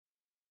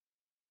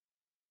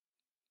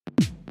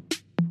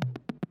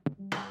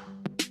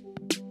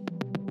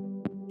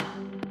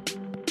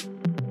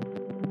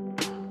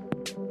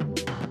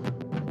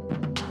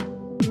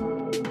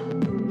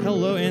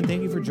Hello, and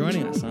thank you for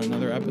joining us on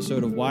another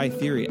episode of Why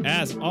Theory.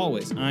 As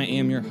always, I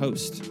am your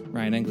host,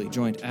 Ryan Engley,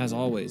 joined as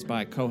always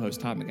by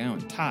co-host Todd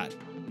McGowan. Todd,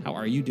 how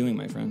are you doing,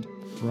 my friend?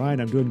 Ryan,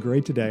 I'm doing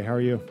great today. How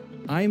are you?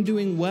 I am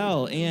doing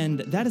well, and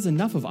that is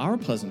enough of our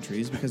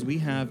pleasantries because we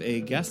have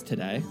a guest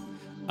today,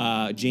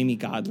 Jamie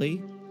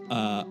Godley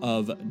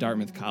of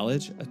Dartmouth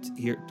College.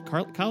 Here,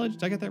 college?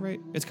 Did I get that right?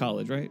 It's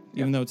college, right?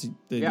 Yeah. Even though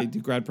they do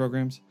grad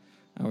programs.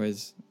 I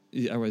always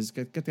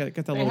get that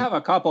They little... have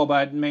a couple,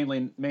 but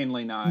mainly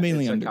not.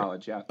 Mainly it's under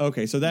college, yeah.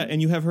 Okay, so that,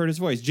 and you have heard his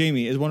voice.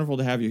 Jamie, it's wonderful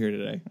to have you here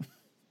today.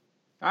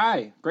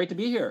 Hi, great to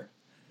be here.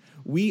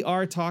 We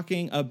are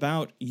talking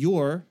about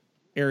your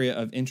area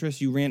of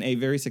interest. You ran a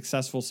very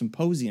successful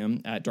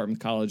symposium at Dartmouth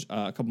College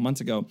a couple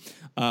months ago,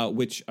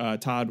 which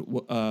Todd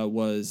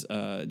was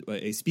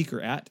a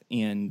speaker at,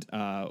 and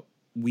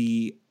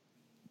the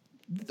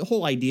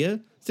whole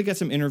idea is to get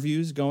some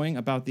interviews going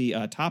about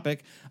the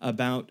topic,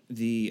 about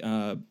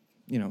the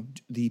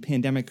the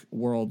pandemic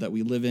world that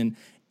we live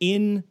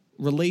in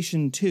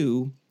relation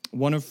to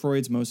one of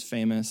Freud's most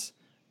famous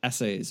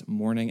essays,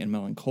 Mourning and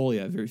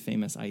Melancholia, a very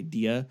famous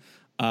idea.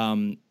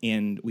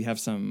 And we have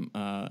some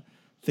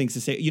things to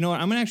say. You know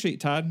what? I'm gonna actually,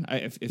 Todd,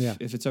 if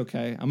it's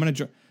okay, I'm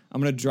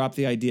gonna drop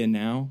the idea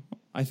now.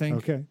 I think.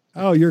 Okay.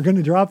 Oh, you're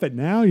gonna drop it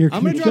now? I'm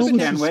gonna drop it.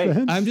 Can't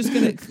wait. I'm just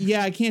gonna.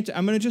 Yeah, I can't.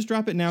 I'm gonna just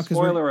drop it now because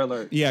Spoiler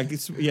alert. Yeah,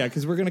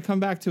 because we're gonna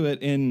come back to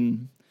it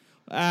in.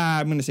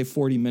 I'm gonna say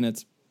 40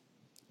 minutes.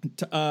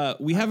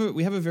 We have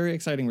a very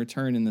exciting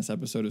return in this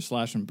episode of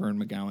Slash and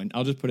Burn McGowan.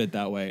 I'll just put it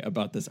that way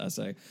about this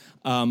essay.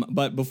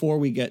 But before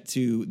we get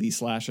to the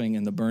slashing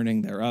and the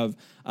burning thereof,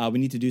 we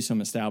need to do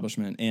some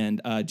establishment.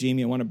 And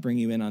Jamie, I want to bring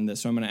you in on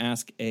this. So I'm going to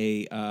ask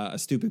a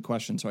stupid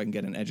question so I can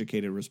get an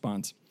educated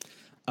response.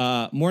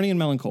 Mourning and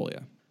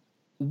Melancholia.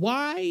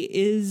 Why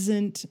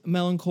isn't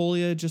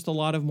Melancholia just a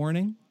lot of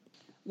mourning?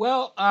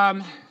 Well,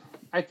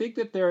 I think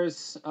that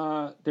there's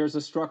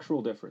a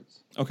structural difference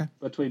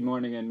between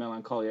mourning and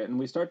melancholia, and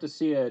we start to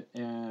see it,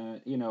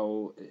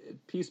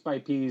 piece by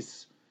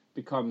piece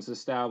becomes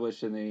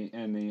established in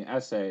the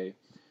essay.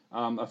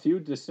 A few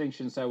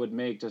distinctions I would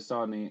make just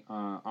on the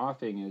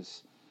offing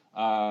is,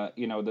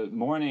 the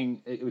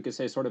mourning, we could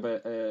say is sort of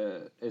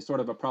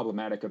a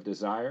problematic of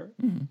desire,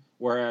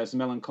 whereas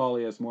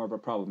melancholia is more of a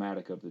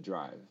problematic of the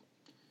drive.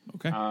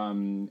 Okay.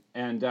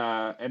 And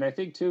I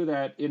think too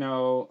that, we're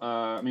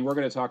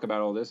going to talk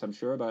about all this, I'm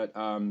sure, but,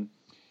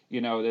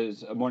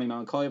 there's a Mourning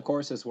Melancholia, of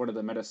course, is one of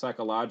the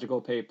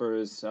metapsychological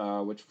papers,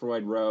 which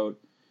Freud wrote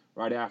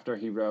right after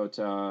he wrote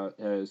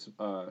his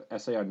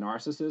essay on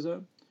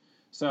narcissism.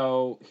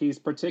 So he's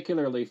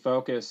particularly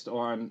focused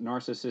on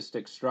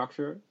narcissistic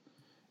structure.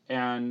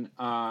 And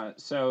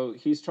so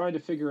he's trying to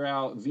figure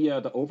out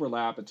via the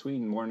overlap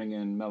between mourning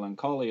and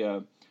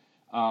melancholia,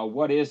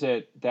 what is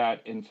it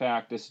that, in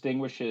fact,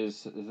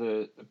 distinguishes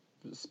the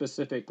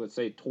specific, let's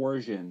say,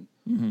 torsion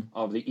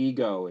of the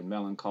ego in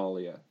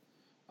melancholia?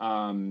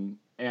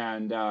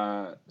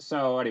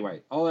 So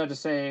anyway, all that to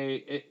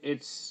say,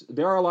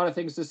 there are a lot of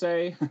things to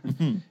say.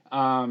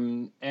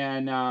 One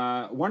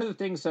of the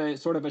things,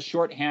 sort of a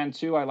shorthand,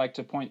 too, I like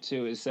to point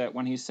to is that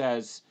when he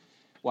says,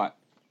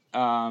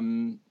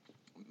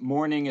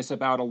 mourning is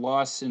about a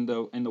loss in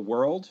the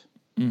world,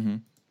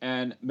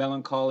 and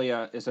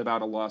melancholia is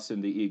about a loss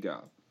in the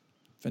ego.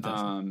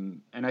 Fantastic.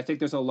 And I think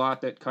there's a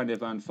lot that kind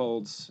of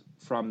unfolds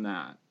from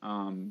that.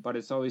 But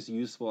it's always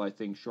useful, I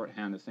think,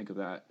 shorthand to think of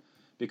that,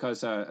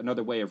 because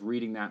another way of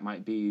reading that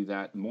might be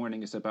that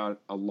mourning is about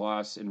a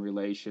loss in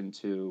relation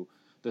to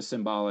the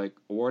symbolic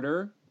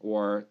order,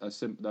 or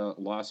the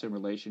loss in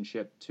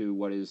relationship to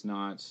what is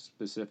not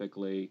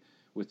specifically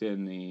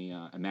within the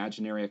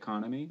imaginary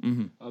economy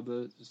of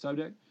the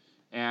subject.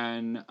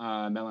 And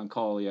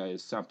melancholia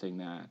is something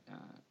that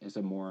is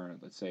a more,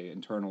 let's say,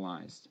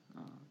 internalized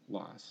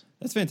loss.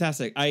 That's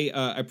fantastic.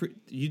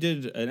 You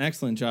did an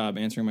excellent job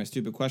answering my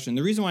stupid question.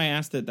 The reason why I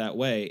asked it that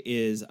way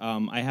is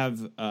I have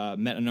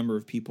met a number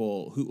of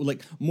people who,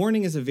 like,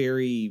 mourning is a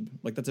very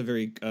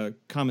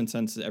common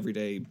sense,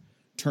 everyday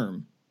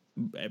term.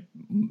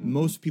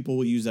 Most people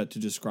will use that to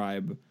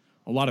describe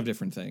a lot of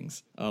different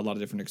things, a lot of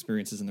different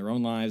experiences in their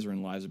own lives or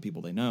in the lives of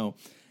people they know.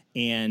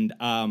 And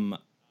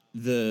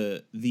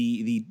the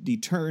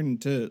turn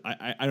to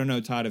I don't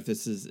know, Todd, if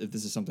this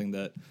is something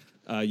that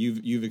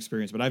you've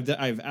experienced, but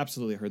I've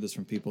absolutely heard this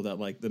from people that,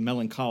 like, the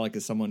melancholic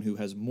is someone who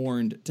has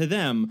mourned to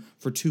them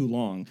for too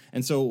long.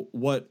 And so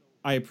what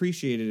I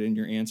appreciated in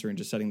your answer and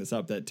just setting this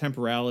up, that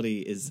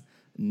temporality is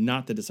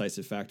not the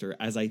decisive factor,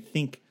 as I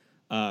think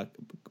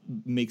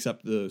makes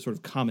up the sort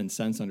of common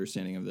sense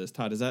understanding of this.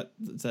 Todd, does that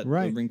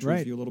right, ring true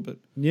for you a little bit?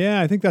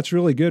 Yeah, I think that's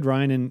really good,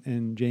 Ryan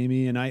and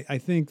Jamie. And I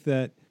think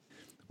that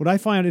what I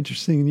find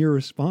interesting in your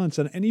response,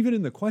 and even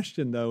in the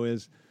question, though,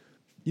 is,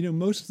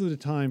 most of the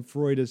time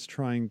Freud is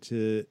trying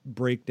to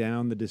break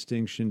down the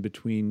distinction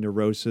between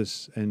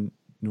neurosis and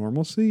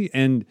normalcy,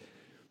 and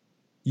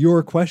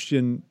your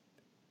question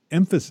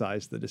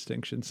emphasized the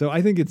distinction. So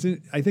I think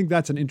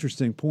that's an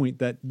interesting point,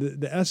 that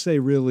the essay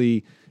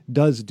really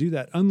does do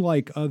that.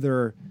 Unlike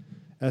other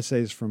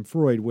essays from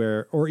Freud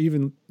where, or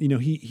even,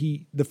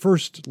 he the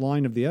first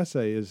line of the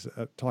essay is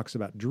talks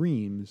about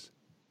dreams.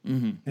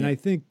 Mm-hmm. And I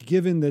think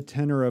given the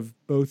tenor of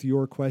both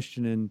your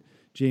question and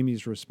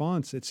Jamie's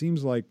response, it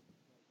seems like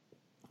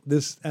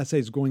this essay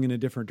is going in a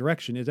different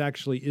direction. It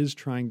actually is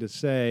trying to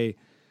say,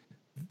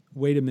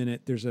 wait a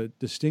minute,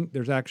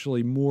 there's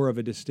actually more of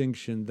a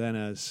distinction than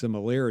a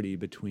similarity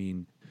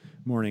between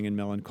mourning and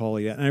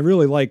melancholia. And I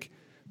really like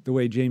the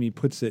way Jamie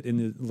puts it in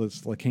the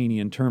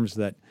Lacanian terms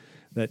that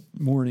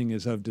mourning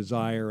is of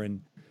desire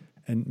and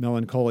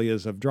melancholia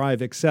is of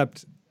drive,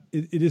 except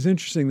it is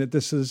interesting that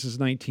this is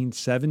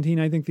 1917,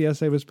 I think the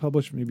essay was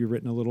published, maybe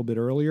written a little bit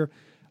earlier.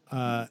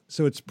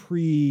 So it's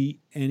pre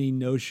any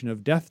notion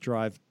of death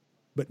drive,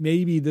 but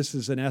maybe this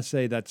is an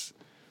essay that's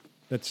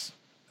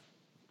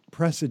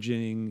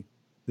presaging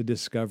the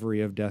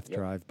discovery of death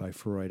drive by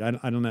Freud. I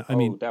don't know. I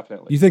mean,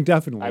 definitely. You think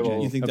definitely? I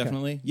will. You think Okay.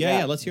 definitely? Yeah,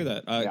 Yeah. let's hear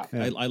that.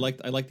 I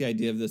like the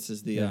idea of this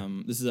as the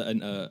this is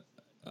a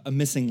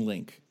missing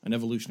link, an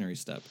evolutionary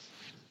step.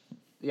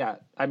 Yeah,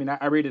 I mean,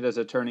 I read it as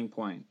a turning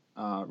point,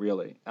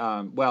 really.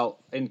 Well,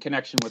 in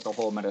connection with the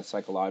whole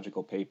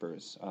metapsychological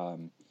papers, but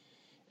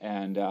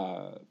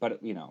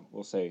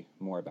we'll say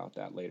more about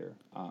that later.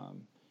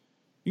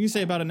 You can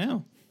say about it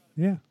now.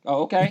 Yeah.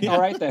 Oh, okay,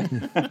 all right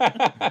then.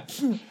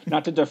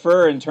 Not to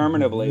defer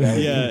interminably.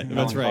 Yeah,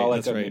 that's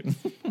right. That's right.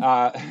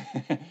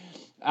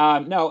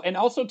 No, and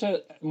also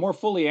to more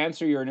fully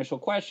answer your initial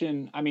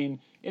question, I mean,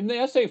 in the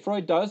essay,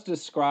 Freud does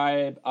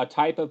describe a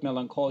type of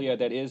melancholia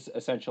that is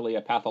essentially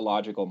a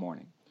pathological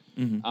mourning.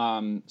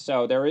 Mm-hmm.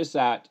 So there is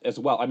that as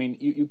well. I mean,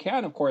 you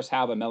can, of course,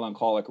 have a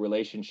melancholic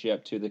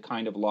relationship to the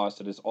kind of loss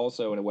that is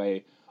also, in a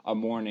way, a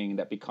mourning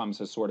that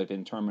becomes a sort of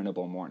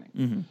interminable mourning.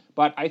 Mm-hmm.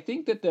 But I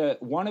think that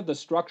one of the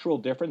structural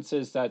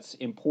differences that's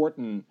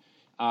important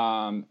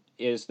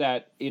is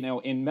that,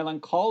 in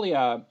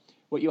melancholia,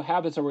 what you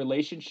have is a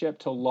relationship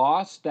to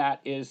loss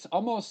that is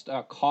almost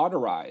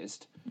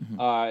cauterized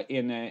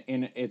in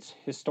its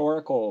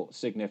historical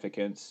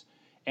significance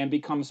and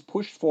becomes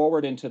pushed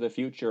forward into the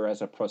future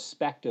as a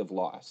prospective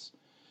loss.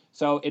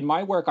 So in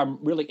my work, I'm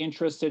really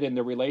interested in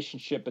the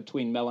relationship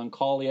between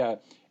melancholia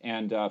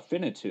and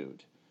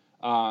finitude.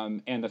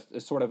 And the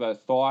sort of a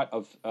thought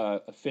of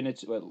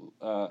finitude,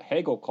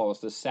 Hegel calls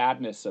the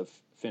sadness of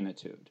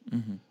finitude.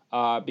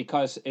 Mm-hmm.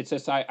 Because it's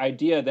this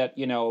idea that,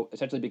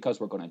 essentially because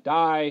we're going to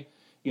die,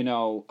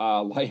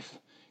 life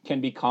can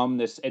become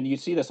this, and you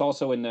see this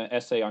also in the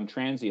essay on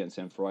transience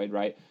in Freud,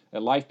 right?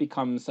 That life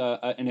becomes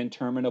an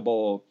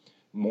interminable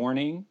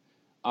mourning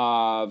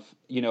of,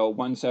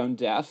 one's own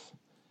death.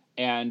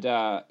 And,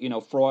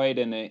 Freud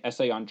in the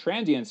essay on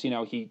transience,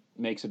 he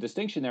makes a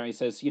distinction there. He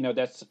says,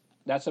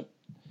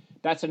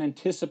 that's an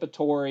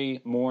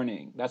anticipatory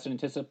mourning. That's an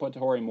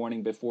anticipatory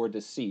mourning before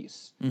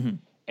decease. Mm-hmm.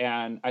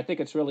 And I think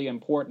it's really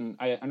important.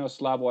 I know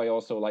Slavoj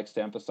also likes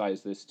to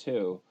emphasize this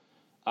too,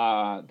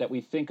 that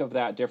we think of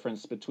that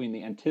difference between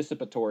the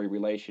anticipatory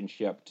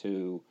relationship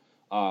to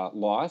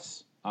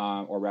loss,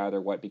 or rather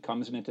what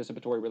becomes an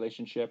anticipatory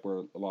relationship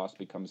where loss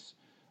becomes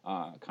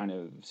kind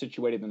of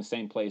situated in the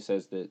same place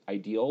as the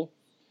ideal,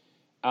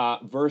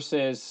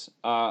 versus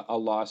a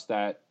loss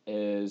that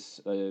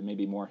is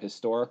maybe more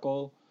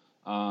historical,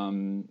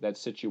 that's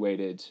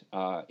situated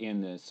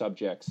in the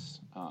subject's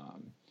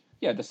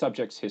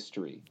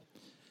history.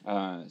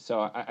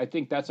 So I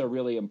think that's a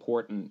really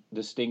important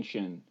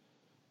distinction.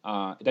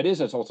 That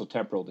is also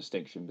temporal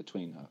distinction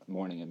between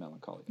mourning and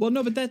melancholy. Well,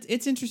 no, but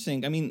it's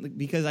interesting. I mean,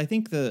 because I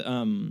think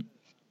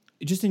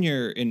just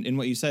in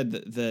what you said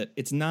that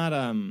it's not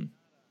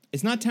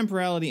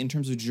temporality in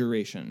terms of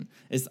duration.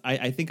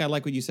 I think I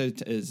like what you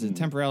said is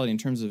temporality in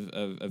terms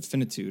of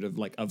finitude,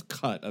 of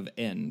cut, of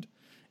end,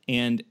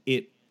 and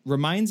it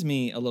reminds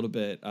me a little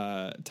bit.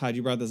 Todd,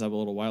 you brought this up a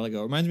little while ago.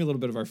 It reminds me a little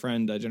bit of our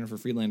friend Jennifer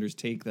Friedlander's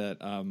take that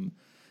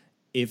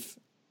if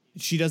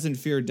she doesn't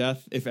fear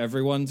death if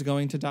everyone's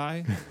going to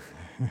die,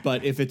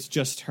 but if it's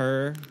just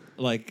her,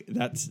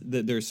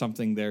 there's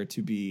something there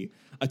to be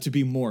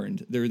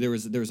mourned.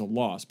 There's a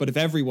loss. But if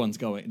everyone's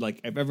going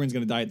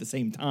to die at the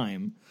same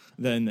time,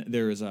 then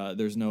there's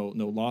no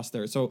loss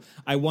there. So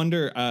I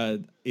wonder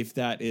if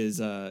that is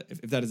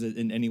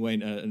in any way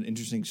an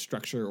interesting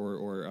structure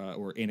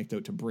or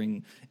anecdote to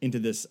bring into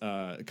this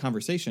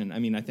conversation. I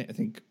mean, I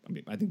think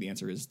the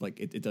answer is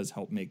it does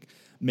help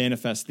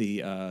manifest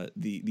the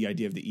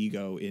idea of the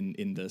ego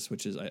in this,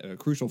 which is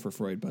crucial for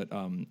Freud. But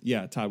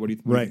yeah, Todd, what do you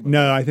think? Right.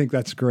 No, I think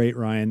that's great,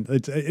 Ryan.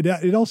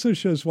 It also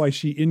shows why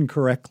she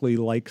incorrectly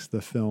likes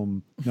the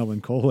film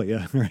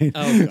Melancholia, right?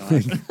 Oh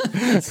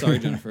God, sorry,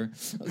 Jennifer.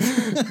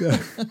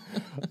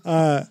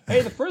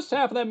 Hey, the first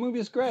half of that movie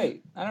is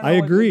great. I don't know. I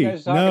agree. What you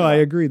guys are talking about. I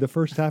agree. The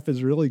first half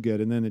is really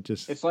good, and then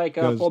it's like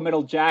a Full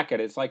Metal Jacket.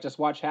 It's like just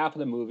watch half of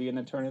the movie and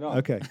then turn it off.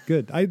 Okay,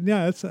 good.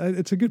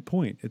 It's a good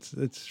point.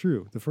 It's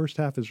true. The first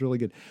half is really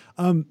good.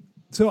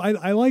 So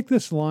I like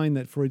this line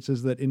that Freud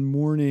says that in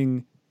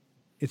mourning,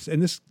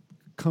 and this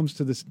comes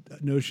to this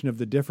notion of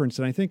the difference,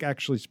 and I think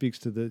actually speaks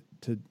to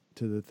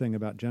the thing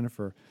about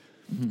Jennifer.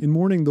 Mm-hmm. In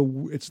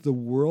mourning, it's the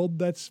world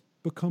that's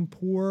become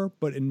poor,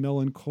 but in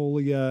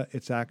melancholia,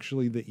 it's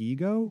actually the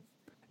ego.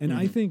 And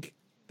I think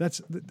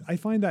I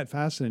find that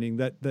fascinating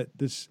that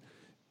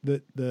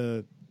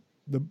the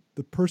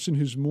person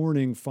who's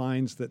mourning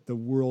finds that the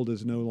world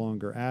is no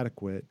longer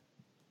adequate,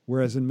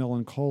 whereas in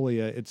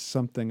melancholia, it's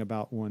something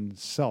about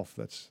oneself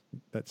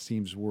that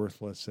seems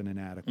worthless and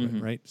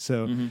inadequate, right?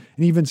 So, and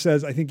he even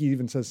says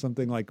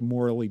something like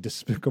morally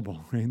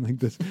despicable, right? Like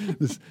this.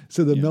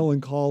 So the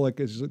melancholic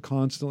is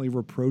constantly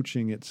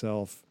reproaching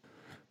itself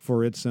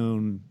for its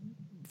own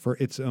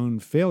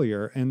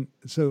failure, and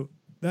so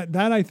that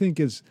I think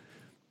is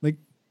like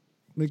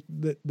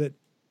that.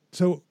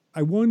 So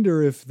I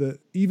wonder if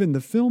even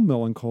the film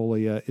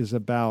Melancholia is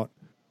about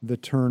the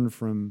turn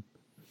from.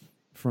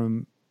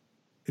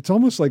 It's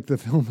almost like the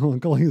film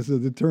Melancholia is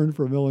the turn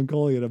from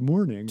melancholia to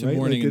mourning, to right?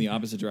 mourning like in the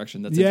opposite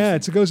direction. That's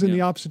it goes in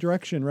the opposite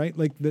direction, right?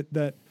 Like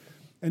that,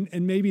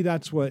 and maybe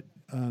that's what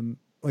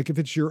like if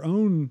it's your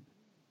own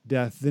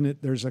death, then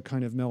there's a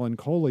kind of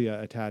melancholia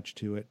attached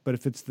to it. But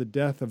if it's the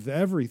death of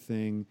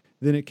everything,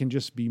 then it can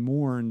just be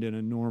mourned in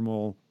a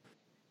normal,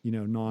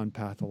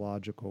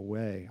 non-pathological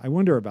way. I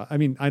wonder about. I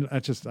mean, I'm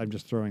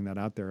just throwing that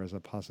out there as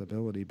a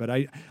possibility. But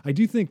I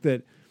do think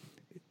that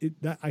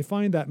I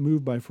find that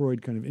move by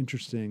Freud kind of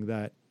interesting.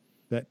 That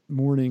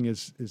mourning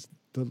is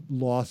the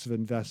loss of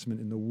investment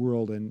in the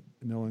world, and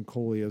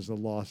melancholia is the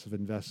loss of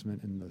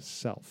investment in the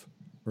self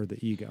or the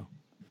ego.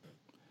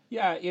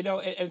 Yeah,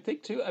 and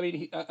think too. I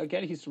mean,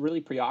 he's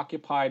really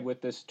preoccupied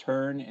with this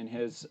turn in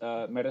his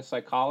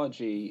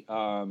metapsychology,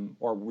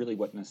 or really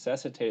what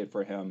necessitated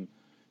for him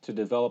to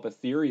develop a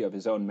theory of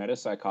his own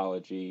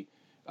metapsychology,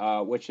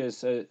 which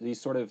is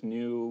this sort of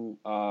new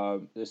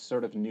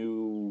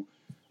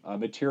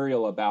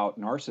material about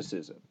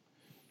narcissism.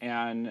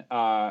 And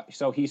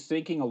so he's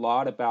thinking a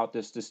lot about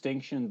this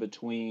distinction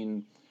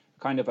between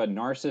kind of a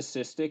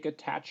narcissistic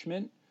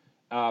attachment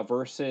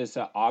versus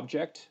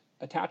object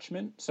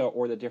attachment. So,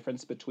 or the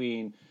difference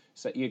between,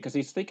 because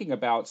he's thinking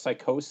about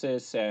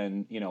psychosis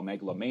and,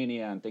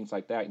 megalomania and things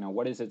like that.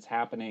 What is it's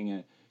happening in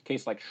a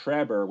case like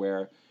Schreber,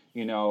 where,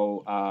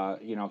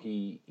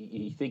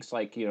 he thinks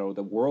like,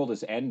 the world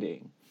is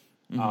ending.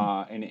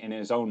 In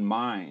his own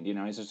mind,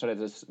 he's just sort of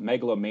this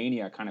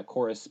megalomania kind of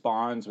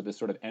corresponds with this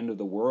sort of end of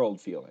the world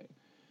feeling,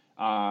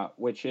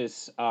 which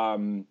is,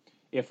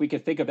 if we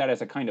could think of that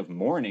as a kind of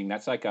mourning,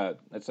 that's like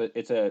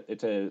it's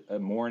a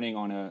mourning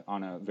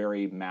on a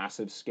very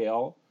massive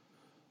scale.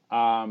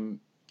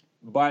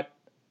 But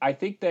I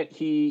think that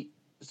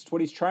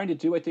what he's trying to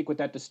do, I think, with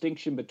that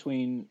distinction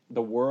between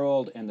the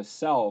world and the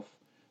self,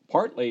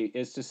 partly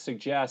is to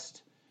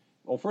suggest,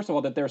 well, first of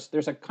all, that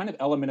there's a kind of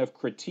element of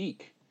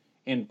critique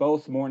in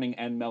both mourning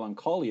and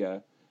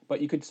melancholia, but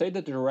you could say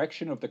that the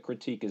direction of the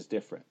critique is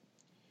different.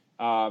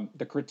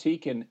 The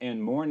critique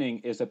in mourning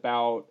is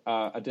about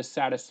a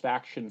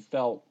dissatisfaction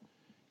felt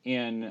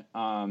in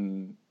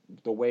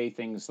the way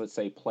things, let's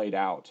say, played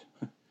out.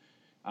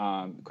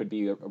 Could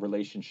be a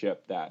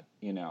relationship that,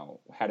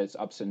 had its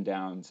ups and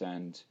downs,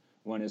 and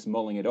one is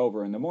mulling it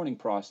over in the mourning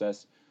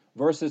process.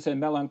 Versus in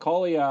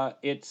melancholia,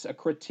 it's a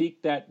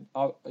critique that,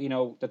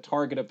 the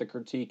target of the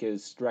critique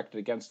is directed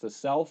against the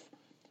self,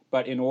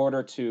 but in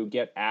order to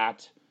get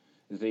at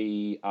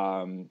the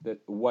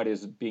what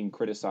is being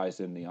criticized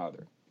in the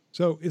other.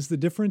 So is the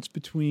difference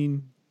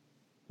between,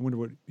 I wonder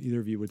what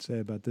either of you would say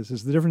about this,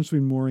 is the difference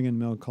between mourning and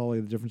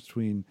melancholia the difference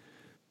between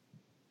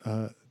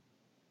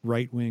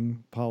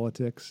right-wing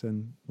politics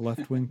and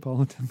left-wing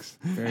politics?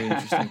 Very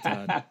interesting,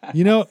 Todd.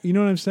 You know what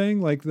I'm saying?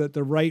 Like that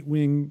the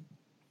right-wing,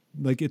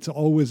 like it's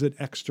always an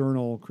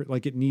external,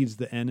 like it needs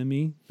the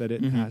enemy that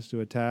it has to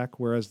attack,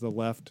 whereas the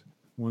left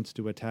wants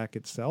to attack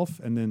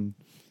itself, and then,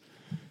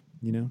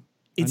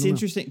 It's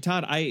interesting,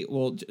 Todd.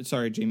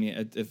 Sorry, Jamie,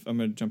 if I'm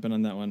going to jump in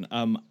on that one.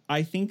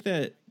 I think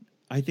that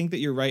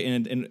you're right,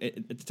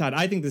 and Todd,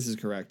 I think this is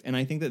correct, and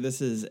I think that this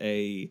is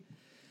a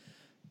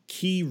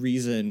key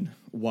reason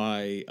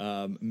why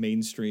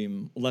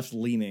mainstream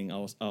left-leaning,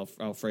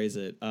 I'll phrase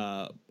it,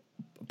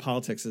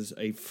 politics is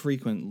a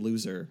frequent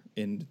loser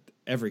in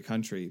every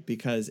country,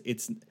 because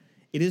it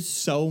is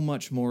so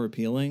much more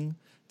appealing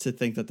to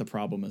think that the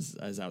problem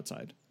is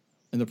outside.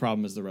 And the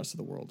problem is the rest of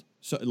the world.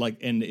 So,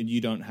 and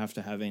you don't have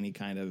to have any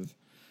kind of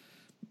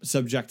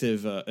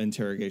subjective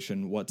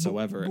interrogation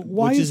whatsoever. But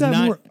why is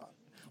that more?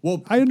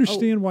 Well, I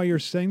understand why you're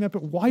saying that,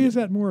 but why is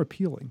that more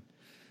appealing?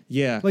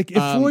 Yeah, like if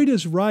Freud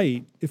is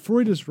right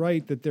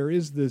that there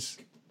is this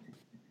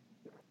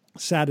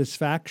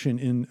satisfaction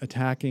in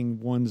attacking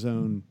one's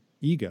own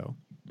ego,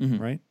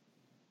 right?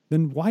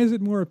 Then why is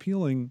it more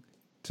appealing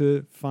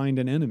to find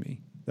an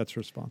enemy that's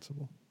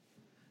responsible?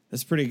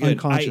 That's pretty good.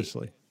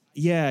 Unconsciously.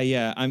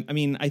 Yeah. I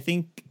mean, I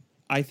think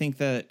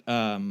that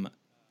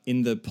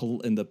in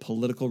the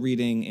political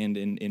reading and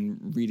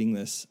in reading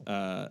this,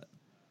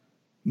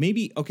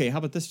 maybe okay. How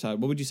about this, Todd?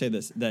 What would you say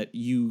that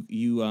you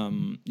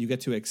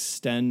get to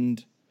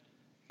extend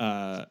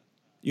the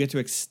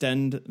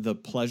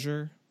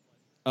pleasure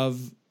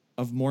of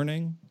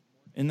mourning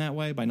in that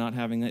way by not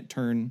having it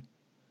turn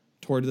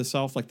toward the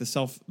self, like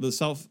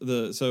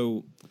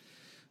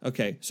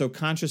so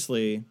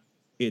consciously.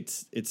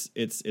 It's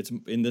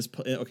in this.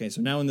 Okay,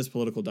 so now in this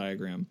political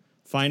diagram,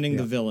 Finding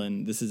the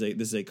villain. This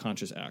is a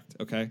conscious act.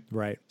 Okay.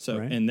 Right. So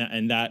right.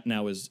 and that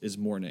now is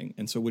mourning,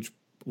 and so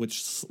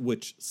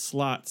which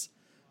slots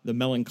the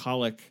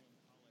melancholic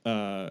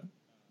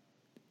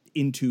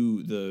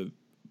into the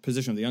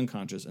position of the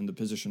unconscious and the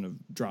position of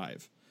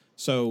drive.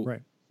 So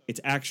it's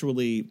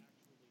actually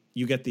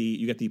you get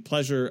the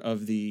pleasure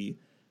of the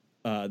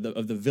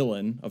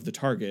villain, of the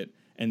target,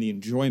 and the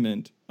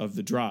enjoyment of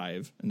the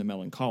drive and the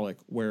melancholic,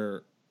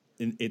 where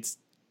it's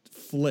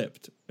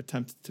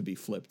attempted to be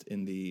flipped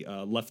in the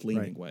left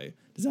leaning way.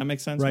 Does that make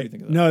sense? Right. What do you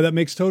think of that? No, that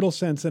makes total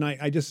sense. And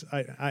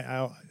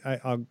I'll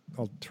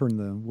turn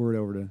the word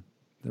over to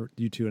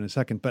you two in a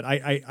second. But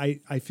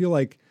I feel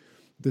like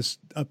this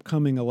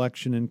upcoming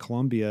election in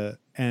Colombia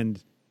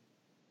and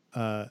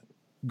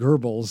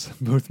Goebbels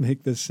both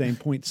make this same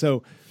point.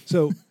 So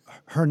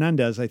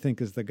Hernandez, I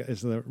think, is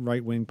the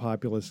right wing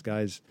populist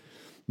guy's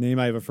name.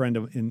 I have a friend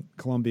in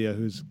Colombia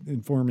who's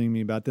informing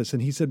me about this,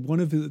 and he said one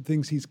of the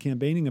things he's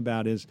campaigning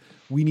about is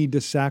we need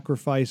to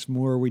sacrifice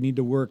more. We need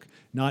to work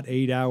not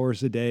 8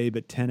 hours a day,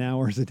 but 10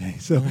 hours a day.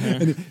 So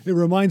and it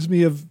reminds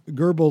me of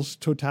Goebbels'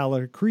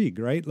 Totaler Krieg,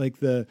 right? Like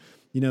the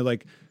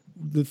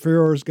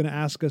Führer is going to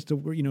ask us to,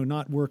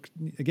 not work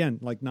again,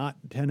 like not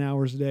 10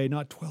 hours a day,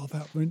 not 12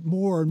 hours,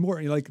 more and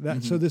more like that.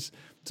 Mm-hmm.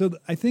 So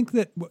I think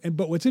that,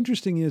 but what's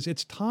interesting is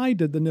it's tied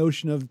to the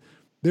notion of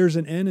there's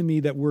an enemy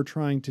that we're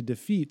trying to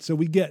defeat. So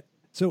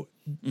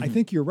I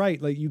think you're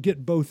right. Like you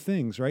get both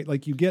things, right?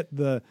 Like you get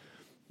the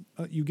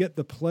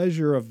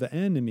pleasure of the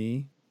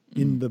enemy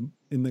in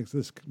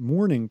this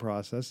mourning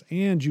process,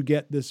 and you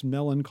get this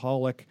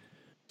melancholic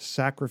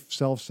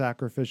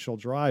self-sacrificial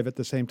drive at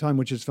the same time,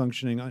 which is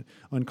functioning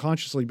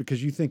unconsciously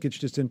because you think it's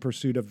just in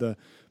pursuit of the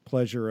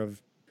pleasure of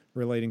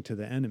relating to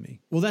the enemy.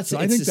 Well, it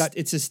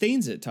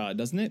sustains it, Todd,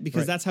 doesn't it?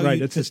 Because that's how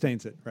it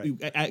sustains it. Right.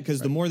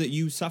 Because the more that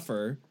you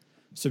suffer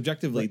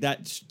subjectively,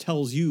 that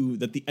tells you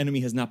that the enemy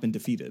has not been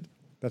defeated.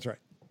 That's right.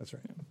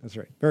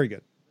 Very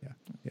good.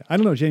 Yeah. I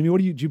don't know, Jamie.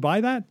 Did you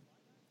buy that?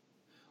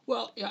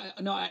 Well, yeah,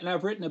 no, and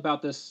I've written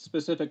about this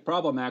specific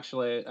problem.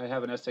 Actually, I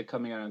have an essay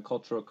coming out on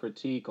cultural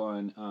critique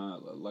on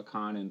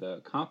Lacan and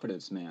the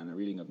Confidence Man, a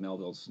reading of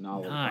Melville's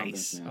novel.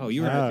 Nice. Man. Oh,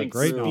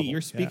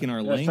 you're speaking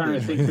our language. I was trying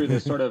to think through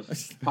this sort of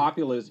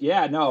populist.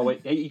 Yeah, no,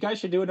 you guys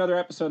should do another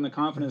episode on the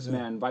Confidence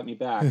Man. Invite me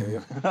back.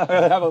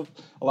 Have a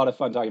lot of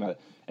fun talking about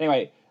it.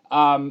 Anyway,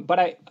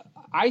 but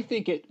I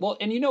think it well,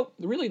 and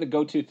really the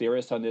go-to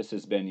theorist on this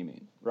is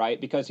Benjamin,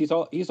 right? Because he's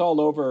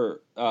all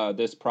over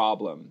this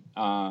problem.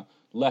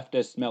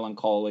 Leftist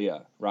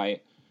melancholia,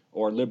 right?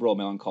 Or liberal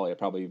melancholia,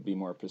 probably be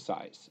more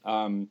precise.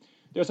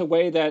 There's a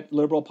way that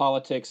liberal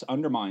politics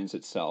undermines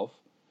itself,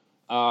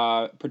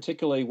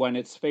 particularly when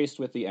it's faced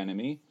with the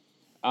enemy.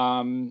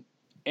 And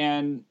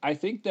I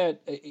think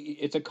that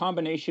it's a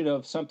combination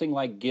of something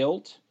like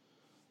guilt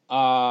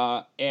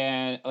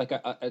and like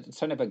a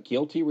kind of a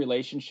guilty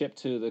relationship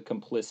to the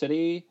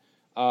complicity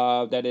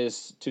that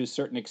is to a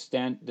certain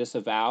extent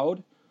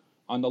disavowed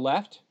on the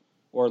left,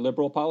 or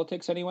liberal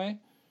politics anyway.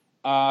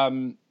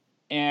 And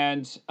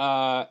as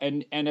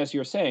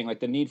you're saying,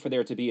 like the need for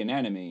there to be an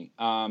enemy.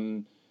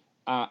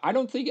 I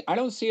don't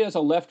see it as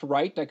a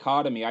left-right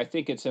dichotomy. I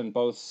think it's in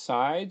both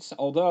sides.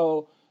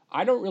 Although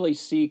I don't really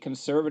see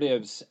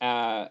conservatives,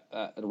 the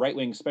right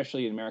wing,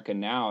 especially in America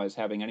now, as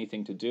having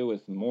anything to do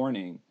with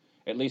mourning.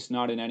 At least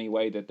not in any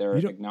way that they're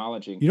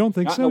acknowledging. You don't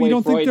think not so? You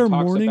don't think they're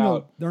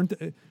mourning?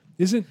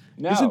 Isn't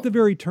the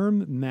very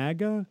term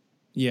MAGA?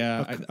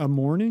 Yeah, a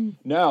mourning?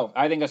 No,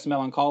 I think it's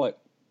melancholic.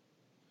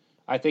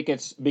 I think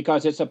it's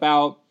because first of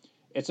all,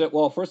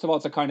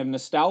 it's a kind of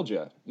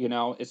nostalgia,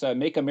 it's a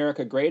make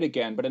America great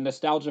again, but a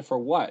nostalgia for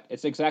what?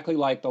 It's exactly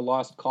like the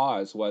Lost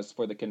Cause was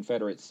for the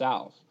Confederate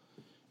South.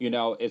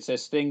 It's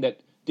this thing that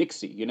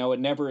Dixie, it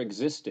never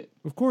existed.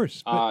 Of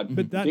course.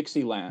 But that,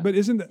 Dixieland. But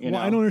isn't that,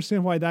 I don't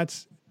understand why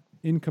that's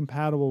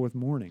incompatible with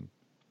mourning.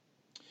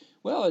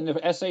 Well, in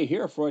the essay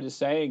here, Freud is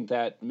saying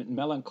that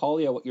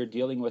melancholia, what you're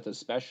dealing with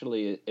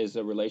especially, is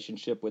a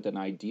relationship with an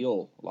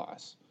ideal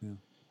loss. Yeah.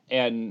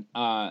 And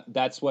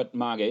that's what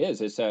MAGA is.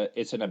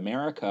 It's an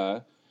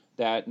America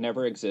that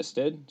never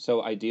existed,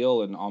 so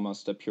ideal in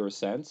almost a pure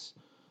sense,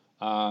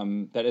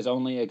 that has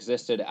only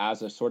existed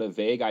as a sort of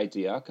vague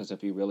idea, because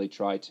if you really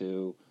try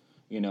to,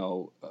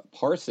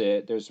 parse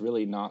it, there's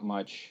really not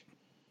much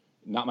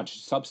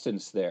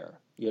substance there,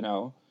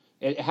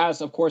 It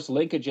has, of course,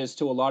 linkages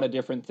to a lot of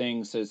different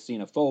things as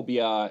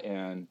xenophobia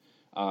and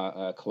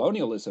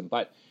colonialism,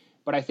 but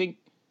I think,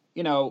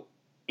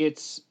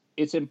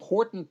 it's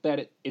important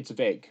that it's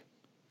vague.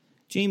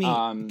 Jamie,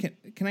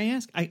 can I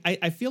ask?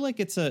 I feel like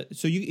it's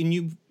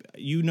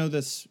you know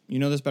this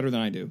better than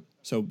I do.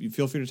 So you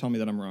feel free to tell me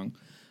that I'm wrong.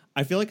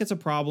 I feel like it's a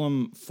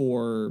problem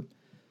for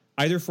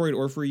either Freud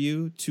or for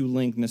you to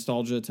link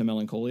nostalgia to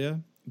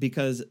melancholia,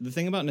 because the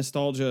thing about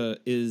nostalgia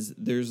is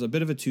there's a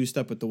bit of a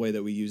two-step with the way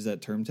that we use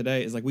that term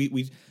today. Is like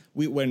we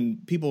when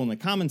people in the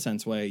common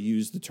sense way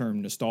use the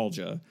term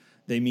nostalgia,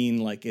 They mean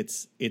like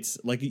it's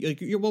like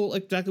you're, well,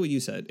 exactly what you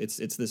said. It's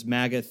this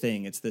MAGA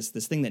thing. It's this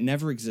thing that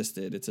never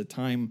existed. It's a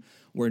time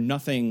where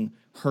nothing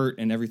hurt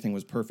and everything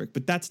was perfect.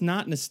 But that's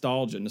not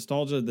nostalgia.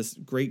 Nostalgia, this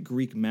great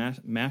Greek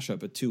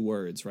mashup of two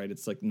words, right?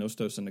 It's like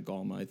nostos and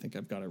nagalma. I think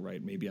I've got it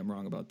right. Maybe I'm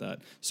wrong about that.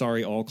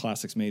 Sorry, all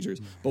classics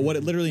majors. But what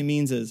it literally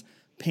means is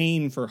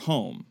pain for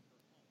home.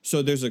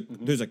 So there's a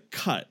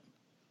cut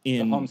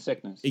in the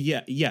homesickness.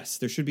 Yeah, yes,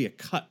 there should be a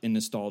cut in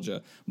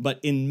nostalgia, but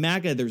in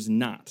MAGA there's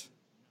not.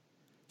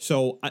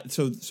 So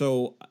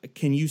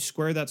can you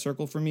square that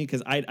circle for me?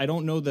 Because I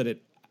don't know that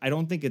it. I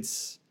don't think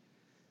it's.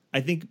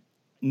 I think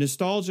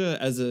nostalgia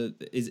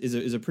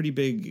is a pretty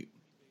big.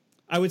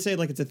 I would say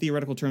like it's a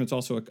theoretical term. It's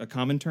also a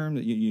common term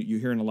that you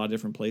hear in a lot of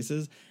different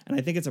places. And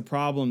I think it's a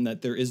problem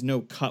that there is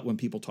no cut when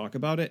people talk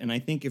about it. And I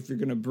think if you're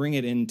going to bring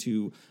it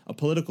into a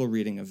political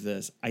reading of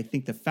this, I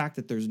think the fact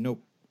that there's no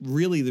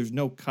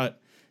cut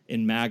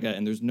in MAGA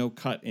and there's no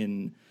cut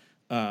in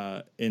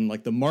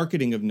like the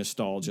marketing of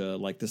nostalgia,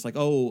 like this, like,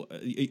 oh,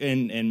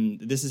 and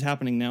this is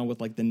happening now with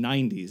like the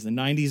 90s. The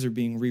 90s are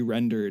being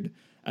re-rendered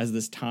as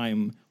this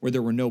time where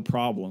there were no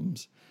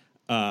problems,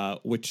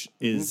 which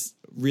is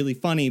really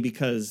funny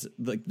because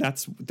like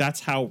that's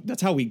how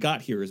we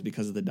got here, is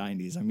because of the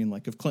 90s. I mean,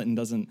 like if Clinton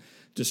doesn't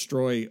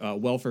destroy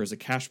welfare as a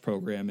cash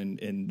program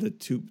and the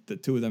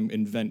two of them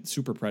invent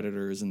super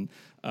predators and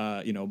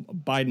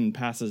Biden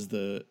passes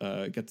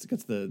gets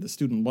the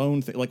student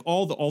loan thing, like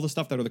all the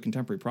stuff that are the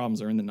contemporary problems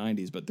are in the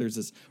 90s, but there's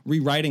this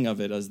rewriting of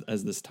it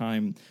as this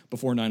time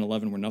before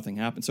 9/11 where nothing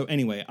happened. So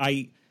anyway,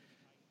 I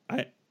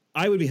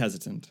would be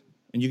hesitant.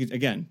 And you can,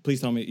 again, please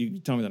tell me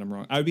that I'm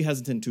wrong. I would be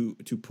hesitant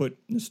to put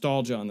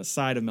nostalgia on the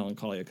side of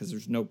melancholia because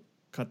there's no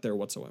cut there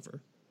whatsoever,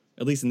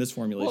 at least in this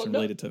formulation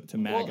related to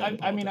MAGA. Well,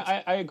 I mean,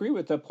 I agree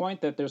with the point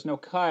that there's no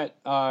cut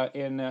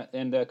in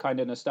the kind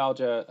of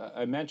nostalgia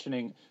I'm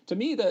mentioning. To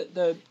me,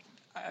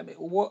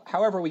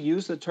 however we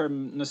use the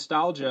term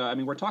nostalgia, I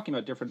mean, we're talking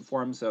about different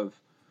forms of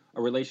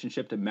a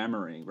relationship to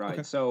memory, right?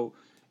 Okay. So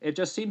it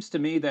just seems to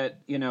me that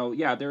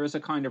there is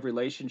a kind of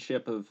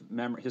relationship of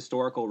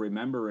historical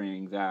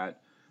remembering that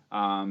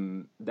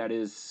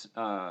is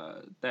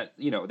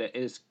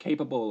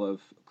capable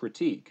of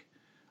critique,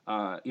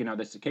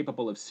 that's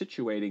capable of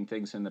situating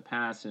things in the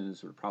past in a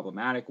sort of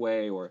problematic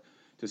way, or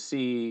to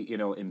see,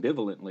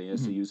 ambivalently,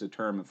 as to use a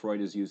term that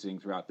Freud is using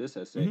throughout this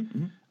essay,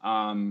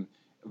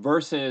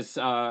 versus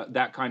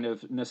that kind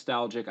of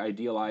nostalgic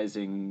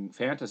idealizing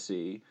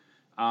fantasy.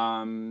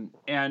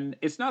 And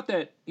it's not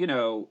that,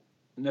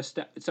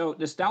 so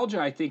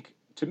nostalgia, I think,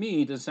 to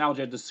me,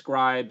 nostalgia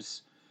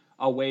describes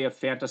a way of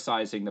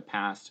fantasizing the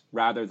past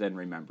rather than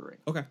remembering.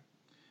 Okay.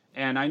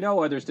 And I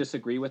know others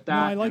disagree with that.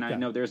 No, I like and that. I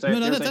know there's a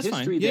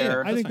history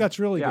there. I think that's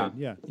really good.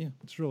 Yeah.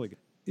 It's really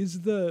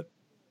good.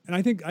 And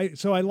I think I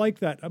like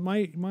that.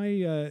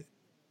 My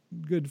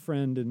good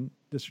friend and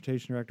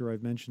dissertation director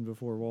I've mentioned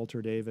before,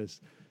 Walter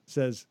Davis,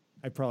 says,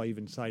 I probably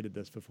even cited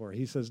this before.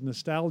 He says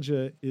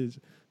nostalgia is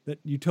that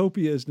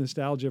utopia is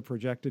nostalgia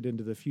projected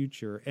into the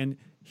future. And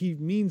he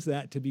means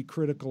that to be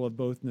critical of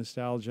both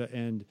nostalgia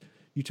and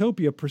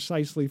utopia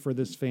precisely for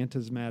this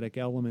phantasmatic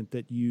element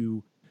that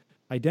you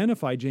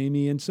identify,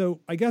 Jamie. And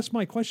so I guess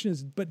my question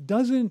is, but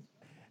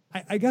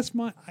I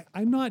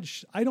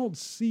don't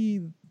see,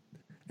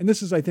 and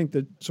this is, I think,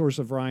 the source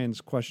of Ryan's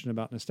question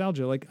about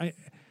nostalgia. Like,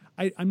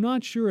 I'm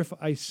not sure if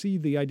I see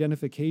the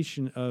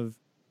identification of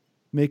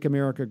Make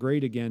America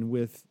Great Again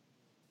with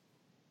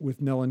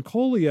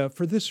melancholia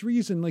for this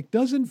reason. Like,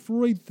 doesn't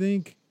Freud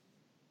think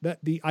that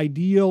the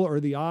ideal or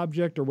the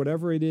object or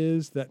whatever it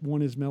is that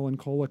one is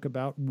melancholic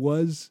about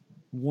was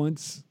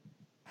once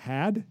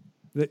had,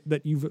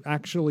 that you've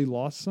actually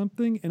lost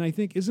something? And I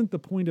think, isn't the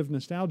point of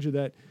nostalgia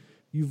that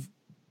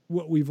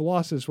what we've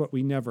lost is what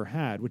we never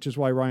had, which is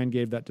why Ryan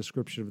gave that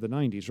description of the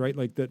 90s, right?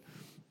 Like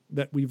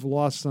that we've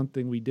lost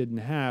something we didn't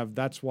have.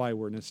 That's why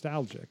we're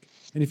nostalgic.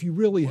 And if you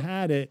really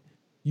had it,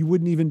 you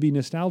wouldn't even be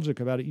nostalgic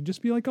about it. You'd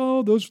just be like,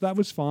 oh, that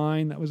was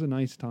fine. That was a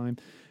nice time,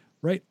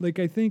 right? Like,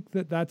 I think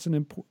that's an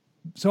important.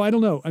 So I don't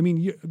know. I mean,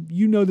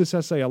 you know this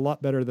essay a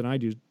lot better than I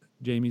do,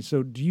 Jamie.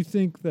 So do you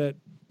think that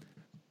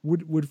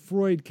would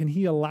Freud, can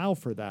he allow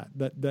for that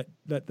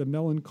the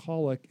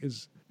melancholic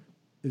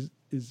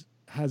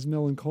has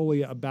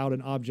melancholia about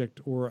an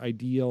object or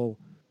ideal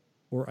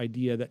or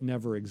idea that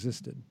never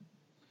existed?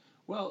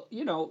 Well,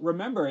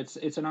 remember, it's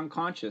an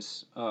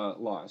unconscious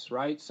loss,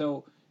 right?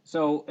 So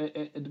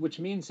which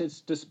means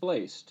it's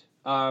displaced.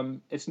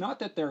 It's not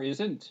that there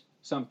isn't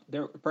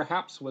there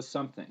perhaps was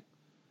something,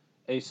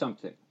 a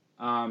something.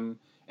 And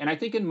I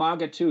think in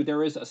MAGA too,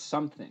 there is a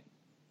something,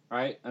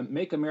 right?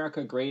 Make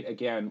America Great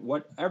Again.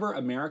 Whatever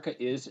America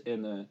is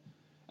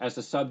as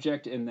the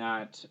subject in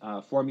that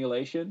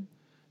formulation,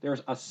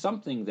 there's a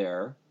something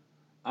there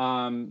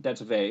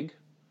that's vague,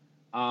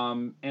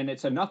 and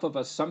it's enough of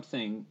a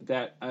something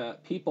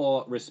that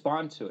people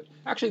respond to it.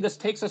 Actually, this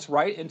takes us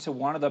right into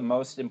one of the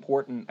most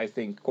important, I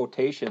think,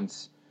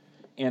 quotations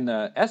in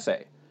the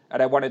essay that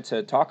I wanted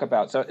to talk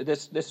about. So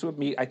this would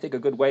be, I think, a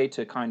good way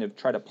to kind of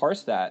try to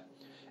parse that.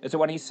 And so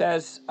when he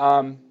says,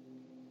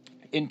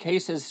 in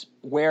cases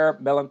where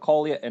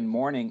melancholia and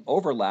mourning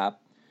overlap,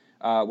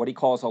 what he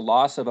calls a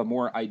loss of a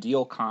more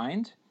ideal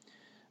kind,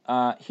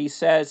 he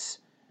says,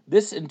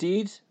 this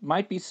indeed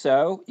might be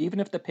so, even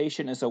if the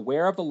patient is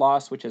aware of the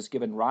loss which has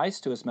given rise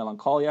to his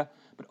melancholia,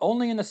 but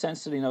only in the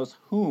sense that he knows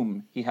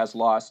whom he has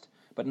lost,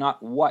 but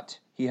not what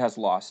he has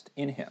lost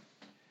in him.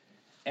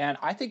 And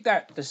I think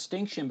that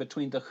distinction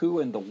between the who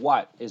and the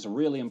what is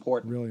really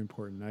important. Really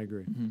important. I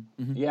agree.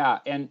 Yeah,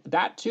 and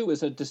that too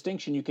is a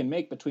distinction you can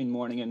make between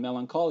mourning and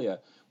melancholia.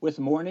 With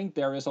mourning,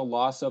 there is a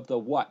loss of the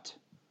what.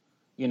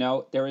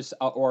 There is,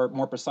 or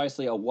more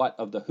precisely, a what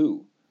of the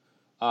who.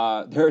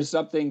 There is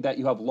something that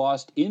you have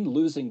lost in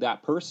losing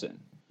that person.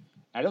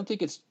 I don't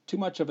think it's too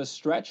much of a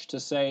stretch to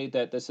say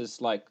that this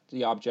is like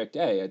the object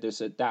A.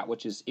 There's that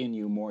which is in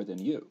you more than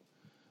you,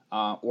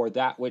 or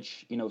that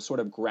which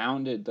sort of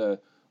grounded the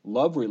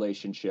love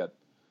relationship.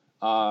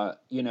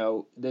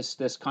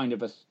 This kind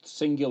of a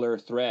singular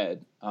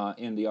thread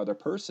in the other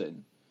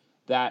person.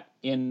 That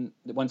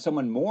when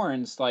someone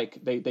mourns, like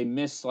they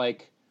miss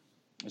like.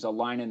 There's a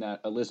line in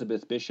that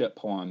Elizabeth Bishop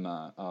poem.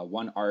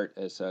 One art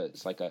is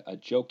it's like a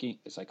joking,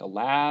 it's like a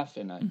laugh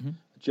and a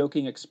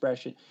joking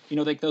expression.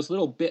 Like those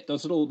little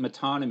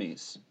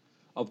metonymies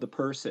of the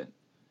person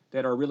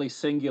that are really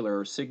singular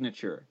or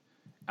signature.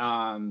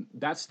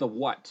 That's the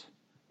what.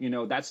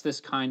 That's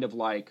this kind of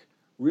like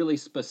really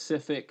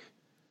specific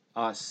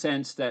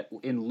sense that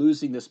in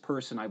losing this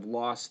person, I've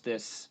lost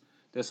this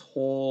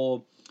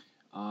whole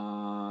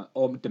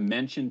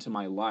dimension to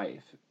my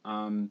life.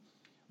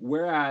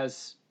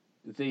 Whereas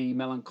the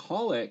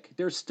melancholic,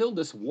 there's still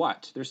this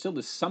what, there's still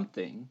this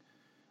something,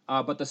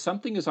 but the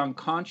something is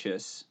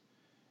unconscious,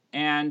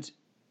 and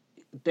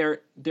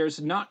there's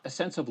not a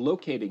sense of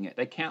locating it.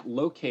 They can't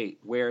locate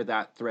where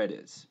that thread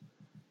is,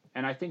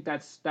 and I think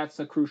that's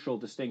a crucial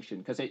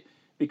distinction because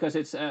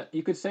it's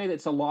you could say that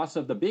it's a loss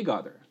of the big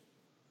other,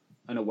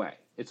 in a way.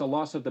 It's a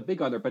loss of the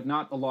big other, but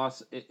not the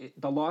loss.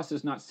 The loss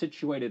is not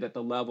situated at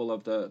the level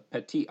of the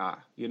petit a,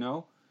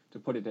 to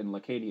put it in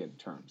Lacanian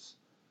terms.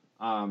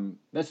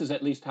 This is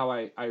at least how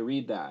I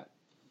read that.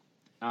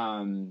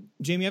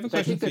 Jamie, I have a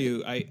question for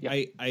you.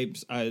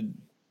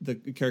 The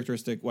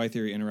characteristic Y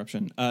theory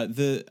interruption.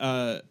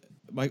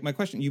 My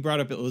question, you brought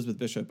up Elizabeth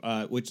Bishop,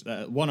 which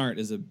One Art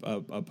is a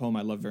poem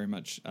I love very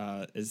much.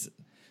 Is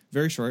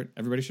very short.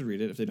 Everybody should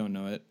read it if they don't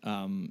know it.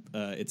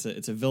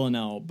 It's a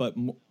villanelle, but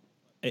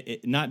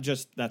not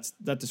just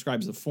that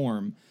describes the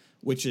form,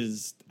 which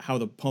is how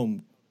the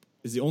poem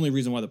is the only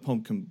reason why the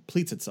poem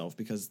completes itself,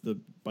 because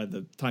by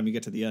the time you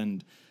get to the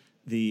end,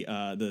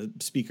 the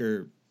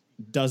speaker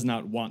does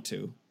not want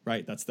to,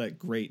 right? That's that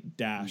great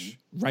dash,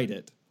 write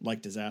it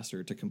like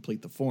disaster to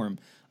complete the form.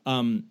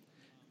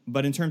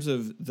 But in terms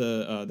of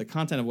the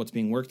content of what's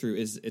being worked through,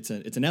 it's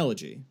an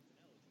elegy.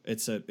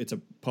 It's a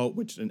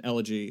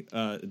elegy,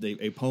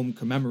 a poem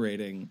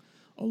commemorating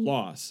a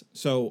loss.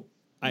 So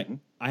I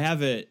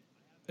have it.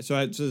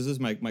 So this is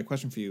my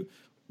question for you.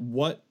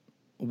 Where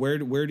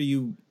do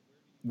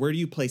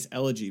you place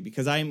elegy?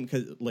 Because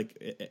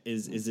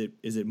is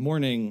it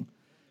mourning?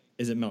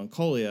 Is it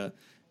melancholia?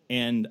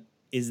 And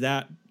is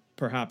that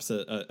perhaps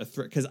a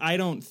threat? Because I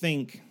don't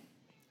think,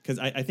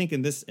 I think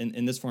in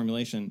this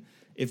formulation,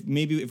 if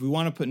we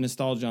want to put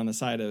nostalgia on the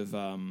side of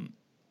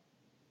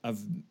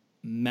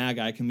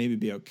MAGA, I can maybe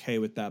be okay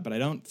with that, but I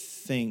don't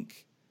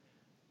think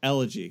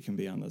elegy can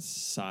be on the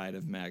side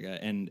of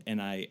MAGA. And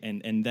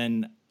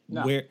then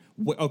no. where?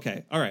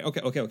 Okay, all right,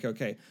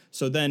 okay.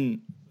 So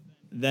then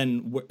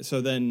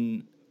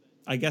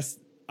I guess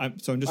I'm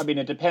just. I mean,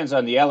 it depends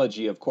on the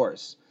elegy, of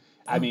course.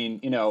 I mean,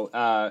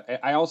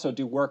 I also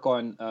do work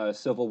on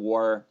Civil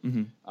War,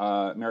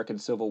 American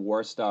Civil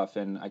War stuff,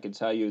 and I can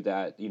tell you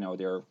that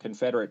there are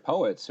Confederate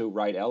poets who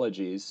write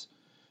elegies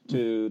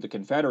to the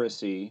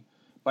Confederacy,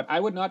 but I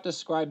would not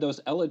describe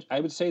those I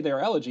would say they're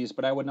elegies,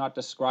 but I would not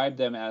describe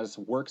them as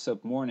works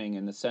of mourning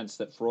in the sense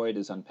that Freud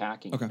is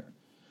unpacking here,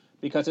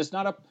 because it's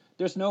not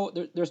there's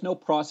no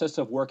process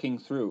of working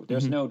through.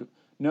 There's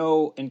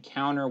no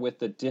encounter with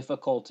the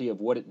difficulty of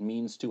what it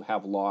means to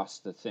have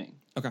lost the thing.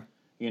 Okay.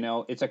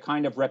 It's a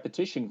kind of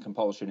repetition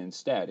compulsion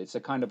instead. It's a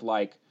kind of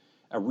like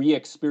a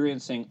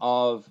re-experiencing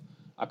of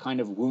a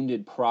kind of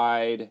wounded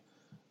pride,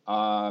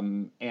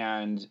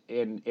 and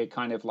it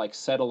kind of like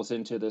settles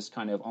into this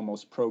kind of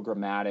almost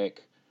programmatic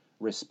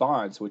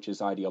response, which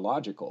is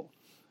ideological.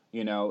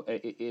 In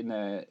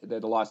the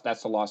lost,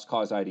 that's the lost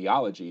cause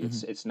ideology.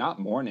 It's not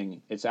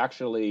mourning. It's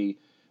actually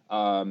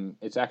a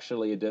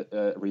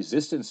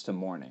resistance to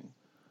mourning,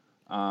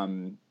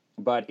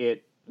 but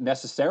it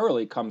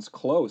necessarily comes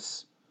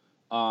close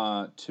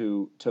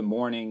to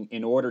mourning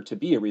in order to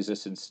be a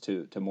resistance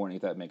to mourning,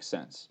 if that makes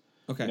sense.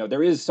 Okay.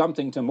 There is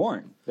something to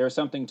mourn. There's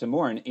something to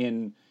mourn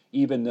in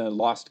even the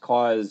lost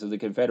cause of the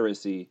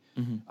Confederacy.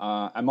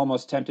 I'm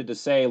almost tempted to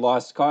say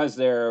lost cause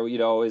there,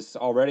 is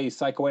already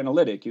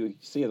psychoanalytic. You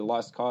see the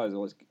lost cause,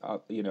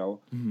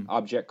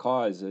 object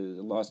cause,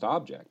 lost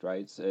object,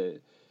 right?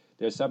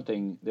 there's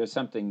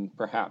something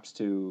perhaps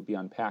to be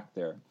unpacked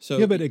there. So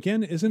yeah, but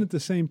again, isn't it the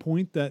same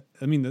point that,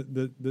 I mean,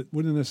 the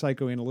wouldn't the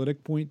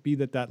psychoanalytic point be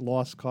that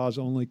lost cause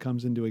only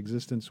comes into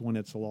existence when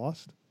it's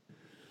lost?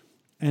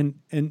 And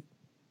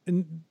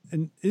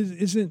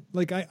isn't,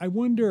 like, I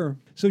wonder,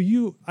 so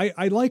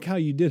I like how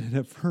you did it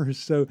at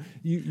first. So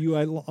you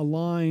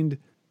aligned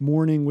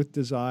mourning with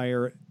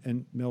desire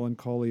and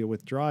melancholia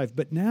with drive,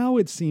 but now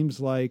it seems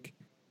like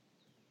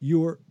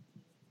you're,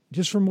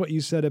 just from what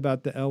you said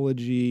about the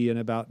elegy and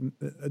about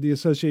the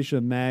association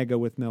of MAGA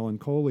with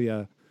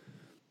melancholia,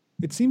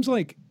 it seems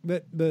like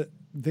that the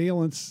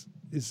valence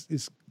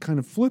is kind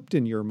of flipped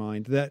in your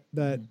mind,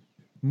 that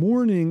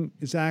mourning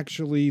is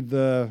actually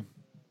the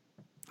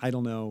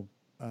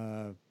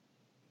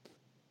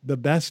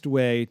best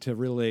way to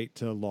relate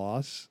to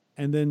loss,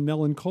 and then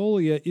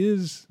melancholia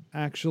is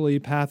actually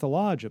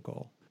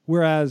pathological.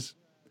 Whereas,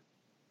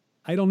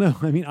 I don't know.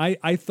 I mean,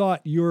 I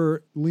thought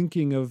your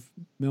linking of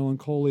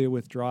melancholia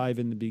with drive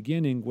in the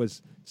beginning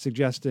was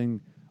suggesting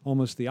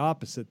almost the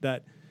opposite,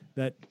 that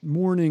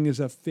mourning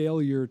is a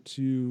failure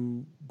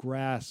to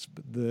grasp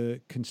the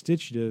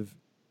constitutive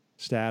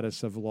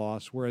status of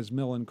loss, whereas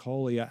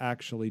melancholia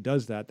actually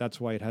does that.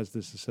 That's why it has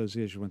this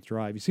association with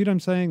drive. You see what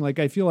I'm saying? Like,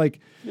 I feel like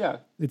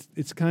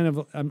it's kind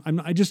of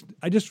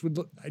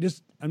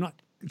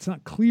it's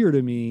not clear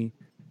to me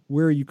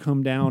where you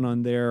come down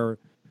on their,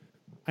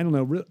 I don't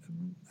know.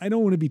 I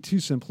don't want to be too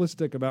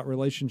simplistic about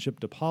relationship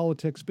to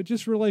politics, but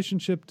just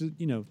relationship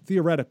to,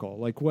 theoretical,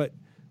 like what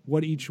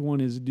each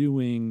one is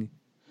doing.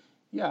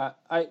 Yeah.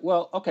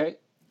 Okay.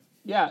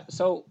 Yeah.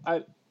 So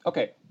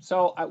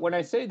when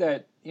I say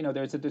that,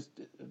 there's a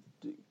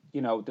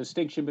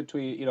distinction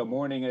between,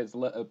 mourning is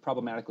a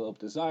problematic level of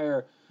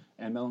desire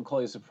and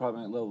melancholia is a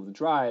problematic level of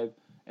drive.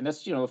 And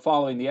that's,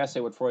 following the essay,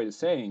 what Freud is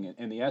saying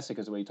in the essay,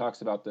 because when he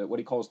talks about what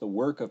he calls the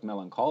work of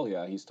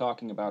melancholia, he's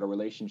talking about a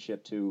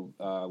relationship to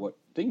what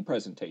thing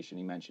presentation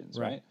he mentions,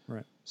 right?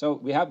 Right. So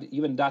we have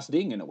even Das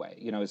Ding in a way,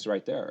 it's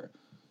right there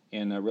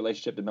in a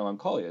relationship to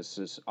melancholia. It's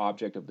this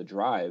object of the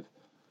drive.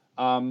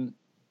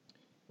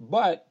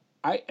 But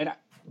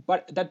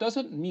that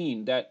doesn't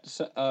mean that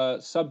a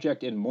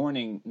subject in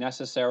mourning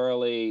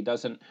necessarily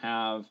doesn't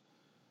have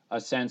a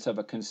sense of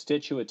a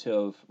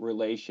constitutive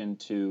relation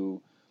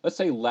to, let's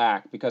say,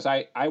 lack, because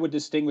I would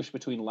distinguish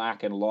between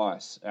lack and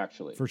loss,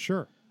 actually. For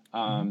sure.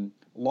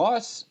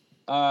 Loss,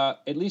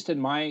 at least in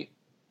my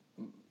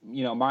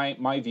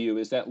view,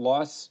 is that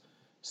loss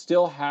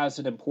still has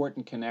an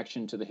important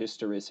connection to the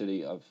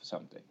historicity of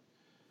something.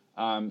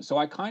 So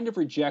I kind of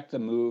reject the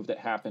move that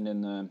happened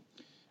in the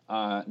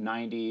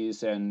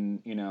 90s and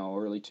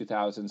early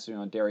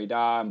 2000s,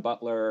 Derrida and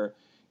Butler,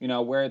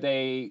 where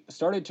they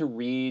started to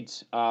read.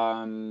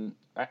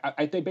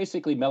 They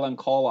basically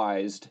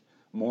melancholized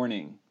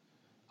mourning,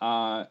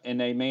 and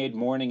they made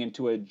mourning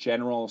into a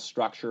general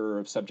structure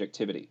of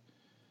subjectivity.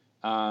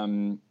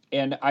 And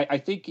I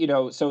think,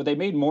 so they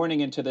made mourning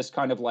into this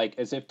kind of like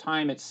as if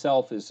time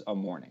itself is a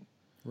mourning.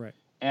 Right.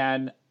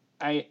 And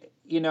I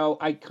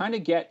kind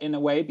of get in a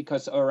way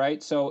because, all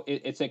right, so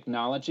it's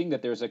acknowledging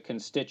that there's a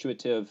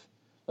constitutive,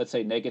 let's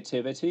say,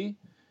 negativity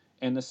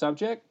in the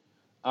subject.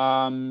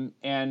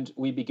 And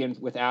we begin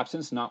with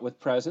absence, not with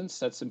presence.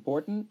 That's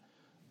important.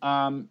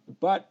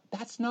 But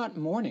that's not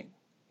mourning,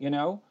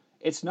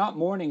 It's not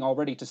mourning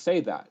already to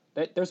say that.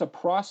 There's a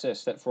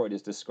process that Freud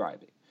is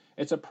describing.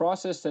 It's a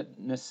process that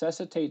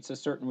necessitates a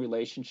certain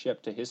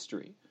relationship to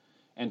history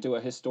and to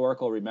a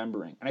historical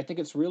remembering. And I think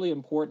it's really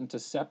important to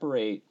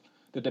separate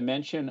the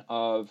dimension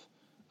of,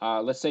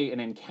 let's say, an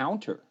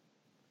encounter,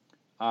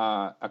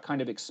 a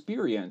kind of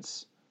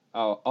experience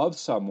of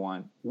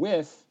someone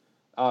with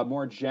a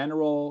more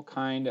general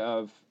kind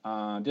of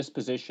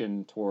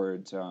disposition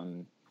towards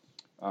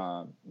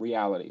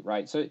reality,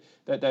 right? So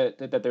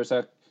that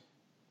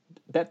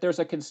there's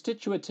a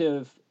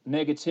constitutive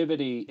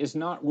negativity is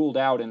not ruled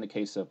out in the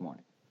case of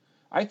mourning.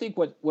 I think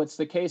what's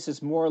the case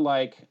is more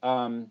like,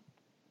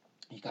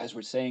 you guys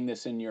were saying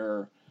this in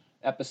your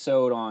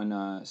episode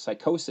on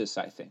psychosis,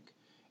 I think.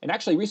 And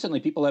actually recently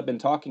people have been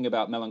talking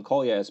about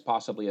melancholia as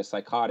possibly a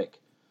psychotic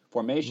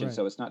formation, right.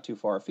 So it's not too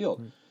far afield.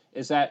 Right.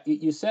 Is that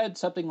you said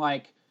something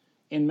like,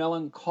 in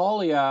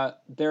melancholia,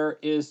 there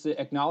is the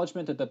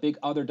acknowledgement that the big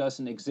other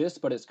doesn't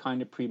exist, but it's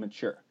kind of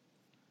premature.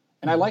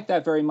 And I like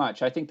that very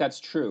much. I think that's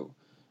true.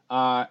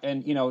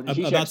 And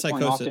about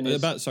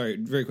psychosis.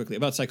 Very quickly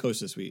about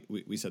psychosis. We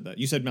said that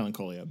you said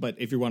melancholia, but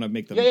if you want to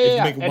make them,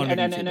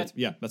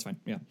 that's fine.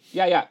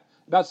 Yeah.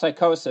 About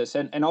psychosis,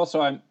 and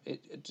also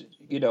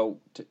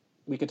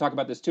we could talk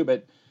about this too,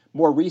 but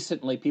more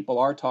recently, people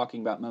are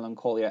talking about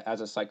melancholia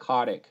as a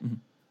psychotic,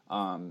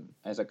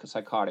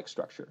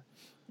 structure.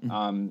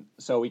 Mm-hmm.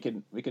 So we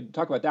could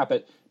talk about that,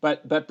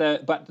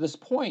 but this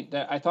point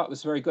that I thought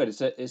was very good is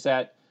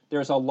that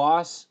there's a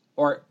loss,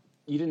 or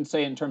you didn't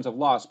say in terms of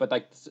loss, but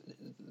like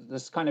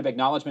this kind of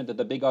acknowledgement that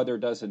the big other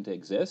doesn't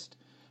exist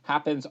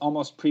happens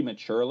almost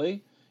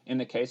prematurely in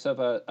the case of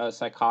a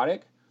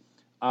psychotic.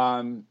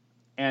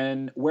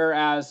 And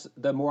whereas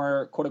the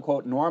more quote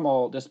unquote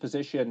normal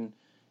disposition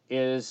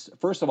is,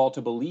 first of all,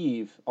 to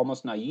believe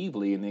almost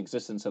naively in the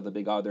existence of the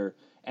big other,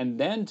 and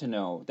then to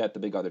know that the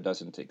big other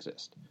doesn't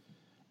exist.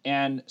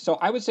 And so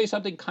I would say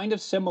something kind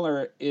of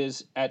similar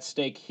is at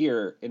stake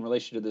here in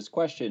relation to this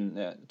question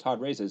that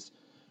Todd raises,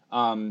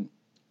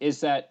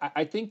 is that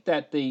I think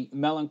that the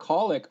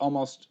melancholic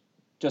almost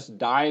just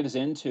dives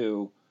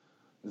into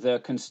the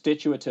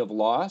constitutive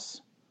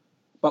loss,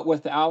 but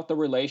without the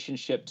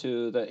relationship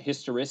to the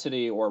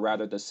historicity, or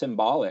rather the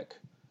symbolic,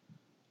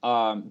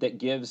 that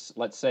gives,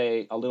 let's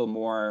say, a little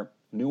more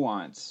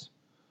nuance,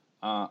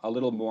 a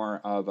little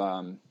more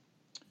of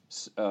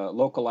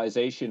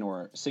localization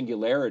or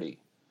singularity.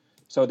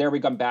 So there we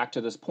come back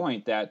to this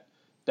point that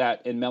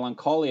in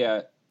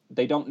melancholia,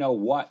 they don't know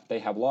what they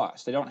have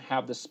lost. They don't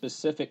have the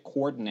specific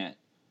coordinate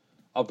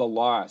of the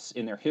loss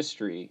in their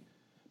history,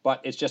 but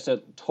it's just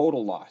a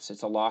total loss.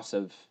 It's a loss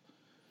of,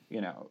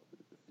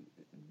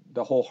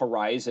 the whole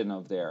horizon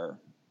of their,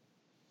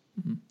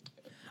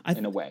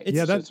 in a way.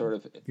 Yeah, that's sort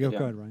of. Go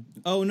ahead, Ryan.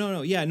 Oh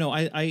no, yeah, no.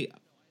 I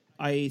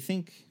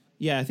think,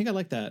 yeah, I think I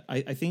like that.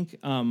 I think,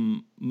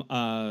 and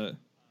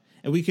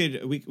we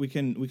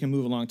can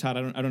move along. Todd,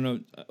 I don't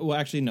know. Well,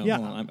 actually, no. Yeah,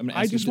 hold on. I'm gonna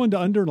I ask just you wanted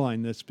to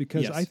underline this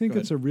because Yes, I think go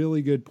it's a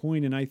really good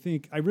point, and I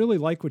think I really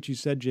like what you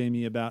said,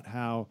 Jamie, about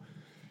how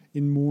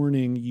in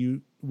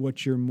mourning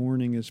what you're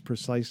mourning is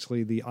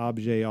precisely the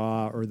objet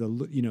or the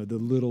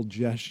little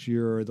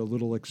gesture or the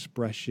little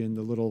expression,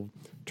 the little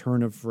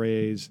turn of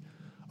phrase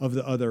of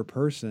the other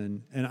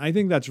person, and I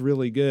think that's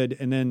really good.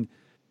 And then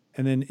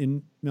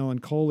in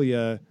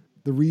melancholia,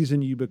 the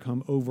reason you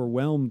become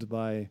overwhelmed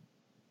by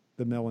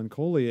the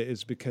melancholia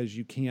is because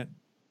you can't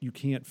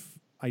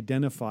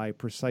identify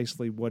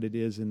precisely what it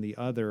is in the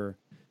other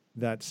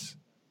that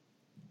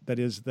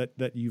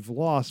you've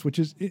lost, which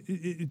is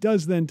it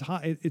does then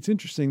it's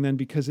interesting then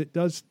because it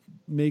does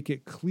make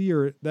it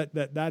clear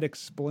that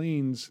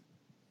explains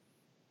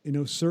in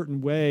a certain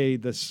way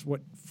this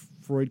what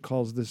Freud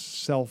calls this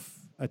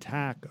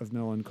self-attack of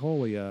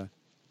melancholia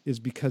is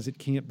because it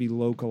can't be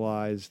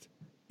localized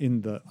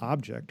in the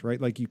object, right?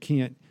 Like you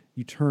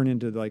turn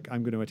into like,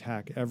 I'm going to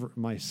attack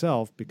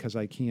myself because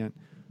I can't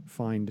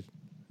find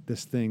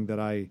this thing that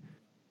I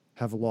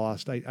have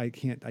lost. I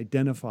can't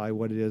identify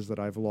what it is that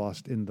I've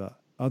lost in the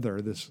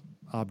other, this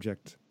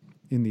object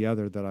in the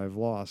other that I've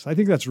lost. I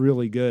think that's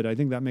really good. I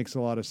think that makes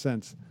a lot of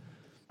sense.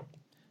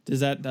 Does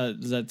that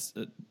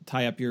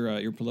tie up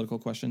your political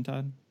question,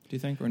 Todd? Do you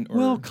think? Or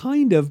well,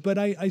 kind of, but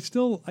I'm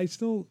still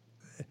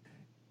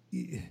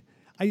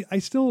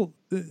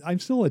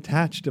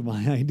attached to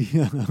my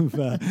idea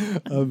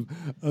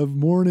of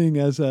mourning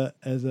as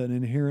an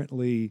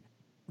inherently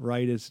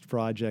rightist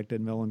project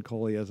and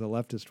melancholia as a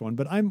leftist one.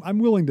 But I'm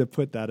willing to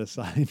put that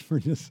aside for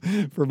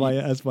my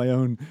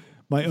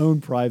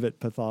own private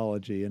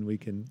pathology, and we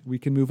can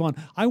move on.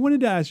 I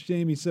wanted to ask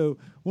Jamie. So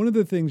one of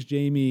the things,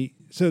 Jamie.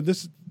 So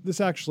this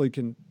actually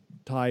can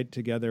tie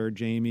together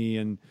Jamie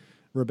and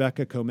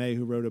Rebecca Comey,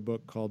 who wrote a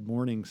book called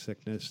Mourning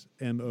Sickness,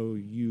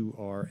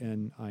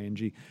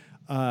 Mourning,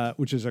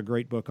 which is a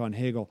great book on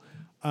Hegel.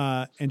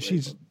 And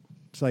she's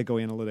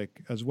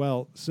psychoanalytic as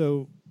well.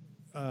 So,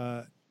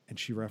 and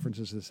she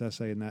references this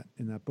essay in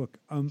that book.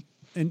 And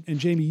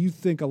Jamie, you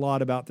think a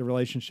lot about the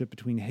relationship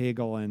between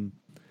Hegel and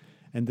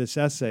this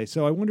essay.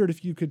 So I wondered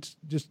if you could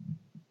just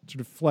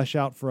sort of flesh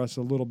out for us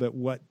a little bit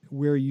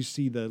where you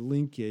see the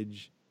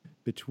linkage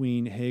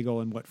between Hegel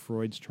and what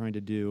Freud's trying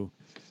to do.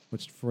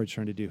 What's Freud's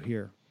trying to do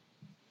here?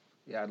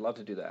 Yeah, I'd love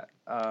to do that.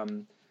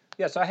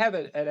 So I have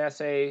an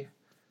essay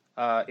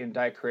in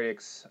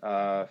Diacritics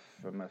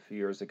from a few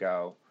years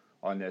ago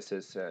on this.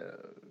 Is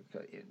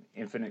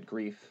Infinite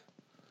Grief,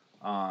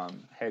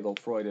 Hegel,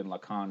 Freud, and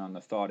Lacan on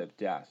the thought of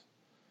death.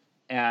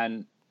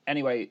 And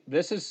anyway,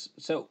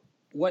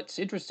 what's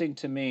interesting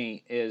to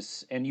me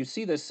is, and you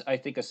see this, I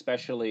think,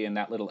 especially in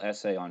that little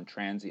essay on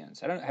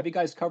transience. Have you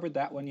guys covered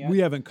that one yet? We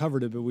haven't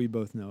covered it, but we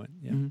both know it.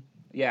 Yeah. Mm-hmm.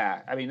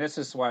 Yeah, I mean, this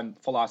is one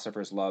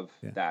philosophers love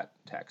that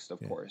text, of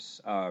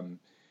course.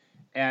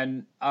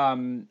 It's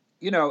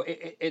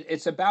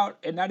about,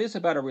 and that is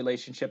about a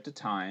relationship to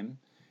time.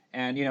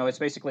 And, it's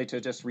basically, to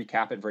just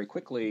recap it very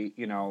quickly,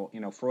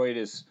 Freud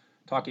is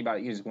talking about,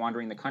 he's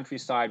wandering the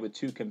countryside with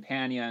two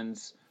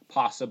companions,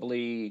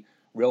 possibly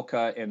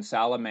Rilke and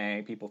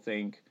Salome, people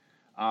think.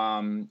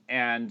 How one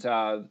of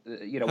them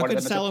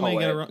is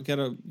Salome a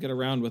poet. get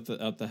around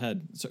without the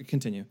head? So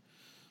continue.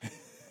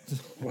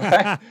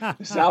 What?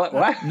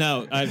 What?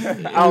 No. Right.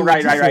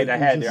 The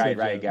head.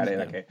 Right. Got it.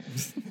 Okay.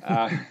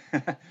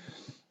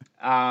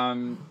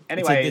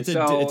 Anyway, it's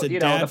a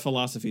dad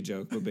philosophy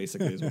joke, but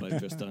basically is what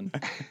I've just done.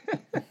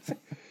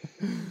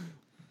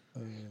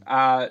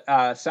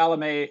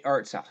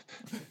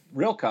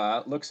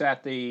 Rilke looks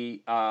at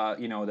the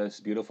this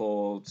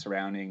beautiful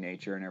surrounding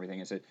nature and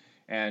everything.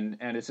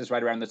 And this is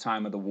right around the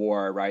time of the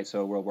war, right?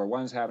 So World War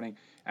I is happening,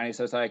 and he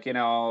says I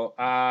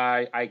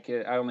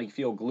only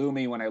feel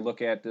gloomy when I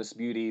look at this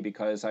beauty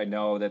because I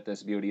know that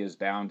this beauty is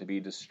bound to be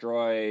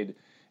destroyed,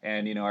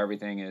 and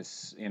everything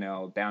is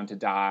bound to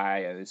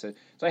die. And so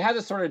I have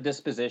this sort of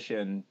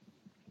disposition.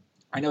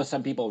 I know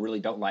some people really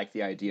don't like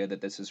the idea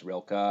that this is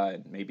Rilke,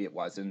 and maybe it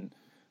wasn't,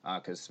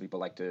 because people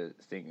like to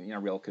think,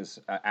 Rilke's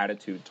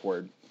attitude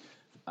toward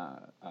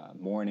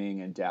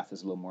mourning and death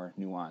is a little more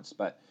nuanced.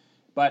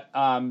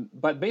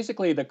 But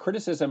basically, the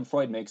criticism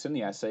Freud makes in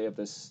the essay of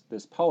this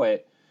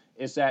poet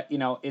is that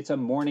it's a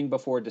mourning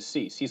before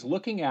decease. He's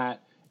looking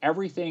at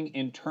everything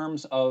in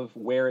terms of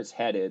where it's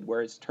headed,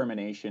 where its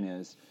termination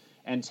is,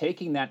 and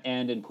taking that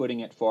end and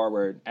putting it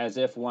forward as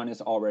if one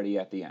is already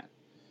at the end.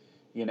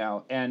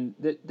 And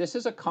this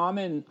is a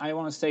common, I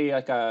want to say,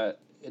 like a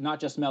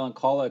not just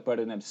melancholic, but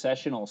an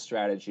obsessional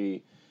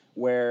strategy,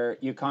 where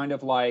you kind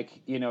of like,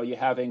 you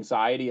have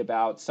anxiety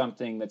about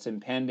something that's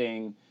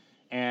impending,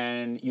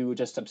 and you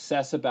just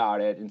obsess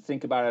about it and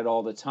think about it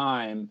all the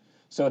time,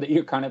 so that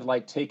you're kind of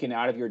like taken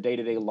out of your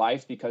day-to-day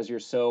life because you're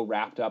so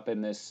wrapped up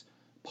in this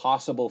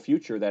possible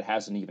future that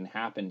hasn't even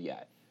happened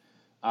yet.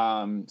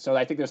 So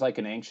I think there's like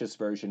an anxious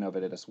version of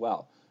it as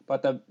well.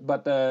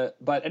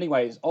 But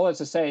anyways, all that's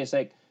to say is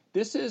like,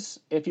 this is,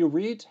 if you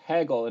read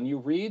Hegel and you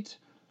read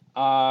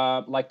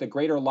like the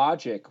Greater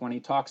Logic, when he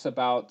talks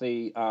about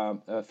the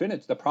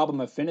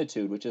problem of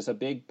finitude, which is a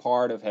big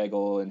part of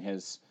Hegel and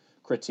his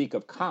critique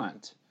of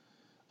Kant,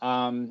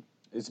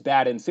 it's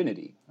bad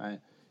infinity. Right?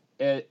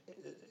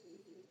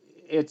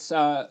 It's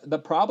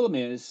the problem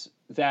is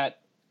that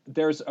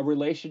there's a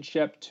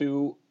relationship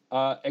to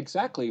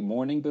exactly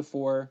mourning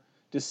before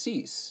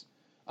decease,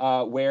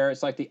 where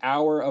it's like he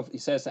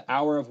says the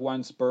hour of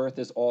one's birth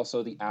is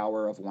also the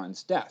hour of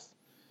one's death.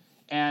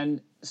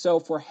 And so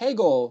for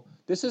Hegel,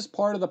 this is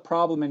part of the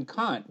problem in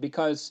Kant,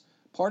 because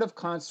part of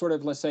Kant's sort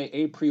of, let's say,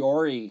 a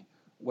priori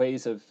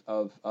ways of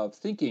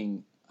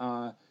thinking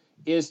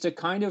is to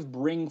kind of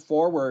bring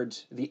forward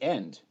the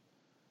end.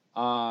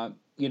 Rather,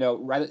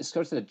 it's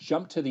sort of to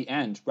jump to the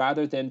end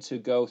rather than to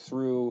go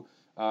through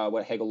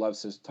what Hegel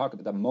loves to talk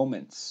about, the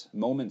moments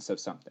of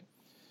something.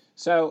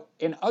 So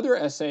in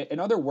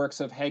other works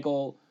of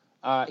Hegel,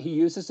 he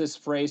uses this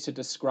phrase to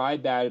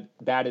describe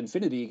bad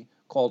infinity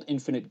called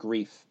infinite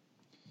grief,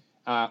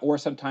 or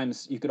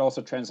sometimes you could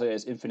also translate it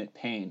as infinite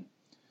pain.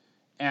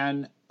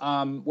 And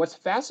what's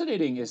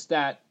fascinating is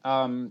that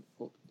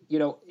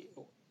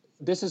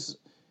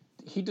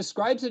he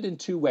describes it in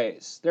two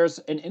ways. There's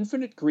an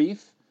infinite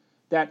grief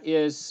that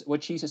is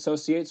which he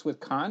associates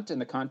with Kant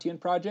and the Kantian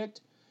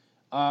project,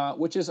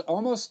 which is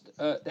almost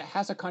that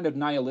has a kind of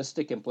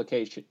nihilistic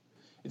implication.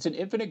 It's an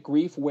infinite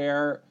grief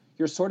where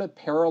you're sort of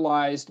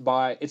paralyzed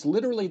by, it's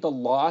literally the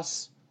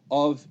loss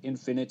of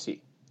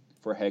infinity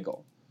for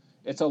Hegel.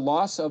 It's a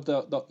loss of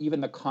even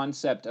the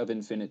concept of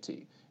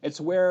infinity. It's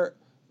where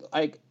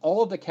like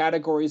all of the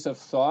categories of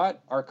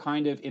thought are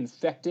kind of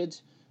infected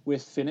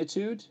with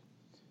finitude,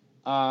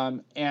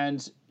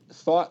 and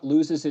thought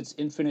loses its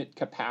infinite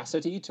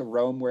capacity to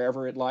roam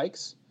wherever it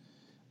likes.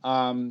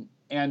 And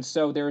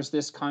so there's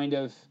this kind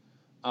of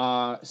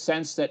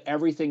sense that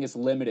everything is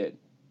limited,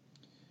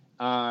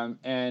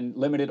 and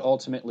limited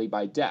ultimately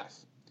by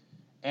death.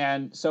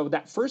 And so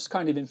that first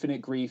kind of infinite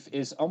grief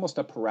is almost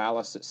a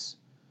paralysis,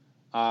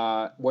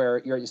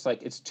 where you're just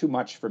like, it's too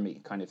much for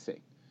me kind of thing.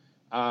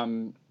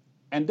 And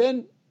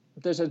then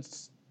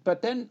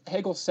but then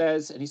Hegel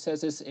says, and he says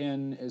this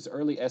in his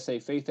early essay,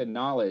 Faith and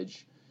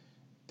Knowledge,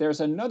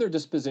 there's another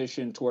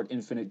disposition toward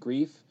infinite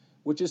grief,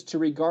 which is to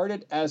regard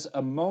it as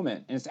a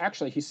moment. And it's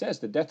actually, he says,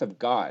 the death of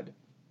God.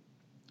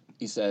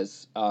 He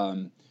says,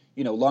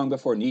 long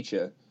before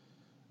Nietzsche,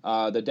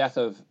 the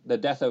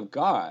death of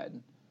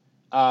God,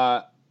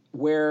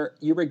 where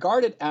you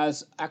regard it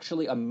as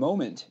actually a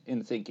moment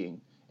in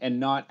thinking and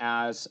not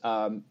as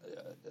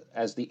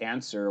the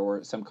answer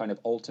or some kind of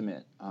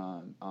ultimate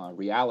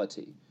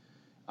reality.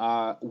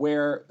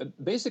 Where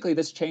basically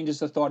this changes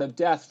the thought of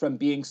death from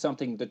being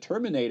something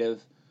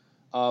determinative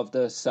of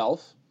the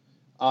self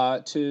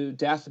to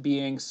death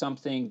being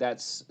something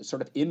that's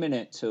sort of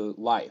imminent to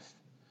life.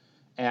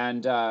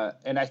 And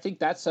I think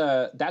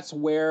that's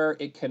where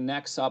it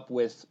connects up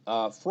with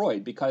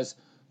Freud, because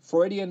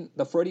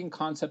the Freudian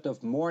concept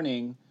of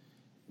mourning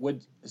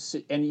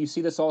and you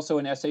see this also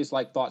in essays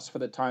like Thoughts for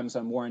the Times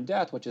on War and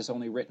Death, which is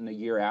only written a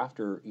year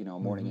after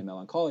Mourning and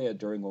Melancholia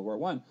during World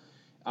War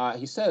I.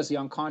 He says the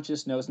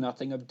unconscious knows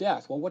nothing of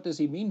death. Well, what does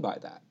he mean by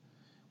that?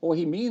 Well, what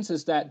he means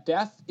is that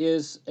death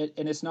is,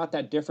 and it's not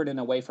that different in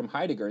a way from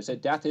Heidegger, is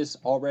that death is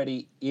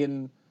already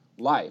in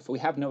life. We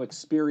have no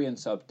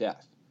experience of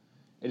death.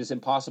 It is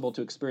impossible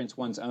to experience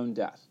one's own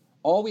death.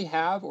 All we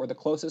have, or the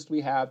closest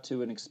we have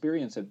to an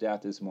experience of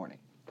death, is mourning.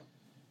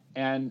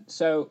 And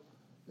so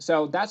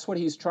that's what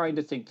he's trying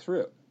to think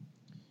through.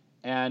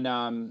 And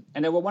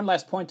then one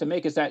last point to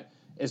make is that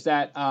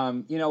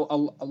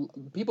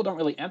people don't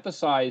really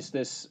emphasize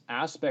this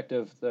aspect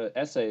of the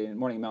essay in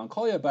Mourning and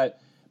Melancholia,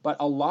 but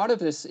a lot of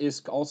this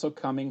is also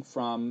coming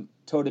from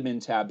Totem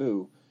and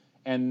Taboo.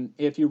 And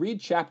if you read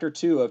chapter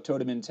 2 of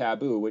Totem and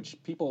Taboo, which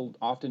people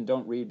often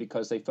don't read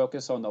because they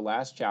focus on the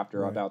last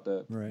chapter about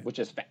which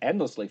is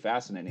endlessly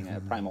fascinating,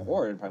 Primal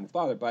Horror and Primal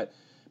Father,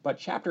 but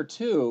chapter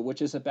 2,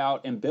 which is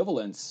about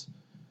ambivalence,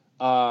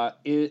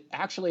 it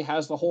actually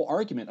has the whole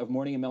argument of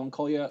Mourning and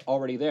Melancholia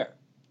already there.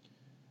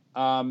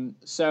 And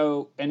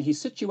he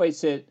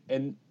situates it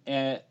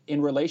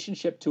in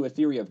relationship to a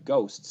theory of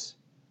ghosts,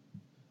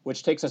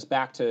 which takes us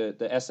back to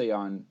the essay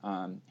on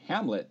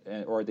Hamlet,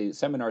 or the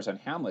seminars on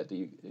Hamlet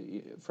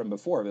from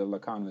before,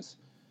 Lacan was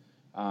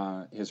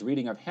his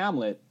reading of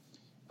Hamlet,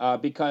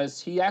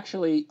 because he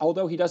actually,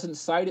 although he doesn't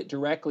cite it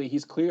directly,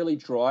 he's clearly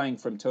drawing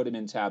from Totem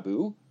and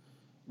Taboo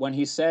when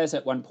he says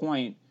at one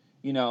point,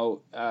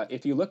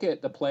 if you look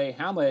at the play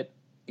Hamlet,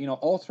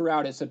 all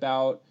throughout it's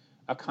about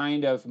a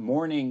kind of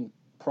mourning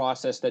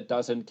process that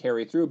doesn't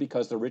carry through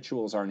because the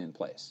rituals aren't in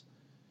place,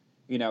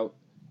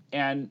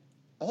 and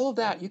all of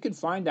that, you can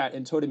find that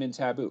in Totem and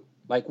Taboo.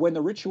 Like when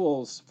the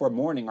rituals for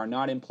mourning are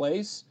not in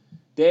place,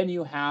 then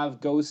you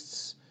have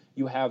ghosts,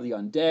 you have the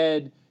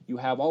undead, you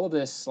have all of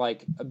this,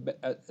 like, and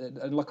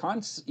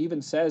Lacan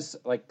even says,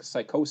 like,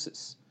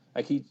 psychosis.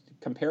 Like he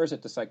compares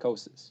it to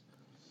psychosis.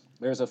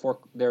 There's a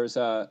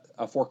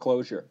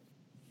foreclosure.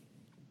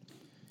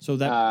 So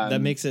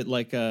that makes it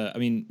like,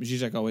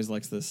 Zizek always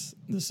likes this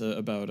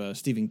about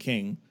Stephen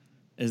King,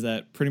 is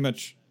that pretty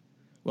much,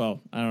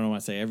 well, I don't know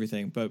want to say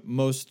everything, but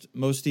most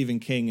Stephen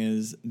King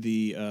is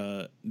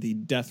the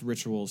death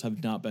rituals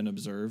have not been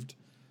observed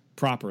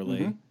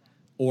properly,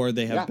 or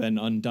they have been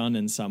undone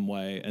in some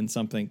way, and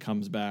something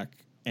comes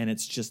back and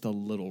it's just a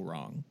little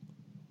wrong.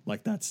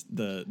 Like that's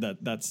a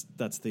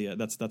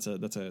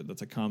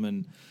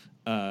common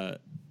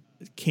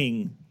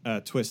King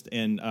twist,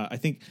 and I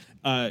think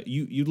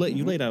you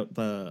laid out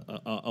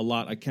a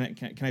lot.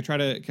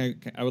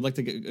 I would like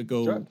to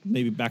go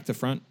maybe back to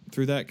front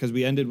through that, because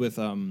we ended with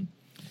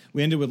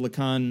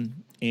Lacan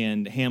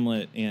and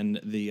Hamlet and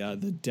the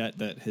debt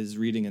that his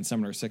reading in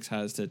Seminar 6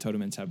 has to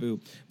Totem and Taboo.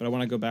 But I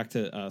want to go back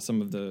to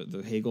some of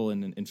the Hegel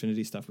and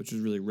infinity stuff, which is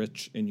really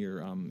rich in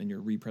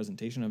your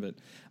representation of it.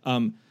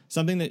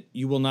 Something that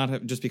you will not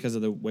have, just because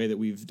of the way that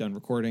we've done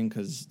recording,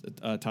 because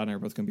Todd and I are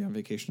both going to be on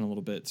vacation a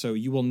little bit. So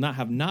you will not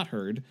have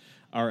heard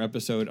our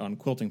episode on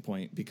Quilting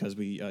Point, because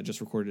we just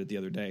recorded it the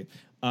other day.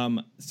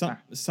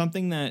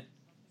 Something that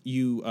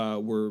you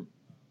were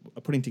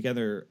putting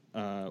together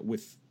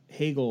with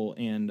Hegel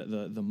and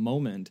the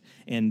moment,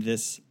 and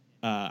this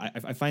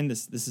I find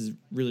this is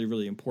really,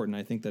 really important.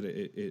 I think that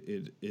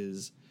it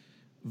is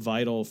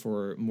vital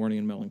for Mourning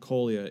and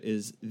Melancholia,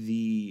 is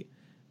the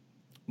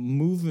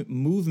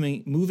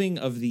moving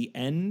of the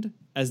end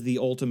as the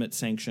ultimate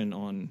sanction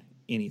on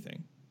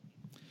anything.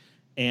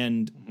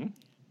 And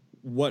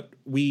what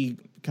we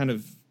kind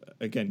of,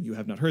 again, you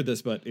have not heard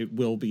this, but it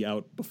will be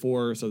out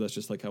before, so that's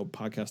just like how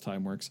podcast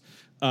time works.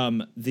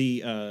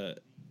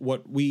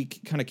 What we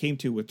kind of came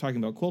to with talking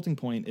about Quilting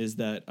Point is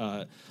that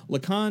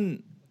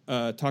Lacan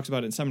talks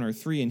about it in Seminar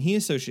 3, and he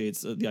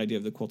associates the idea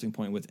of the Quilting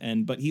Point with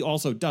end, but he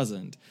also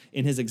doesn't.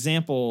 In his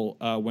example,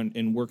 when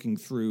in working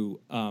through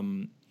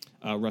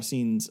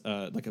Racine's,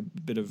 like a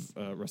bit of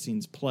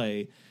Racine's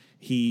play,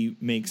 he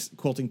makes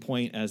Quilting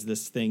Point as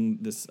this thing,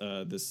 this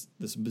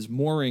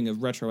mooring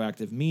of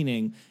retroactive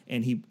meaning,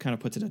 and he kind of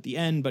puts it at the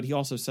end. But he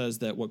also says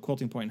that what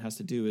Quilting Point has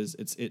to do is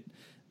it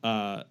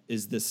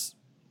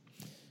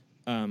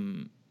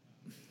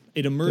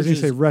emerges. Did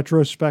he say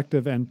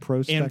retrospective and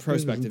prospective? And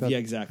prospective, yeah,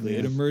 exactly. Yeah.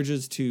 It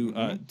emerges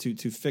to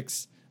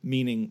fix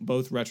meaning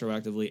both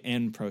retroactively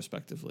and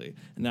prospectively,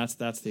 and that's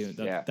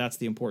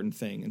the important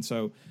thing. And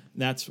so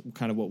that's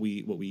kind of what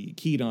we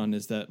keyed on,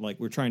 is that, like,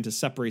 we're trying to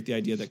separate the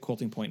idea that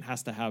Quilting Point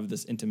has to have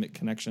this intimate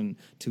connection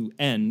to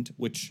end,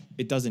 which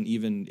it doesn't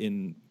even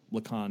in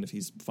Lacan if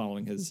he's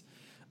following his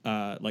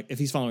if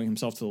he's following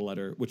himself to the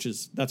letter,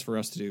 that's for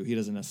us to do. He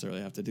doesn't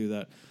necessarily have to do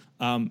that.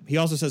 He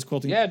also says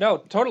Quilting. Yeah, no,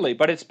 totally,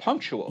 but it's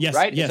punctual, yes,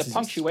 right? Yes, it's a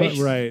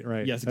punctuation. Right.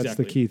 Yes, that's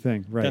exactly. the key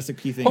thing. Right. That's the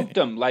key thing.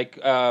 Punctum, like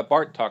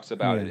Barth talks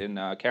about it in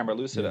Camera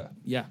Lucida.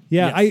 Yeah.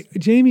 Yes.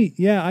 Jamie,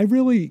 I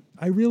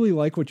really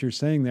like what you're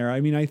saying there.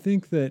 I mean, I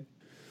think that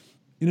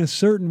in a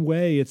certain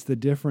way, it's the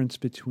difference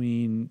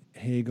between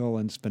Hegel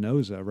and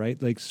Spinoza, right?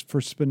 Like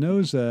for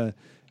Spinoza,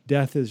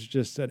 death is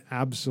just an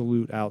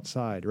absolute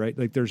outside, right?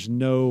 Like there's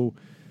no,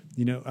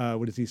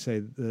 what does he say?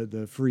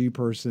 The free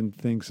person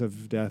thinks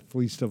of death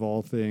least of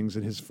all things,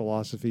 and his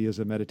philosophy is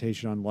a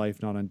meditation on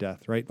life, not on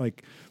death, right?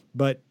 Like,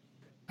 but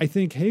I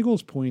think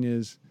Hegel's point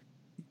is,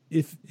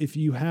 if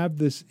you have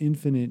this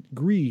infinite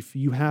grief,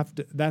 you have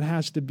to,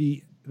 that's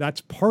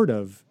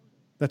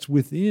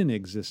within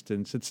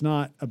existence. It's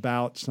not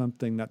about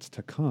something that's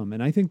to come.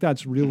 And I think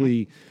that's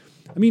really,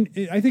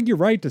 I think you're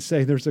right to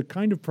say there's a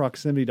kind of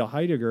proximity to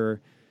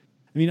Heidegger.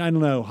 I mean, I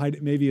don't know.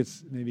 Maybe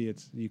it's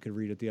you could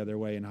read it the other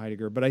way in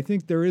Heidegger, but I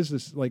think there is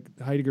this, like,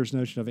 Heidegger's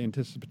notion of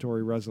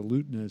anticipatory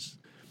resoluteness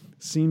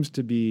seems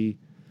to be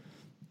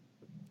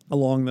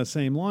along the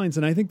same lines,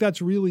 and I think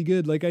that's really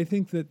good. Like, I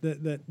think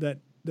that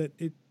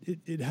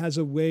it has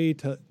a way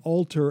to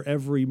alter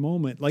every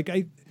moment. Like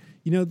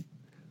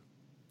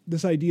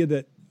this idea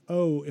that,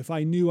 if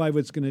I knew I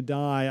was going to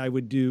die, I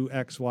would do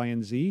X, Y,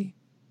 and Z.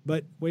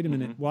 But wait a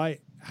minute, why?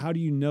 How do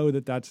you know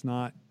that that's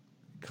not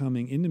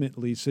coming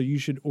intimately? So you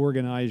should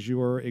organize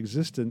your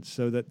existence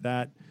so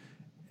that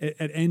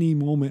at any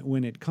moment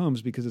when it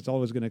comes, because it's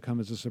always going to come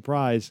as a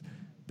surprise,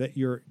 that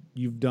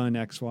you've done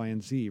X, Y,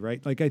 and Z,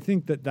 right? Like, I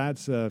think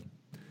that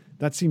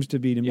seems to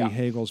be to me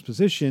Hegel's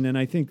position, and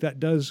I think that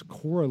does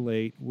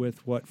correlate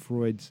with what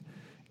Freud's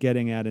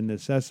getting at in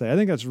this essay. I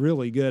think that's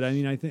really good. I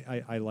mean, I think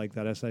I like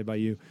that essay by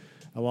you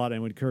a lot. I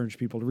would encourage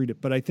people to read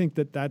it. But I think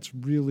that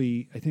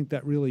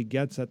really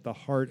gets at the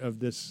heart of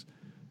this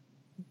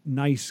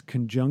nice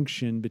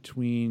conjunction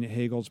between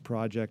Hegel's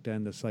project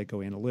and the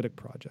psychoanalytic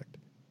project.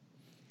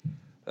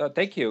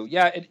 Thank you.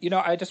 Yeah,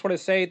 I just want to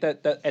say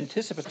that the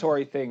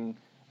anticipatory thing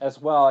as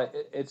well.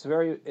 It's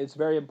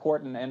very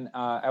important, and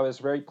I was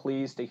very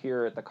pleased to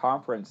hear at the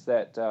conference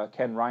that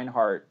Ken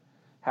Reinhardt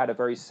had a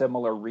very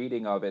similar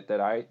reading of it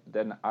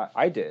than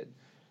I did,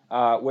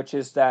 which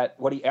is that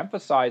what he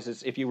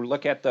emphasizes, if you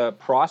look at the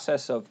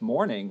process of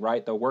mourning,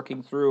 right, the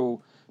working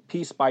through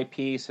piece by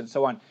piece and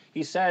so on,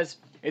 he says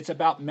it's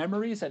about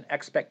memories and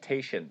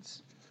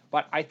expectations.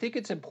 But I think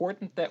it's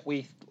important that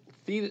we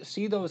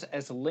see those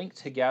as linked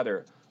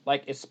together.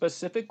 Like it's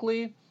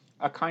specifically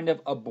a kind of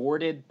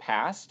aborted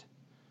past,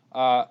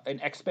 an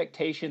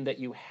expectation that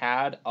you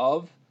had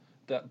of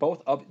the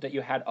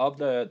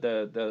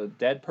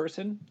dead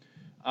person,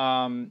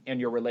 and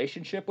your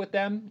relationship with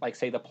them. Like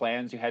say the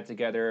plans you had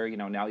together.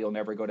 Now you'll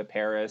never go to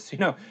Paris.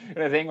 Kind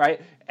of thing,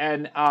 right?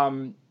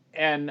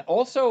 And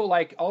also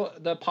like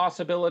the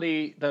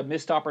possibility, the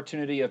missed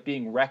opportunity of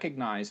being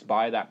recognized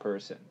by that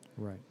person.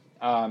 Right.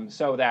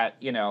 So that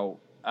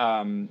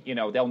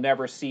they'll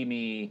never see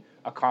me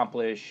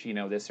accomplish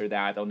this or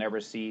that. They'll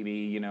never see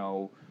me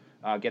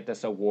get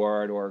this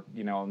award, or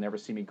never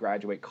see me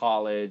graduate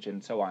college,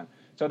 and so on.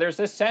 So there's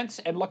this sense,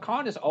 and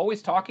Lacan is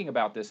always talking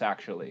about this.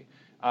 Actually,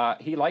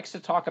 he likes to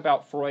talk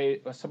about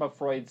some of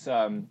Freud's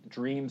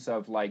dreams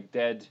of like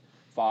dead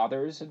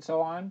fathers and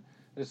so on.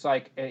 It's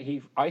like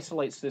he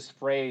isolates this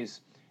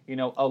phrase,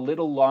 a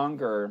little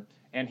longer,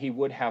 and he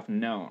would have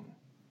known.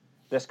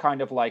 This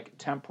kind of like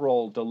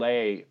temporal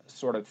delay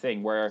sort of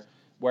thing,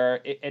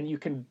 and you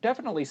can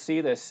definitely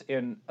see this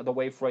in the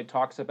way Freud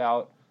talks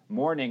about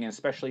mourning, and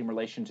especially in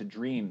relation to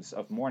dreams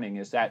of mourning,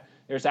 is that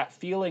there's that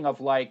feeling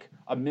of like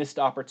a missed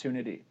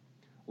opportunity,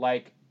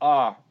 like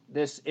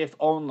if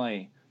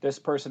only this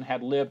person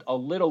had lived a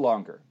little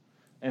longer,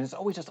 and it's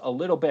always just a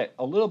little bit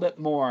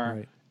more.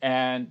 Right.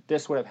 And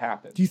this would have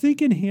happened. Do you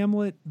think in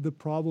Hamlet the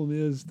problem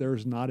is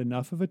there's not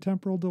enough of a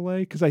temporal delay?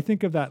 Because I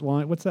think of that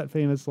line. What's that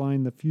famous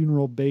line? The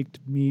funeral baked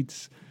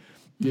meats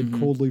did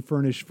coldly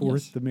furnish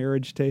forth the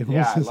marriage tables.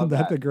 Yeah, Isn't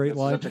that the great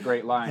line? Such a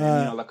great line.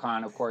 And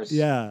Lacan, of course,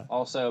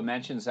 also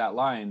mentions that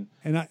line.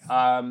 And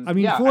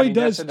Freud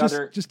does,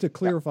 just to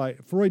clarify,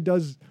 Freud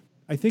does,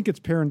 I think it's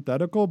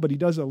parenthetical, but he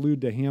does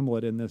allude to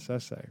Hamlet in this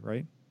essay,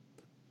 right?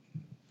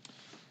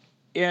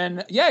 He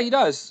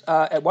does.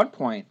 At one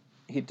point,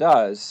 he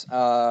does.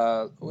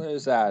 Where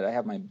is that? I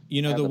have my.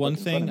 The one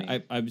thing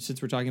I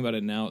since we're talking about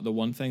it now, the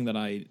one thing that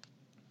I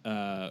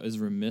is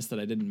remiss that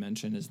I didn't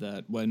mention is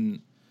that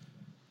when,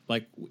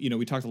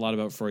 we talked a lot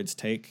about Freud's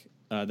take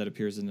that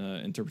appears in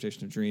the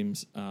Interpretation of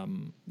Dreams,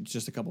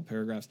 just a couple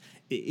paragraphs.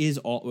 It is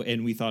all,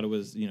 and we thought it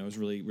was, it was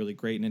really, really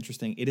great and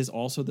interesting. It is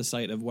also the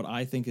site of what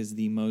I think is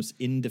the most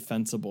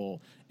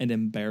indefensible and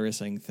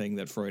embarrassing thing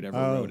that Freud ever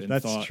wrote. And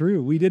that's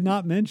true. We did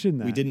not mention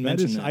that. We didn't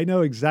mention that. I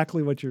know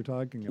exactly what you're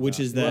talking about. Which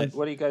is that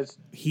what do you guys?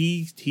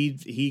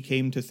 He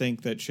came to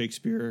think that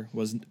Shakespeare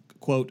was,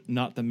 quote,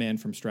 not the man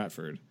from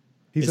Stratford.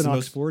 He's an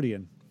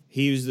Oxfordian.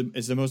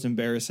 It's the most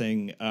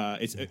embarrassing,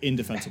 it's an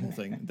indefensible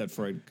thing that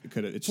Freud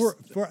could have. You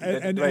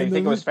think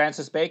it was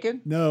Francis Bacon?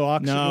 No,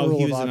 Oxford.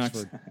 He was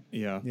Oxford.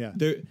 Yeah.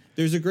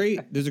 There's a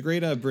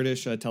great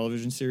British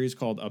television series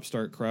called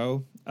Upstart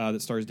Crow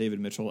that stars David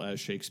Mitchell as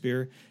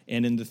Shakespeare,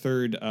 and in the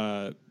third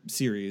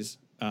series,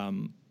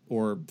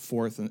 or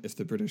fourth, if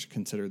the British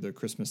consider the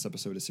Christmas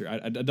episode a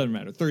series, it doesn't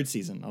matter. Third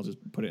season, I'll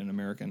just put it in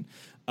American.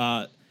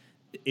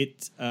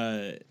 It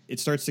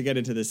starts to get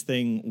into this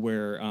thing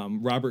where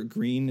Robert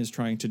Greene is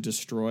trying to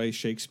destroy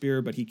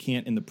Shakespeare, but he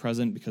can't in the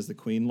present because the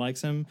Queen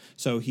likes him.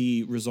 So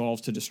he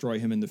resolves to destroy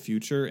him in the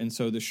future, and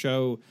so the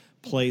show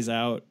plays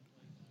out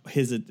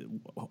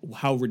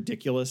how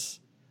ridiculous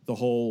the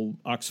whole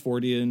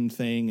Oxfordian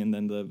thing, and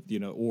then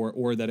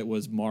or that it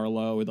was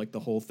Marlowe, like the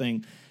whole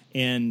thing.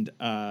 And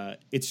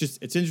it's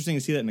interesting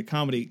to see that in a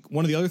comedy.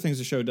 One of the other things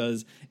the show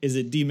does is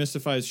it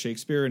demystifies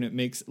Shakespeare, and it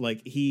makes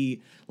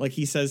he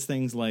says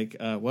things like,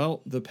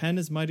 well, the pen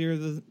is mightier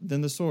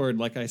than the sword,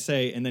 like I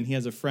say. And then he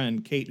has a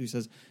friend, Kate, who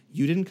says,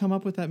 you didn't come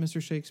up with that, Mr.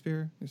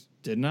 Shakespeare? Goes,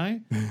 didn't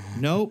I?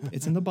 Nope,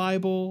 it's in the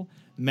Bible.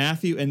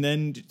 Matthew, and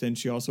then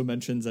she also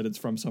mentions that it's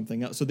from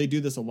something else. So they do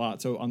this a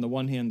lot. So on the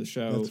one hand, the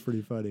show that's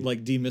pretty funny,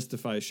 like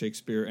demystifies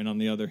Shakespeare, and on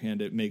the other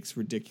hand, it makes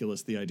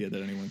ridiculous the idea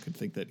that anyone could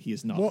think that he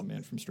is not the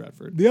man from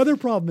Stratford. The other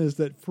problem is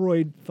that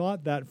Freud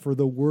thought that for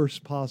the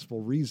worst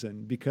possible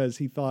reason, because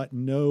he thought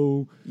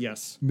no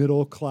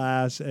middle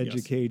class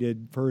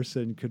educated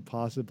person could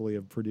possibly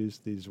have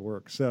produced these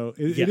works. So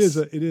it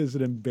is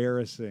an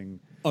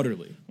embarrassing,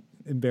 utterly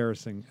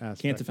embarrassing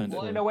aspect. Can't defend it.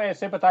 Well, in a way, I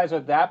sympathize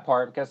with that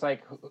part, because,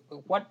 like,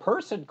 what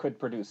person could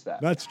produce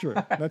that? That's true.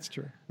 That's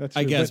true.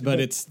 I guess,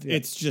 but it's the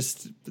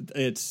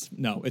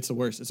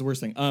worst. It's the worst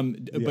thing.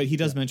 But he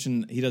does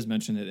mention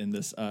it in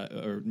this,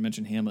 or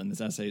mention Hamlet in this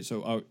essay.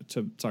 So,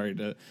 sorry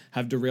to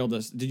have derailed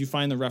us. Did you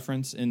find the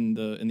reference in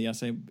the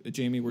essay,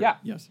 Jamie? Yeah.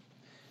 Yes.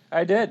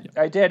 I did.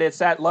 It's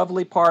that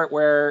lovely part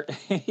where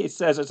he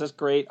says, it's this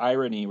great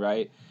irony,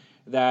 right?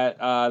 That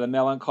the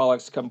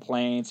melancholic's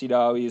complaints,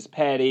 he's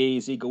petty,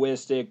 he's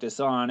egoistic,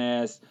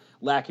 dishonest,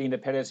 lacking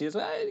independence. He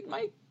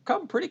might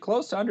come pretty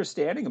close to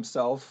understanding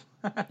himself.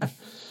 I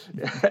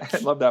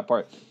love that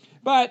part.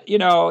 But,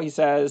 he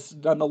says,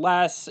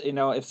 nonetheless,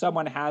 if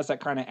someone has that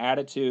kind of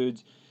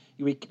attitude,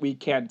 we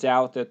can't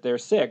doubt that they're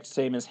sick,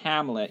 same as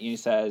Hamlet. He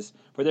says,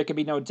 for there can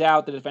be no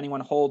doubt that if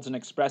anyone holds and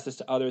expresses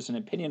to others an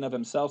opinion of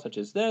himself such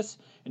as this,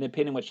 an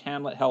opinion which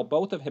Hamlet held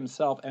both of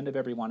himself and of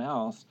everyone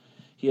else,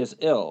 he is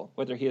ill,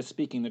 whether he is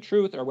speaking the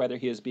truth or whether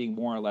he is being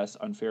more or less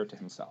unfair to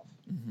himself.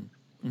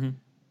 Mm-hmm. Mm-hmm.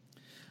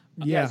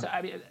 Yeah. Yes,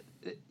 I mean,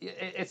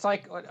 it's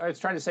like what I was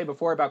trying to say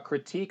before about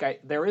critique.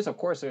 There is, of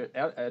course,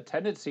 a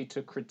tendency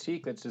to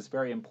critique that's just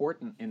very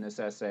important in this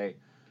essay,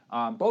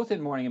 both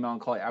in Mourning and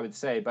Melancholia, I would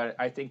say, but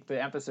I think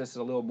the emphasis is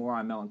a little more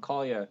on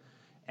Melancholia.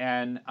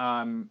 And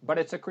but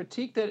it's a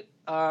critique that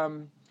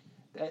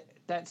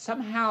that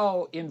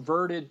somehow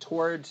inverted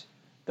toward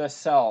the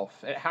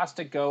self. It has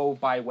to go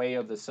by way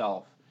of the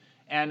self,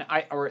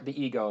 or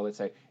the ego, let's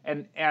say.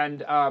 And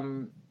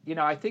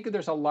I think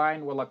there's a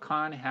line where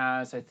Lacan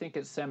has, I think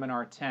it's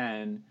Seminar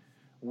 10,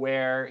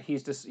 where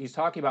he's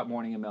talking about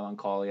Mourning and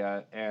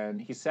Melancholia,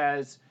 and he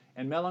says,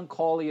 in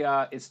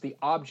Melancholia, it's the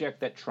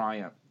object that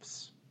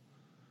triumphs,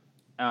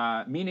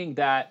 meaning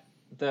that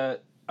the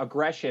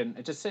aggression,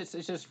 it's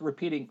just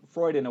repeating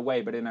Freud in a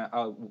way, but in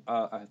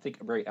I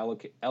think a very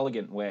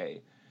elegant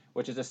way,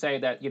 which is to say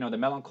that the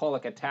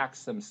melancholic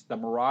attacks the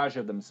mirage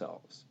of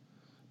themselves,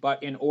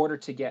 but in order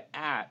to get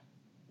at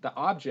the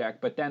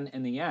object, but then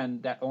in the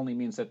end that only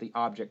means that the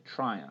object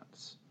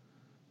triumphs.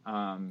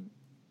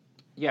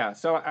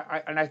 So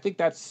I think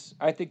that's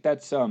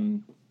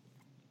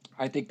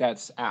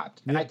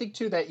apt, and I think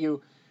too that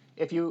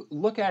if you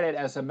look at it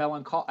as a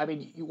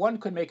one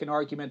could make an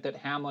argument that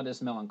Hamlet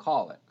is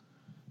melancholic.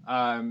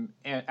 And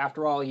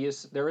after all,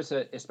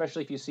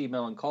 especially if you see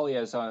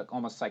Melancholia as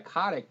almost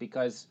psychotic,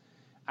 because,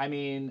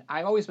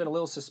 I've always been a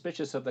little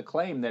suspicious of the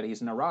claim that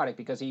he's neurotic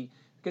because he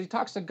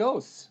talks to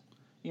ghosts.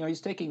 He's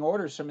taking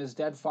orders from his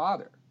dead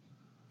father.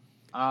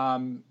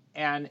 And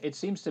it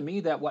seems to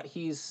me that what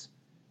he's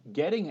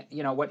getting,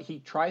 what he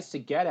tries to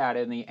get at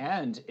in the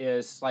end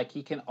is like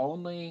he can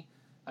only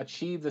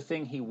achieve the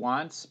thing he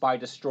wants by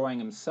destroying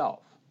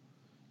himself.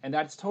 And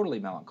that's totally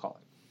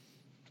melancholic.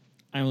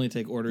 I only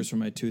take orders from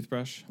my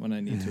toothbrush when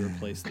I need to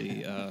replace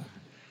the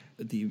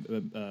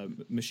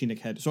machinic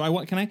head. So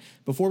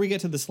before we get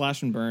to the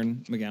slash and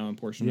burn McGowan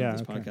portion of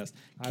this podcast,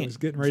 I was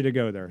getting ready to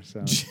go there.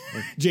 So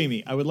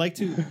Jamie, I would like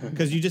to,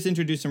 because you just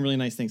introduced some really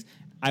nice things.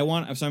 I'm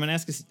going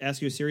to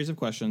ask you a series of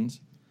questions,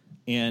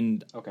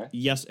 and okay.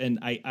 Yes, and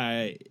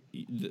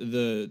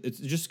it's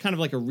just kind of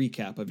like a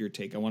recap of your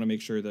take. I want to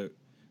make sure that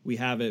we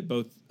have it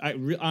both.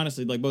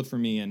 Honestly, like both for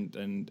me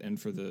and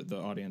for the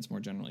audience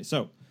more generally.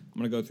 So I'm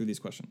going to go through these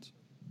questions.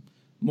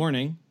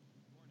 Mourning,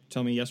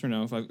 tell me yes or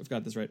no if I've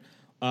got this right.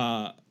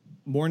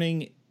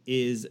 Mourning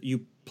is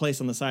you place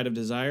on the side of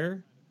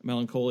desire,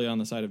 Melancholia on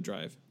the side of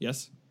drive.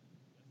 Yes?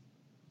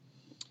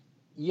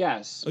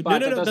 Yes.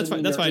 No, that's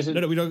fine. That's fine.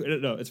 No, we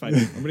don't. No, it's fine.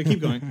 I'm going to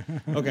keep going.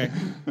 Okay.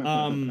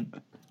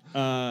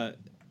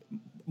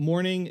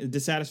 Mourning,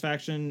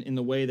 dissatisfaction in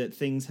the way that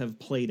things have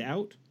played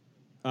out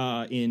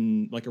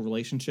in like a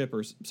relationship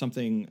or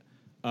something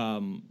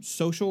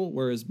social,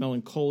 whereas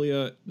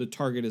Melancholia, the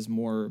target is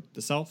more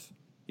the self.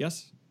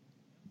 Yes?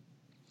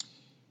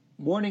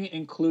 Mourning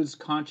includes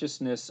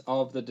consciousness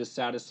of the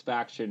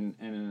dissatisfaction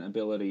and an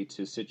ability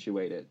to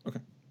situate it.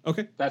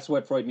 Okay. That's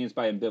what Freud means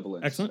by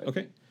ambivalence. Excellent.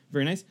 Okay.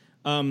 Very nice.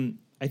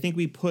 I think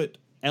we put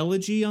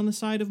elegy on the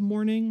side of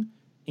mourning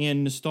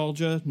and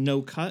nostalgia,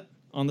 no cut,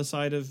 on the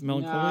side of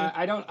Melancholia.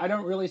 I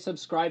don't really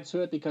subscribe to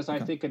it because I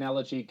think an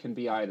elegy can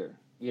be either.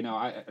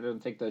 I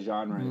don't think the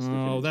genre is.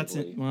 Oh, that's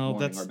it. Well,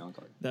 that's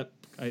that.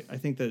 I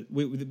think that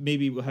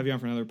maybe we'll have you on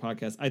for another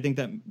podcast. I think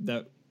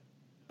that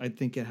I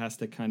think it has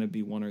to kind of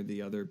be one or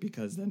the other,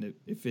 because then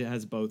if it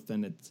has both,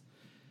 then it's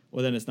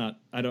not.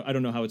 I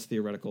don't know how it's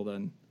theoretical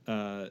then.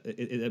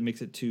 It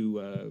makes it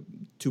too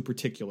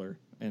particular.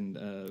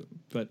 And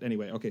but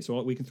anyway, okay. So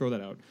we can throw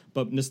that out.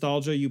 But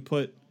nostalgia,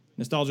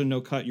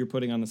 no cut. You're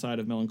putting on the side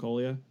of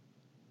Melancholia.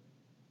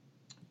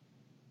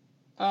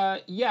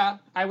 Yeah,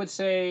 I would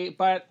say,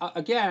 but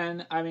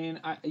again,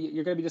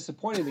 you're going to be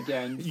disappointed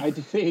again. I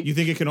think you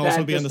think it can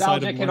also be on the side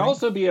of mourning? Can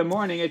also be a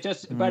mourning.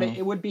 But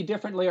it would be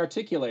differently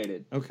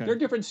articulated. Okay, there are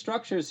different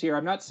structures here.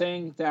 I'm not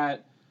saying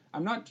that.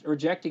 I'm not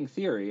rejecting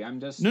theory. I'm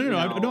just no.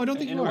 I don't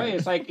think in a way.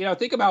 It's like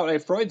think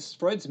about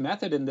Freud's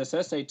method in this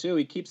essay too.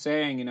 He keeps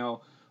saying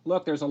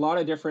look, there's a lot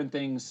of different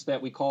things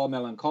that we call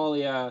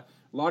melancholia.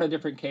 A lot of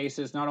different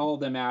cases. Not all of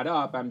them add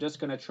up. I'm just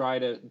going to try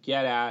to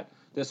get at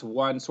this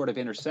one sort of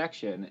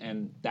intersection,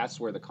 and that's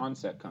where the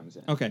concept comes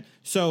in. Okay,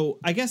 so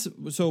I guess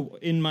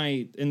in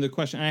the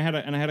question I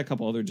had a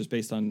couple other just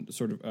based on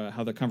sort of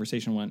how the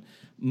conversation went.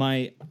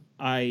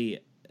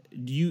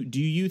 Do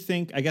you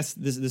think, I guess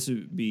this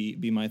would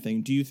be my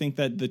thing. Do you think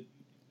that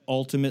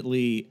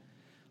ultimately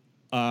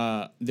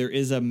there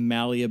is a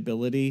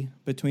malleability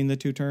between the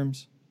two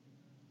terms?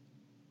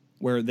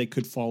 where they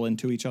could fall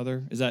into each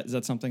other? Is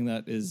that something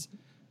that is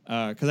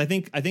because I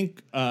think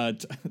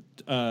Todd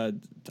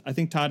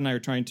and I are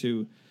trying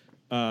to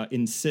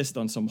insist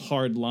on some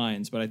hard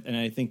lines, but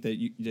I think that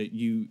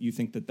you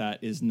think that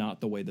is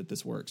not the way that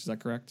this works. Is that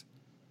correct?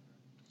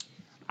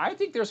 I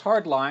think there's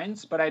hard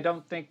lines, but I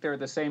don't think they're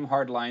the same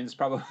hard lines.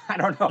 Probably, I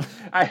don't know.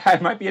 I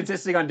might be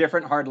insisting on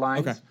different hard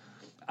lines. Okay.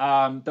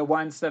 The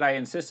ones that I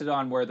insisted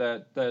on were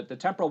the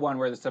temporal one,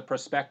 where it's a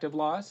prospective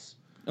loss.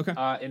 Okay.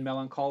 In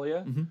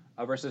Melancholia,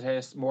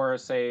 versus more,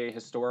 say,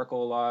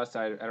 historical loss.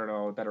 I don't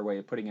know a better way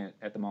of putting it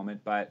at the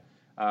moment, but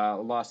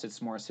loss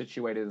that's more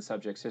situated in the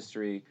subject's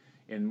history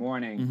in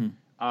Mourning.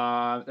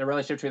 The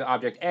relationship between the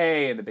object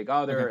A and the big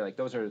other, like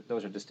those are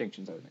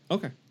distinctions, I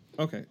think.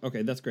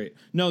 Okay, that's great.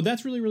 No,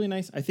 that's really, really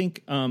nice. I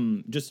think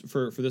just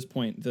for this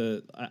point,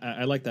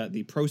 I like that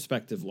the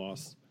prospective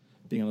loss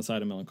being on the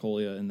side of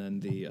Melancholia, and then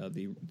the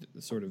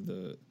sort of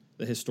the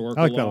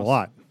historical. I like loss. that a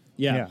lot.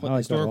 Yeah, I like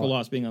historical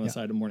loss being on the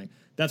side of Mourning.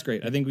 That's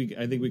great. I think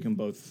we can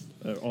both,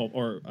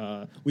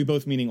 we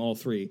both meaning all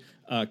three,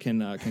 can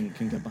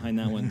get behind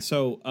that one.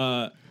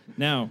 So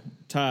now,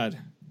 Todd,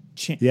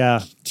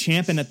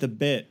 champing at the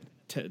bit.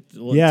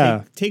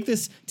 Take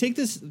this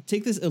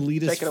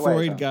elitist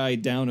Freud guy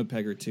down a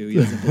peg or two. He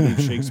doesn't believe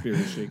Shakespeare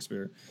is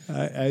Shakespeare.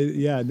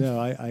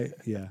 I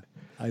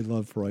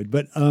love Freud,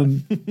 but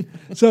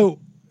so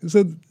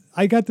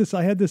I got this.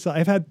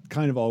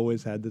 I've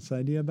always had this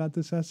idea about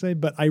this essay,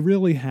 but I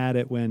really had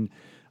it when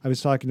I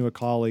was talking to a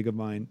colleague of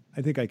mine.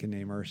 I think I can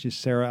name her. She's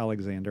Sarah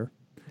Alexander,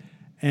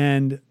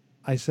 and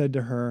I said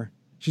to her,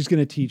 she's going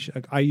to teach.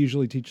 I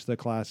usually teach the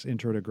class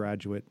Intro to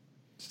Graduate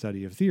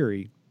Study of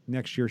Theory.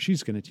 Next year,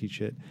 she's going to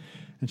teach it.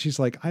 And she's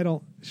like,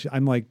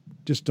 I'm like,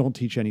 just don't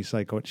teach any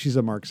she's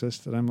a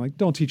Marxist. And I'm like,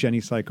 don't teach any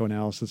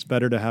psychoanalysis.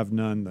 Better to have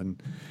none than.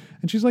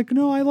 And she's like,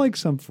 no, I like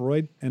some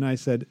Freud. And I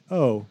said,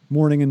 oh,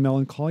 Mourning and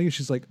Melancholia.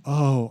 She's like,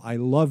 oh, I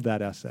love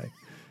that essay.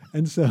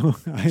 And so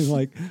I'm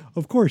like,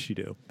 of course you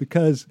do.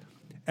 Because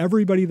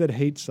everybody that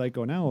hates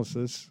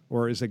psychoanalysis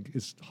or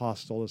is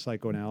hostile to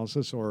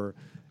psychoanalysis or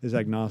is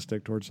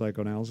agnostic towards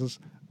psychoanalysis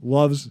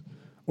loves,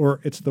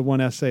 or it's the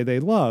one essay they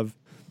love.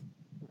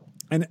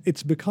 And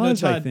it's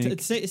because I think...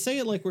 Say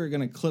it like we're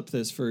going to clip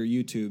this for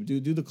YouTube.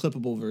 Do the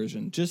clippable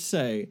version. Just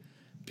say,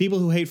 people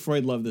who hate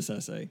Freud love this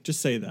essay.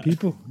 Just say that.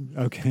 People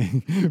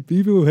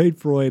who hate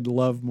Freud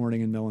love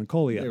Mourning and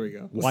Melancholia. There we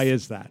go. Why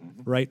is that?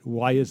 Right?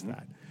 Why is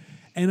that?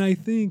 And I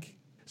think...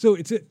 So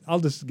I'll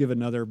just give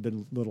another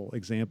little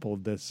example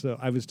of this. So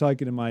I was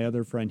talking to my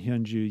other friend,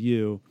 Hyunju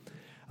Yu,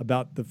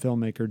 about the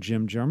filmmaker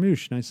Jim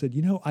Jarmusch. And I said,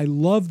 I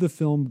love the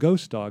film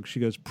Ghost Dog. She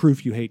goes,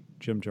 proof you hate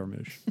Jim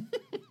Jarmusch.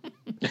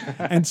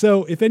 And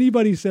so if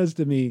anybody says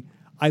to me,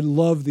 I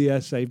love the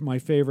essay, my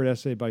favorite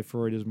essay by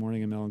Freud is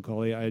Mourning and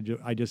Melancholia,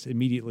 I just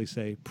immediately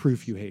say,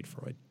 proof you hate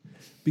Freud.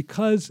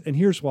 Because, and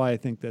here's why I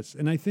think this,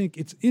 and I think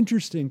it's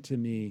interesting to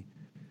me,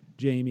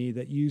 Jamie,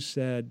 that you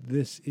said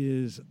this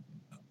is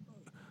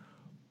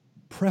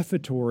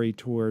prefatory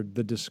toward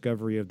the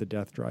discovery of the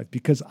death drive,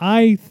 because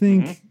I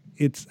think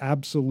it's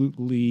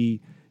absolutely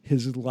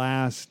his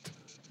last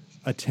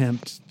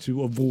attempt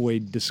to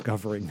avoid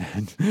discovering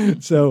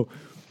that. So...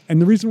 And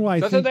the reason why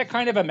doesn't that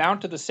kind of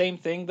amount to the same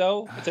thing,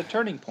 though? It's a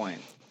turning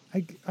point.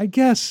 I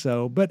guess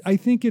so, but I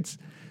think it's,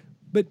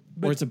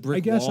 or it's a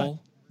brick wall.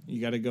 You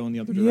got to go in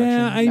the other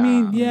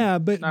direction. Yeah,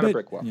 but not a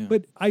brick wall. Yeah.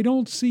 But I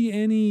don't see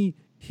any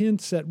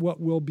hints at what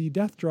will be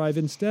death drive.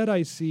 Instead,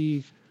 I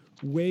see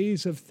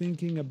ways of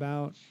thinking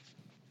about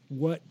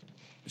what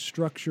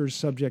structures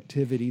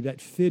subjectivity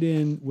that fit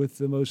in with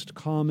the most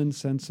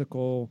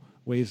commonsensical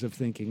ways of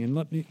thinking.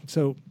 And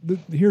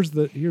here's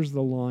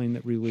the line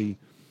that really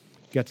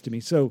gets to me.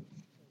 So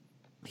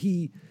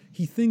he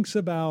thinks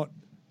about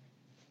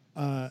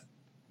for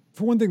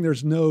one thing,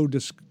 there's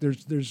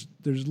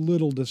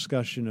little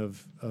discussion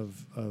of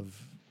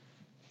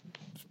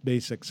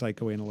basic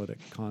psychoanalytic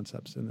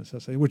concepts in this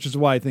essay, which is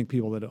why I think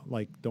people that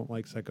don't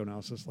like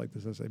psychoanalysis like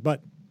this essay.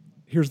 But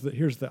here's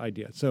the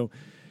idea. So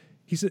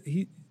he said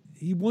he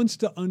wants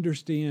to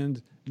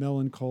understand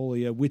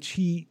melancholia, which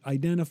he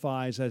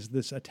identifies as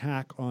this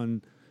attack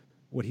on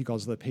what he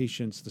calls the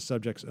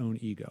subject's own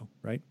ego,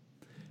 right?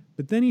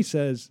 But then he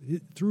says,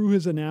 through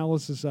his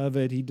analysis of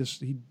it,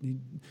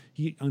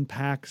 he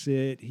unpacks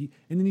it,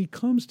 and then he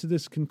comes to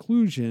this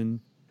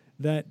conclusion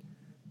that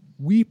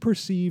we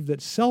perceive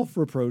that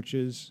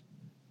self-reproaches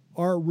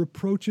are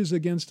reproaches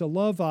against a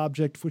love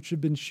object which have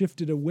been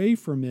shifted away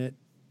from it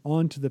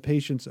onto the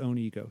patient's own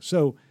ego.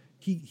 So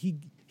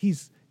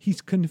he's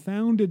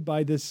confounded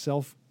by this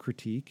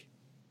self-critique,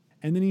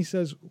 and then he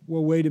says,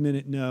 well, wait a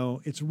minute,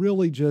 no, it's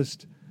really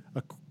just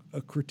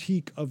a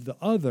critique of the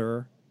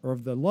other, or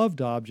of the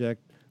loved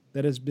object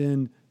that has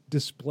been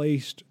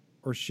displaced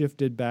or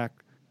shifted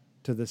back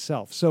to the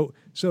self. So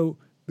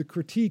the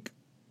critique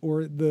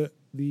or the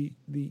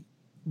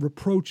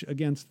reproach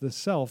against the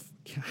self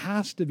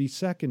has to be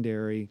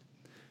secondary,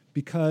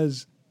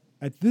 because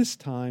at this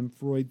time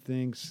Freud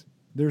thinks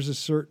there's a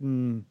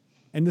certain,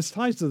 and this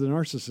ties to the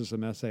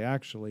narcissism essay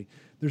actually,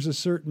 there's a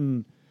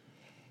certain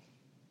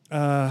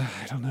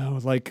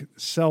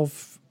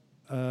self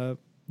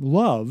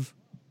love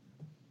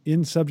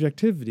in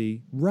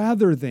subjectivity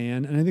rather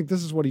than, and I think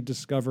this is what he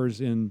discovers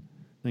in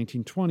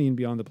 1920 and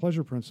Beyond the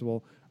Pleasure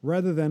Principle,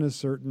 rather than a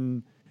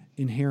certain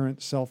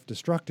inherent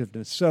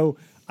self-destructiveness. So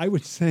I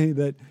would say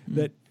that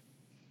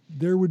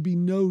there would be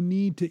no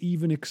need to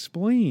even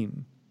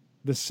explain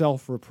the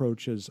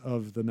self-reproaches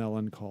of the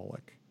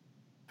melancholic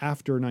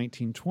after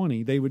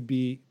 1920. They would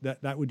be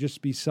that would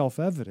just be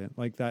self-evident,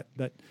 like that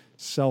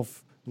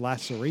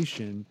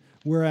self-laceration.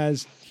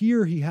 Whereas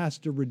here he has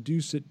to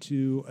reduce it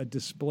to a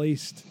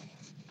displaced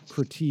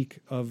critique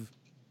of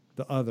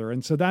the other.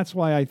 And so that's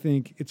why I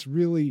think it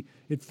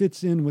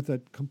fits in with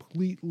a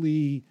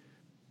completely,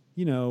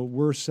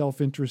 we're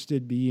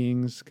self-interested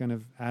beings, kind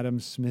of Adam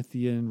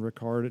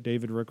Smithian,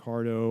 David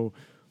Ricardo,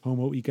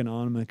 Homo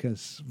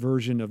economicus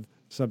version of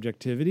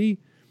subjectivity.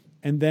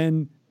 And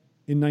then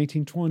in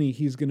 1920,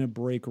 he's going to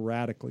break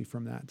radically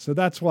from that. So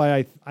that's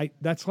why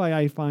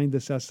I find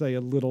this essay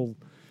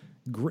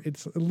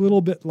it's a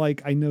little bit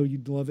like, I know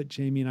you'd love it,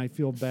 Jamie, and I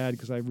feel bad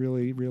because I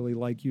really, really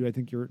like you. I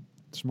think you're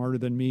smarter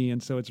than me,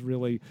 and so it's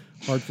really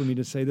hard for me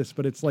to say this,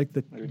 but it's like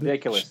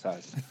ridiculous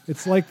size.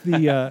 It's like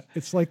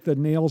the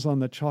nails on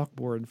the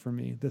chalkboard for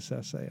me, this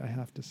essay, I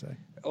have to say.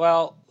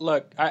 Well,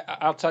 look,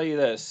 I'll tell you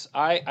this.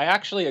 I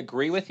actually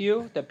agree with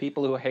you that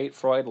people who hate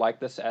Freud like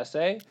this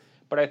essay,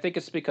 but I think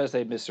it's because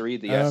they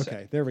misread the essay.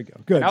 Okay, there we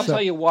go. Good. And I'll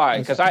tell you why,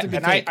 because I've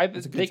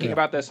been thinking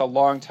about this a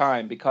long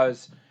time,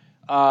 because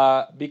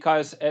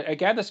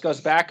again, this goes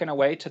back in a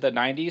way to the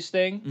 90s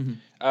thing.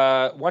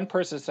 Mm-hmm. One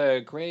person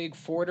said, Greg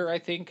Forder, I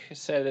think,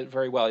 said it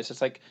very well. He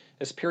says, like,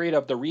 this period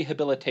of the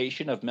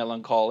rehabilitation of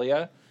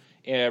melancholia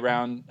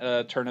around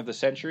turn of the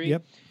century.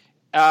 Yep.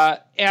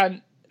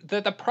 And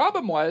the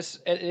problem was,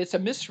 it's a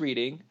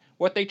misreading,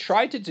 what they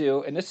tried to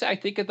do, and this, I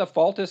think, the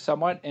fault is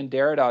somewhat in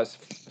Derrida's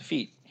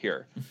feet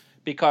here,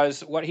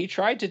 because what he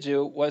tried to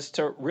do was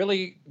to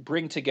really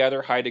bring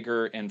together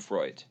Heidegger and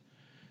Freud.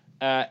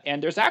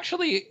 And there's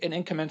actually an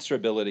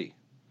incommensurability.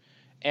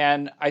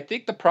 And I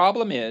think the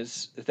problem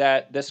is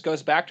that this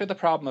goes back to the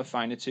problem of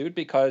finitude,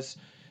 because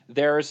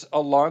there's a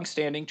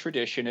long-standing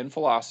tradition in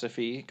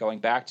philosophy, going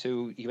back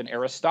to even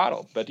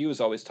Aristotle, but he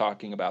was always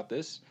talking about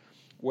this,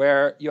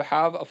 where you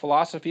have a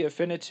philosophy of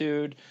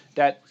finitude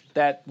that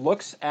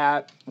looks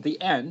at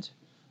the end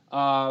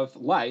of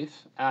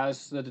life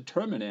as the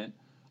determinant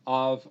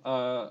of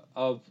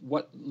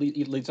what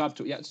leads up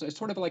to it. Yeah, it's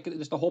sort of like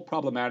there's the whole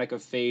problematic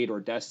of fate or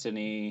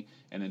destiny,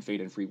 and then fate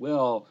and free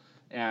will,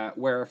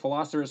 where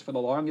philosophers for the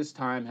longest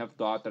time have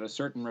thought that a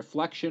certain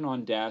reflection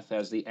on death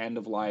as the end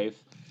of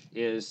life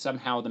is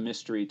somehow the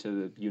mystery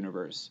to the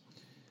universe.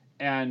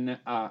 And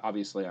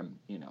obviously I'm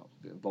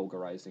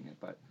vulgarizing it,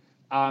 but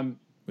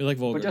we like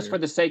vulgar. But just for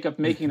the sake of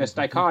making this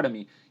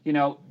dichotomy,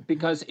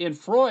 because in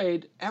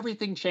Freud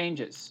everything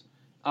changes.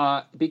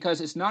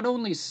 Because it's not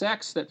only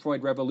sex that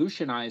Freud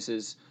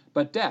revolutionizes,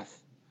 but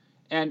death.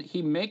 And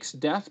he makes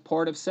death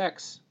part of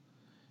sex.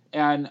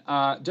 And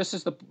just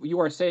as you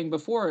were saying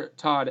before,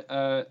 Todd,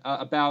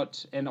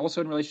 about, and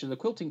also in relation to the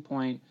quilting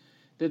point,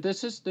 that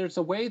there's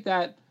a way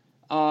that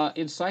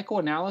in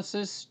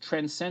psychoanalysis,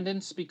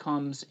 transcendence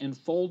becomes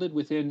enfolded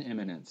within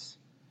immanence,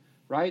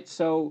 right?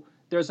 So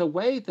there's a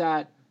way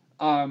that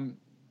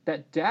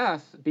that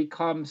death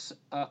becomes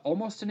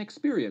almost an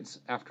experience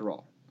after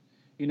all.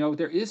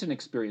 There is an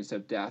experience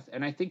of death,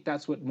 and I think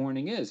that's what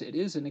mourning is. It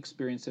is an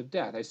experience of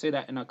death. I say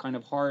that in a kind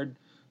of hard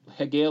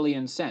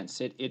Hegelian sense.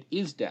 It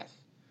is death.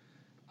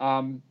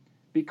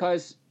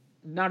 Because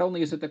not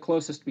only is it the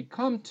closest we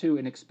come to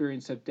an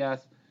experience of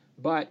death,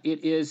 but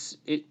it's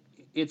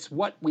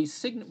what we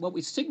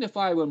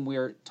signify when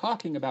we're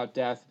talking about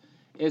death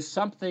is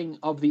something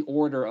of the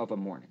order of a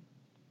mourning.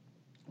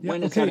 Yeah,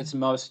 when it's at its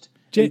most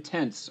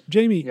intense.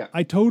 Jamie, yeah.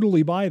 I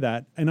totally buy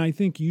that, and I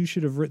think you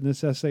should have written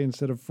this essay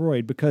instead of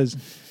Freud, because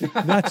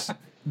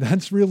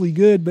that's really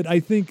good. But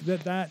I think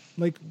that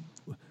like,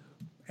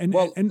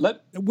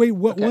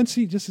 once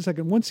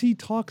he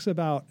talks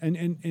about,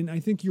 and I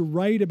think you're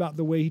right about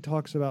the way he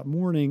talks about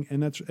mourning,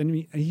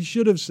 and he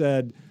should have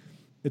said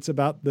it's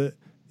about the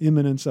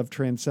immanence of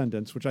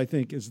transcendence, which I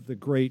think is the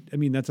great. I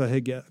mean, that's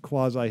a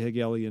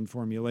quasi-Hegelian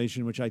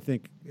formulation, which I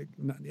think,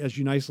 as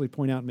you nicely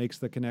point out, makes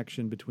the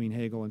connection between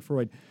Hegel and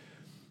Freud.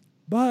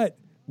 But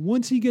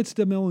once he gets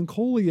to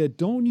melancholia,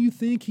 don't you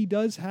think he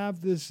does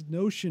have this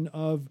notion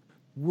of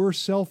we're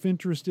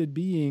self-interested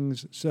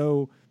beings,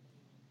 so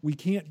we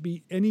can't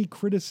be, any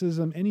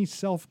criticism, any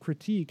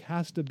self-critique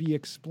has to be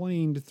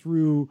explained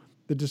through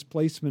the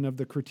displacement of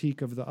the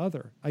critique of the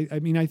other. I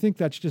mean, I think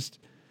that's just,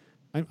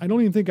 I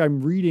don't even think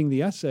I'm reading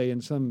the essay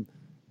in some,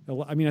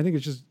 I mean, I think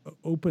it's just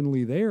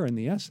openly there in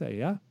the essay,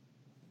 yeah?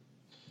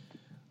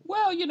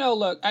 Well,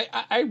 look,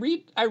 I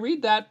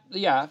read that,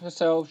 yeah,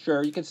 so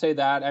sure, you could say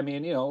that. I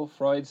mean,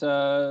 Freud's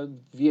a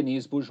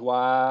Viennese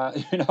bourgeois,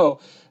 we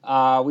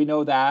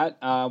know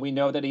that. We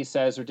know that he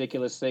says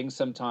ridiculous things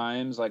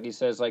sometimes, like he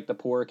says, like, the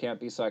poor can't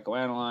be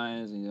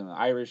psychoanalyzed, the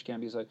Irish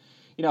can't be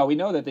we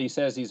know that he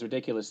says these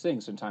ridiculous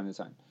things from time to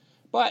time.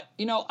 But,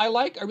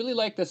 I really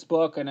like this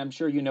book, and I'm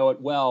sure you know it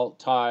well,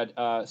 Todd,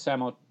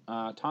 Samuel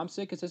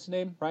Tomsic is his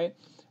name, right?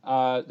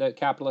 The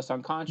Capitalist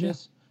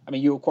Unconscious. Yeah. I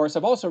mean, you of course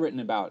have also written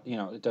about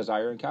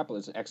Desire and Capital.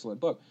 It's an excellent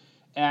book,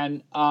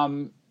 and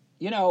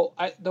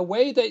the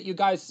way that you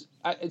guys,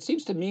 it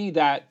seems to me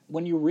that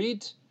when you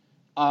read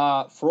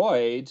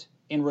Freud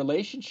in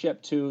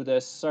relationship to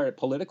this sort of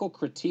political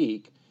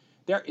critique,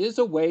 there is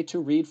a way to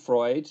read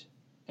Freud,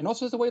 and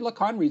also the way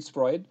Lacan reads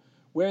Freud,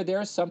 where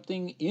there's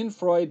something in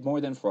Freud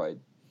more than Freud.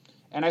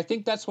 And I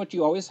think that's what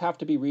you always have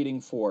to be reading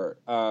for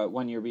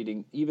when you're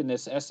reading even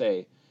this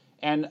essay.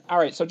 And all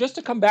right, so just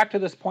to come back to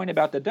this point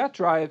about the death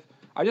drive,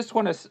 I just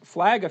want to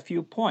flag a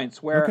few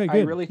points where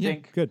I really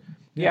think,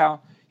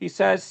 he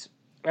says,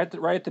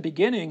 right at the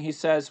beginning, he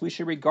says, we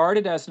should regard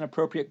it as an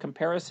appropriate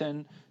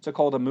comparison to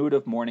call the mood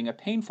of mourning a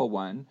painful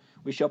one.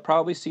 We shall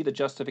probably see the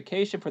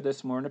justification for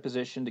this more in a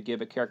position to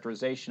give a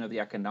characterization of the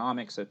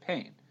economics of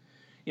pain.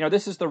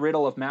 This is the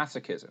riddle of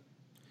masochism.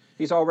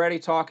 He's already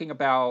talking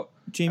about...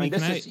 Jamie,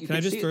 can I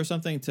just throw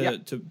something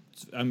to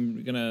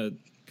I'm going to,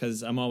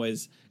 because I'm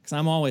always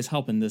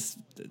helping this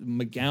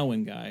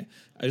McGowan guy.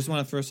 I just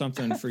want to throw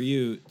something for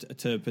you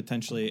to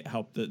potentially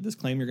help this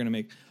claim you're going to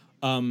make.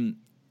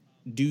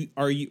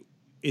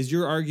 Is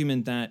your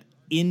argument that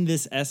in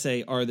this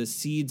essay are the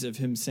seeds of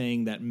him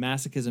saying that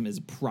masochism is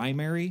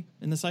primary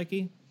in the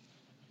psyche?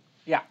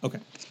 Yeah. Okay.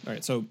 All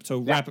right. So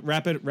wrap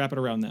it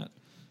around that.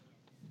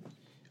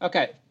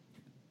 Okay.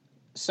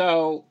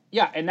 So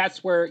and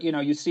that's where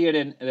you see it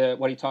in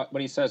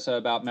what he says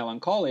about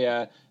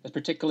melancholia, is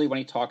particularly when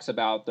he talks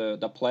about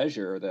the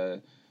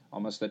pleasure,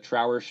 almost the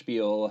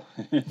Trauerspiel.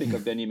 Think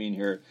of Benjamin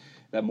here,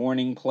 the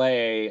morning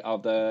play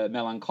of the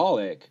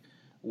melancholic,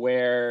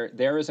 where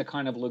there is a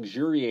kind of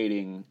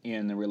luxuriating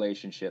in the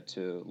relationship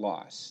to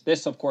loss.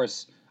 This, of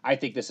course, I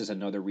think this is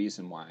another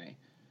reason why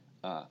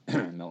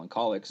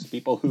melancholics,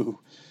 people who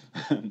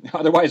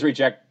otherwise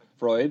reject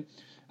Freud,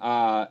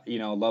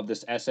 love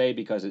this essay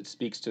because it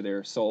speaks to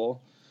their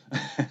soul.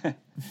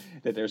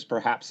 That there's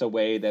perhaps a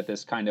way that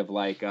this kind of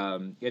like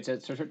it's a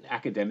certain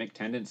academic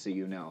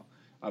tendency,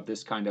 of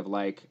this kind of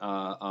like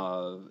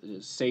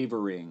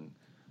savoring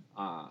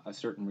a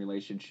certain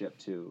relationship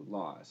to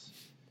loss.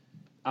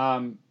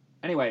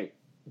 Anyway,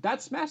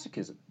 that's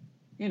masochism.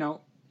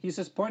 He's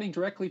just pointing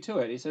directly to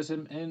it. He says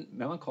in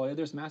melancholia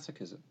there's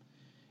masochism,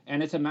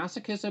 and it's a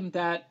masochism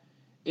that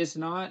is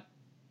not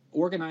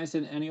organized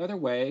in any other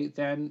way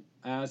than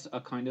as a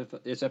kind of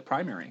it's a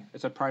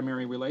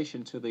primary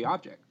relation to the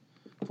object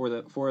for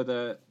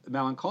the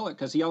melancholic,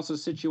 because he also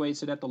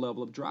situates it at the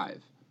level of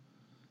drive.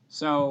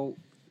 So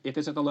if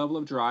it's at the level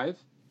of drive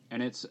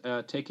and it's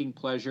taking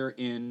pleasure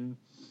in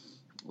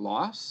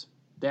loss,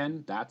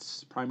 then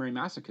that's primary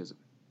masochism.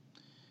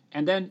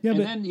 And then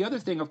then the other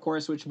thing, of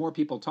course, which more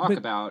people talk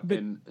about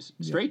in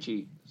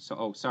Strachey.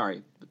 So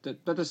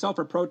but the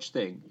self-reproach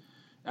thing.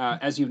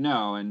 As you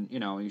know, and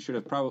you should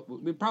have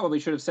we probably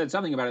should have said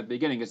something about it at the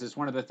beginning, because it's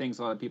one of the things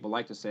a lot of people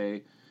like to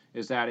say,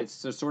 is that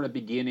it's the sort of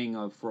beginning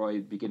of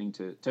Freud beginning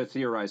to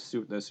theorize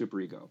the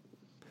superego.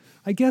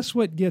 I guess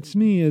what gets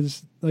me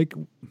is like,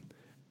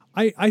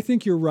 I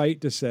think you're right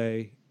to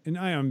say, and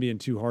I am being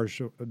too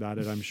harsh about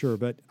it, I'm sure,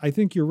 but I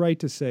think you're right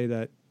to say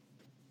that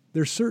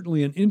there's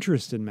certainly an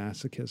interest in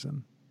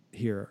masochism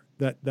here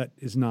that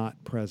is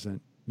not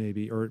present,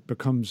 maybe, or it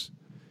becomes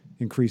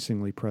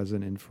increasingly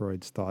present in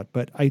Freud's thought.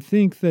 But I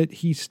think that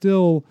he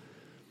still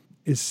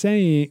is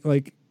saying,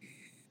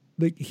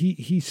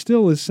 he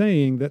still is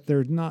saying that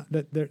they're not,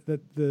 that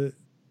the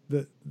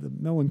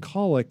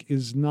melancholic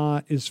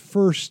is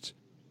first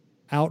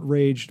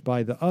outraged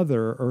by the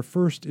other, or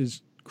first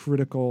is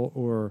critical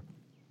or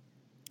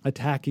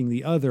attacking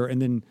the other,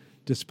 and then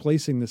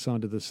displacing this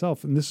onto the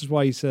self. And this is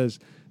why he says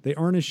they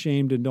aren't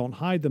ashamed and don't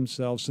hide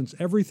themselves, since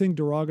everything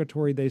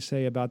derogatory they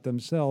say about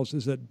themselves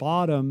is at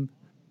bottom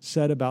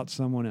said about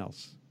someone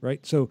else,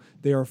 right? So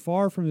they are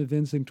far from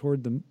evincing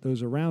toward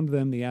those around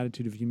them the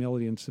attitude of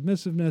humility and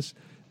submissiveness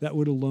that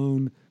would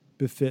alone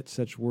befit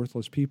such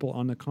worthless people.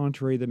 On the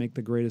contrary, they make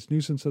the greatest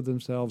nuisance of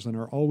themselves and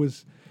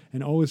always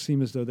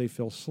seem as though they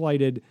feel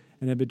slighted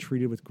and have been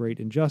treated with great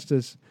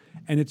injustice.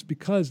 And it's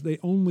because they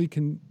only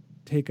can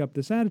take up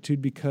this attitude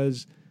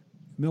because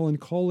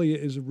melancholia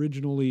is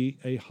originally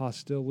a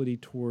hostility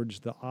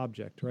towards the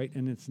object, right?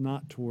 And it's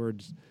not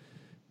towards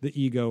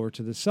the ego or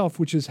to the self,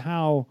 which is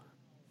how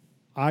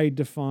I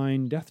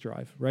define death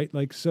drive, right?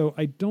 Like, so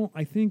I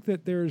think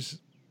that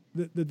there's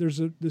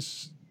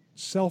this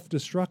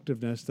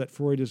self-destructiveness that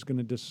Freud is going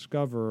to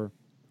discover,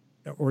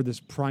 or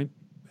this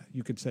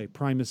you could say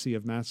primacy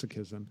of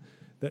masochism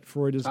that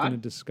Freud is going to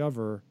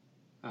discover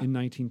in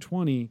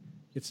 1920.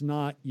 It's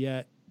not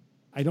yet,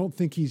 I don't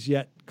think he's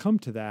yet come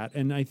to that.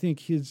 And I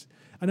think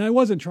and I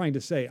wasn't trying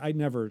to say, I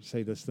never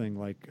say this thing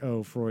like,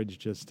 oh, Freud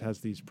just has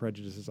these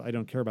prejudices. I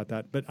don't care about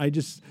that. But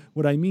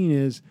what I mean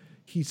is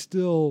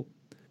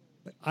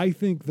I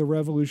think the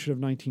revolution of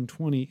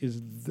 1920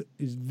 is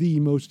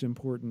the most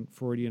important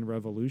Freudian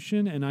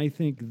revolution, and I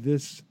think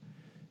this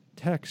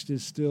text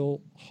is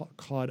still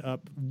caught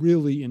up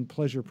really in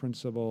pleasure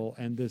principle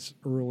and this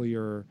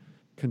earlier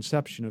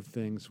conception of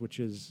things, which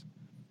is,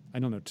 I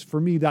don't know,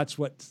 for me that's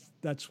what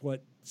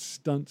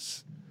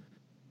stunts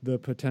the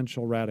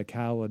potential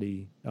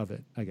radicality of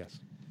it, I guess.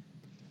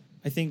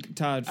 I think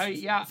Todd.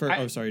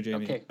 Sorry,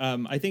 Jamie. Okay.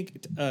 I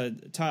think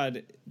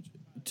Todd,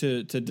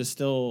 to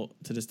distill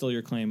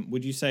your claim,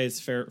 would you say it's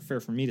fair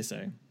for me to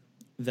say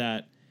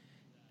that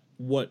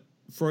what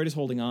Freud is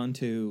holding on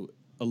to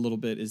a little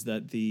bit is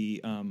that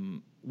the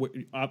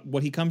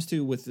what he comes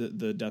to with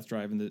the death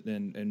drive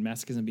and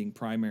masochism being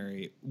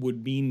primary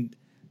would mean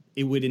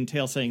it would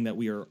entail saying that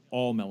we are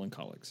all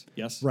melancholics.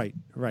 Yes. Right.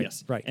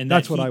 Yes. Right. And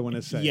that's what I want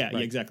to say. Yeah.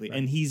 Right, Exactly. right.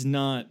 And he's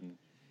not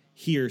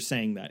here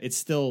saying that. It's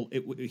still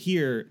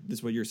here. This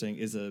is what you're saying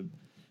is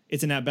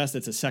it's at best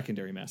it's a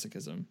secondary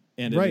masochism,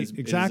 and right, it is,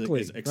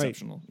 exactly, it is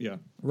exceptional. Right. Yeah,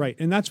 right,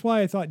 and that's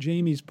why I thought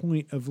Jamie's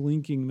point of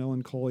linking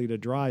melancholia to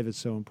drive is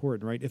so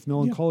important. Right, if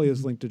melancholia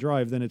is linked to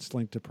drive, then it's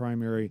linked to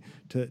primary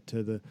to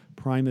the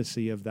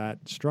primacy of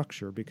that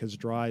structure because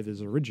drive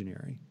is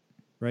originary.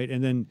 Right,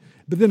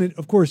 but then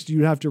of course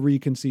you have to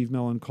reconceive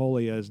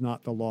melancholia as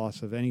not the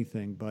loss of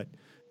anything, but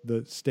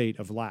the state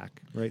of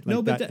lack. Right.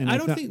 No, but I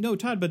don't think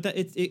Todd. But that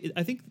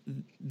I think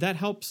that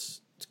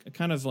helps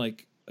kind of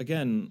like.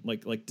 Again,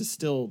 like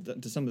distill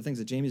to some of the things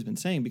that Jamie's been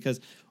saying, because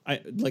I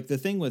like the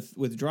thing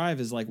with drive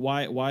is like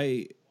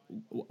why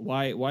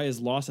is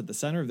loss at the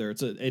center of there?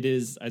 It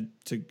is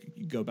to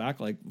go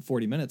back like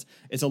 40 minutes.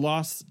 It's a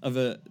loss of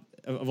a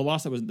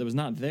loss that was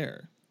not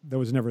there. That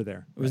was never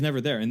there. It was never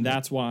there, and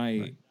that's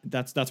why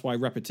that's why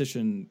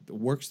repetition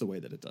works the way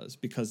that it does,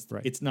 because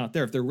it's not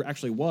there. If there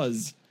actually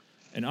was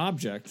an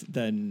object,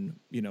 then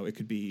it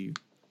could be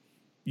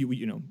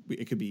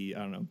it could be, I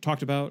don't know,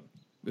 talked about,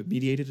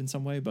 mediated in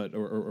some way, but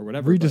or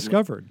whatever,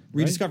 rediscovered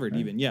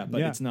even,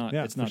 but it's not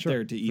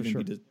there to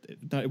even be.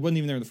 It wasn't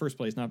even there in the first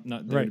place. Not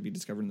there to be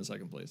discovered in the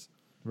second place.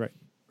 Right.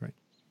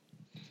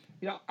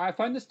 I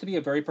find this to be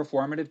a very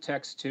performative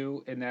text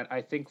too, in that I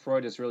think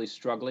Freud is really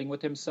struggling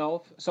with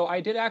himself. So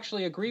I did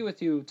actually agree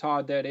with you,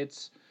 Todd, that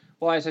it's,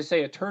 well, as I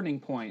say, a turning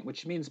point,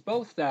 which means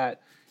both that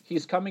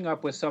he's coming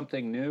up with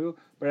something new,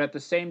 but at the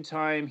same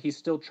time he's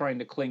still trying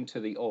to cling to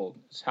the old.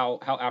 It's how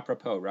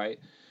apropos, right?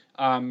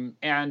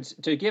 And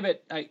to give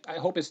it, I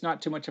hope it's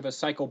not too much of a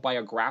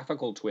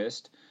psychobiographical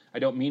twist. I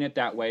don't mean it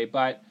that way,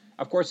 but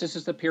of course this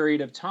is the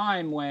period of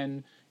time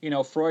when,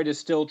 Freud is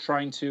still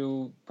trying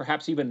to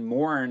perhaps even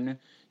mourn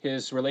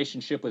his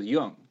relationship with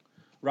Jung,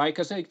 right?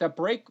 Because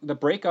the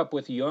breakup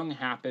with Jung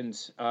happened,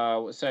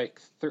 was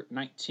like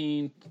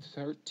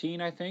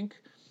 1913, I think,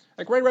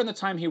 like right around the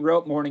time he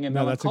wrote Mourning and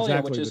Melancholia,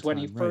 exactly which is when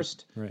he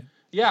first. Right.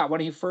 Yeah,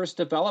 when he first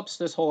develops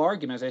this whole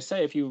argument. As I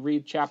say, if you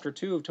read chapter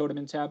 2 of Totem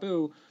and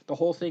Taboo, the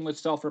whole thing with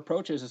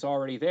self-reproaches is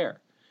already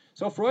there.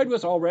 So Freud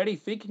was already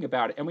thinking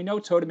about it. And we know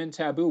Totem and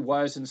Taboo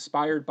was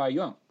inspired by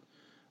Jung.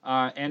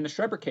 And the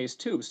Schreber case,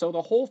 too. So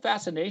the whole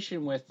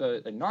fascination with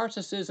the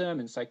narcissism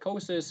and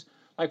psychosis,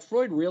 like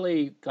Freud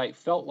really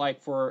felt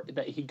like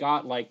that he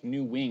got like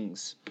new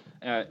wings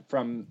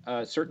from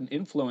a certain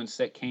influence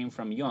that came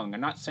from Jung. I'm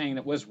not saying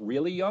it was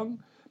really Jung,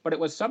 but it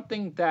was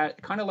something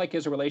that kind of like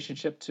his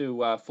relationship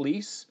to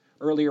Fliess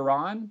earlier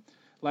on.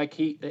 Like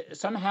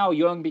somehow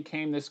Jung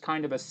became this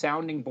kind of a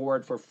sounding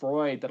board for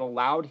Freud that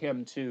allowed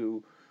him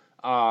to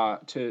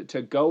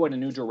go in a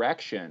new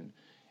direction.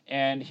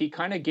 And he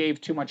kind of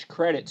gave too much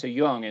credit to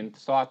Jung and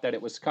thought that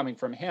it was coming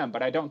from him,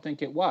 but I don't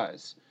think it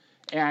was.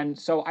 And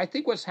so I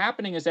think what's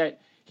happening is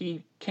that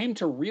he came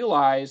to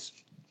realize,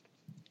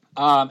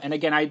 and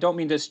again, I don't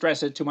mean to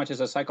stress it too much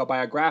as a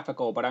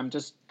psychobiographical, but I'm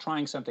just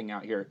trying something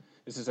out here.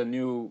 This is a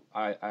new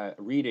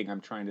reading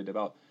I'm trying to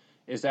develop,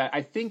 is that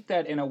I think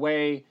that in a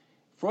way,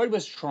 Freud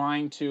was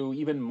trying to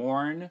even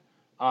mourn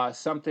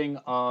something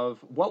of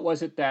what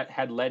was it that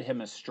had led him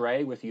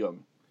astray with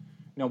Jung?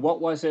 What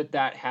was it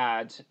that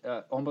had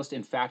almost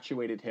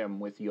infatuated him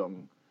with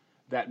Jung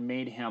that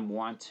made him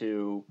want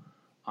to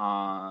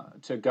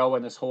go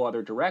in this whole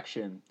other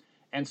direction?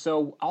 And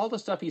so all the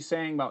stuff he's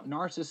saying about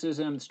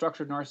narcissism,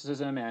 structured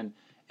narcissism,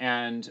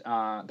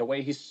 and the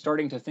way he's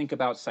starting to think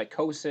about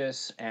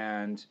psychosis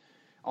and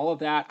all of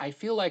that, I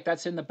feel like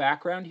that's in the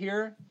background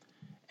here.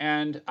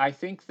 And I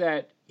think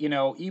that,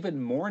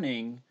 even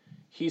Mourning,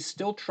 he's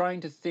still trying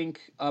to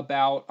think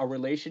about a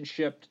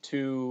relationship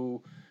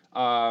to,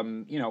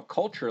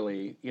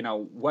 culturally,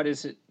 what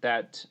is it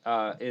that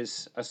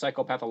is a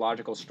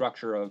psychopathological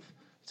structure of,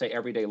 say,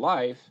 everyday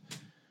life,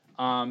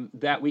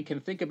 that we can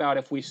think about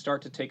if we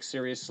start to take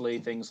seriously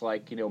things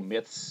like,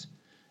 myths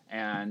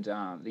and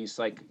these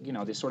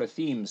these sort of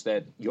themes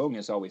that Jung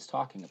is always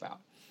talking about.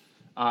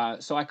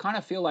 So I kind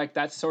of feel like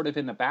that's sort of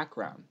in the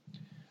background.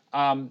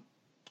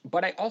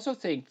 But I also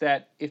think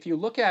that if you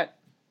look at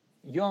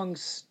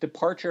Jung's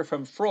departure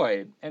from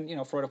Freud,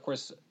 and Freud, of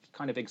course,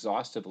 kind of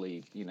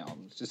exhaustively,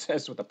 just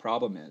says what the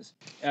problem is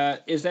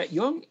that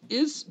Jung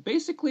is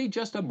basically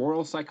just a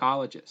moral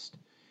psychologist.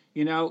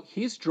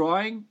 He's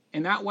drawing,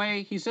 in that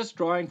way, he's just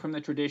drawing from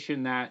the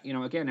tradition that,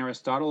 again,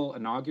 Aristotle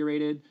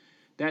inaugurated,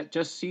 that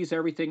just sees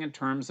everything in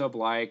terms of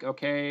like,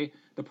 okay,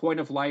 the point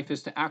of life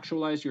is to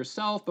actualize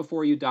yourself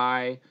before you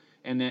die.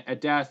 And then a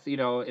death,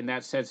 in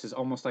that sense, is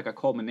almost like a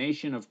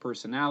culmination of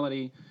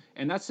personality.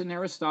 And that's in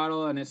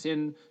Aristotle, and it's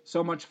in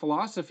so much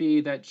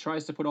philosophy that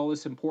tries to put all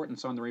this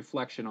importance on the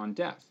reflection on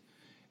death.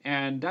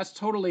 And that's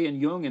totally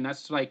in Jung, and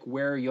that's like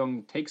where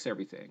Jung takes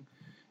everything.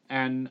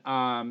 And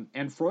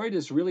Freud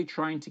is really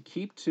trying to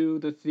keep to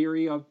the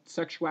theory of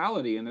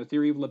sexuality and the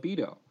theory of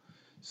libido.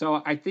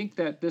 So I think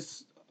that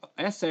this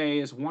essay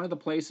is one of the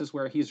places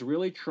where he's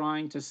really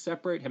trying to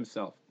separate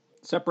himself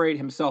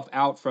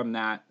out from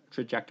that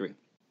trajectory.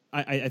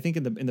 I think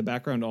in the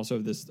background also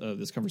of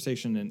this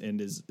conversation and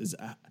is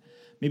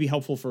maybe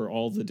helpful for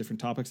all the different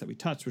topics that we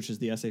touched, which is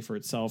the essay for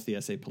itself, the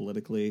essay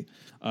politically,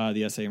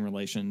 the essay in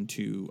relation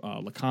to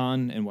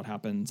Lacan and what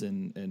happens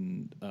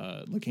in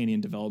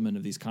Lacanian development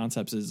of these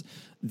concepts, is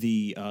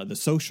the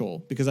social,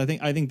 because I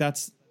think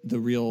that's the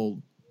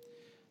real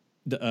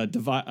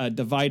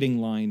dividing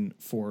line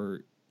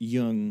for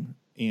Jung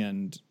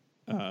and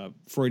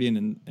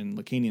Freudian and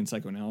Lacanian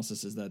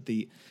psychoanalysis, is that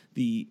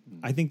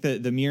I think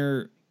that the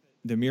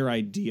mere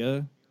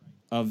idea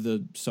of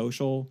the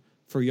social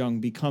for Jung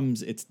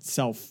becomes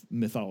itself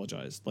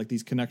mythologized, like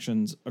these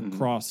connections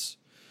across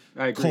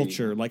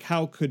culture. Like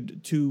how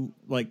could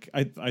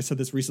I said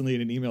this recently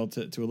in an email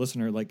to a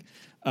listener, like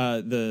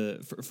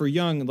for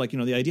Jung, like,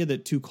 the idea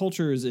that two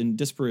cultures in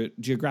disparate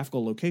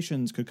geographical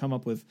locations could come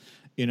up with,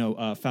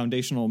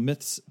 foundational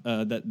myths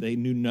that they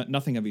knew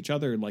nothing of each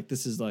other. Like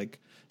this is like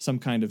some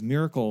kind of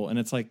miracle. And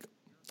it's like,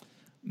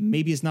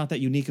 maybe it's not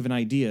that unique of an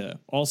idea.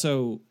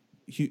 Also,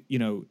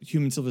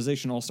 human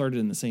civilization all started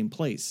in the same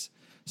place.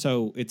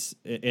 So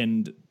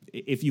and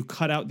if you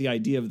cut out the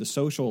idea of the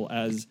social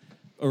as,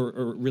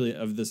 or really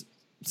of this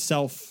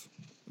self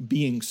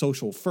being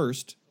social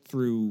first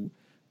through,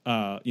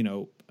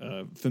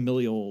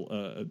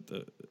 familial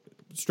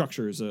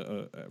structures,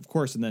 of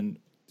course, and then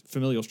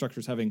familial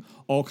structures having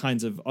all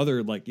kinds of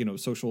other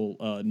social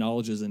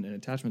knowledges and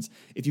attachments.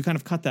 If you kind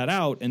of cut that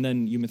out and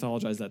then you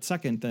mythologize that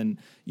second, then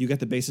you get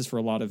the basis for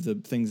a lot of the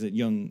things that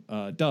Jung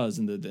does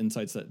and the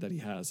insights that he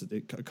has.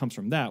 It comes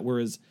from that.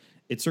 Whereas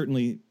it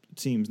certainly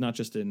seems not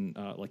just in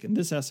in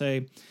this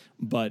essay,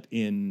 but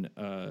in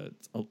a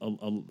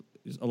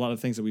lot of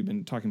things that we've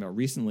been talking about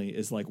recently,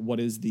 is like what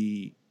is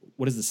the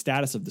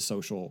status of the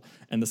social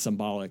and the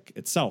symbolic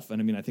itself.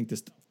 And I mean, I think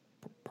this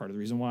part of the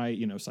reason why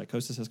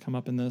psychosis has come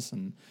up in this,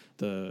 and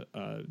the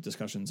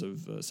discussions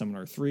of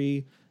Seminar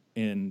 3,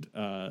 and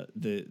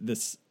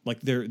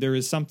there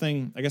is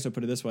something. I guess I'll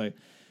put it this way: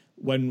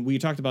 when we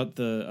talked about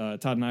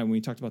Todd and I, when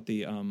we talked about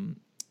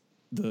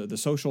the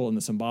social and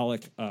the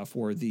symbolic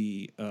for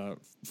the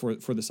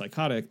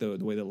psychotic, the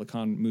way that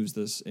Lacan moves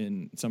this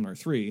in Seminar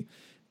 3,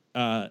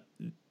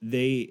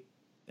 they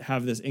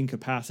have this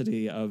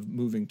incapacity of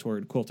moving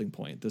toward quilting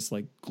point, this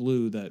like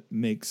glue that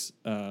makes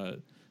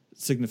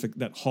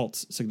that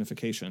halts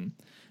signification.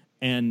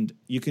 And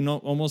you can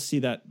almost see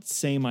that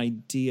same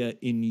idea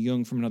in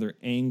Jung from another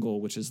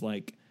angle, which is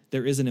like,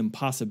 there is an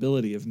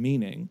impossibility of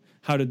meaning.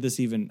 How did it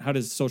even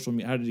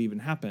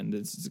happen?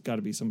 It's got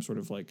to be some sort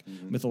of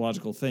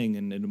mythological thing,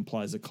 and it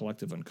implies a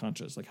collective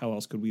unconscious. Like, how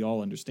else could we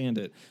all understand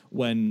it?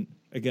 When,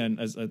 again,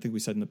 as I think we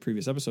said in the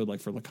previous episode,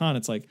 like for Lacan,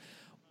 it's like,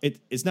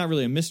 it's not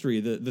really a mystery.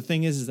 The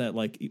thing is that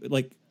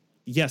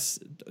yes,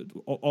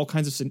 all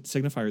kinds of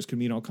signifiers could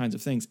mean all kinds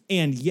of things,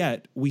 and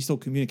yet we still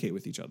communicate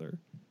with each other.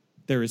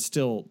 There is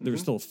still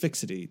a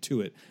fixity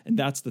to it, and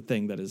that's the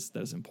thing that is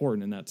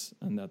important,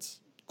 and that's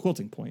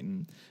quilting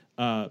point.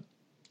 And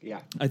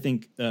I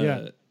think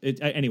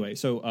anyway.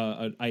 So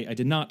I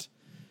did not.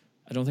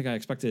 I don't think I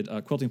expected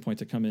quilting point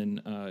to come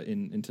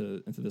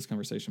into this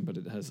conversation, but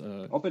it has.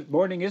 Open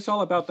morning is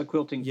all about the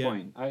quilting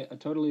point. I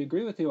totally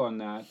agree with you on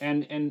that,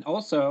 and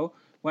also.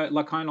 What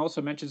Lacan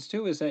also mentions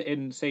too is that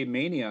in, say,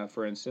 mania,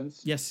 for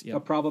instance, the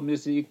problem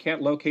is that you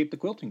can't locate the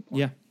quilting point.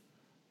 Yeah,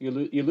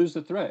 you lose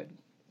the thread.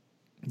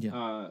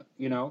 Yeah,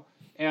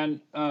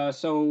 and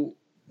so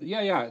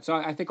So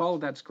I think all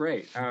of that's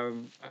great.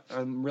 I'm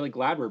really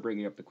glad we're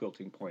bringing up the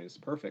quilting point. It's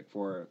perfect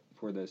for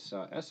this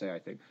essay, I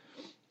think.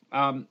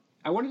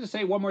 I wanted to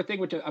say one more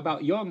thing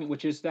about Jung,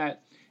 which is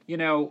that.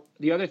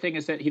 The other thing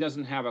is that he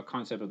doesn't have a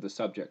concept of the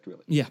subject,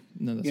 really. Yeah,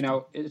 no, that's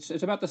true.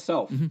 It's about the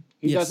self. Mm-hmm.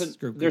 He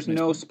doesn't. There's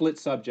no split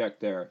subject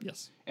there.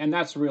 Yes, and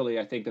that's really,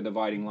 I think, the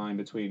dividing line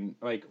between,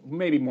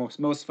 maybe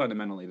most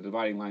fundamentally, the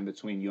dividing line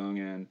between Jung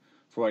and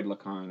Freud,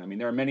 Lacan. I mean,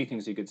 there are many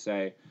things you could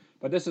say,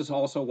 but this is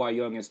also why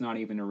Jung is not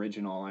even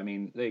original. I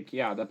mean,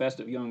 the best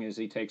of Jung is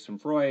he takes from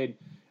Freud,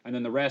 and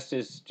then the rest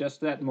is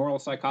just that moral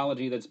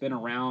psychology that's been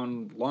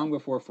around long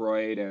before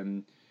Freud,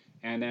 and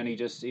then he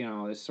just,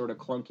 this sort of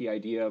clunky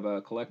idea of a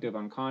collective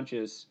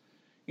unconscious.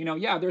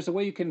 There's a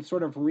way you can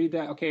sort of read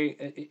that.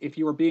 Okay, if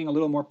you were being a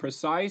little more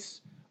precise,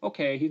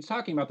 okay, he's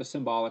talking about the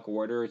symbolic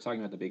order. He's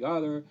talking about the big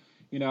other.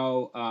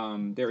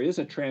 There is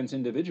a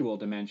trans-individual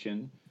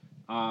dimension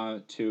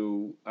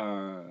to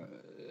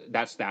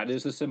that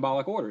is the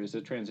symbolic order, is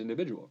the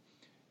trans-individual,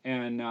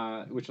 and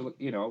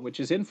which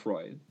is in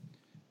Freud.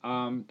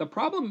 Part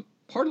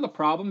of the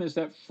problem is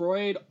that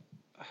Freud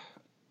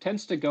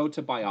tends to go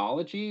to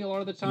biology a lot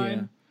of the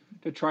time,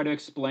 to try to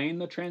explain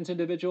the trans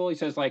individual. He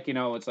says, like,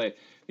 it's like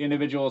the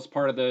individual is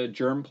part of the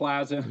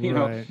germplasm,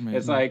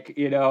 it's like,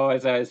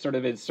 as a sort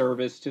of in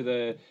service to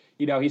the,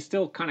 he's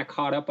still kind of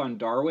caught up on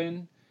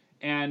Darwin.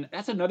 And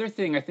that's another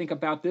thing I think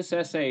about this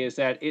essay is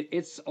that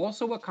it's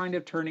also a kind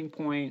of turning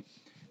point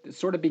that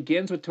sort of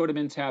begins with Totem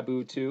and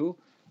Taboo too,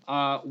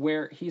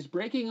 where he's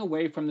breaking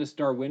away from this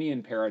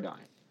Darwinian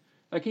paradigm.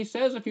 Like he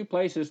says a few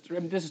places,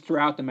 this is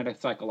throughout the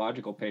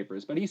metapsychological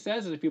papers, but he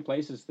says in a few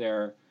places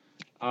there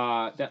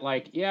that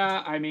like,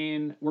 yeah, I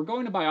mean, we're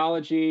going to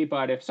biology,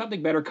 but if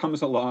something better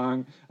comes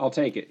along, I'll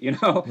take it.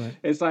 Right.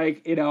 It's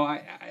like,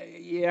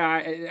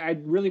 I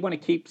really want to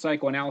keep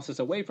psychoanalysis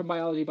away from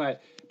biology,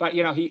 but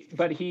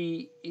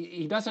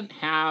he doesn't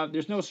have,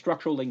 there's no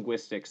structural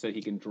linguistics that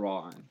he can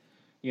draw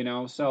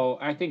on, so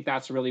I think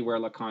that's really where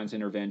Lacan's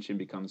intervention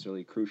becomes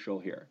really crucial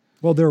here.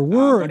 Well, there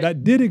were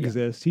that did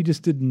exist. He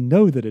just didn't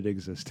know that it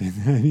existed.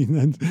 I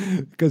mean,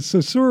 because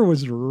Saussure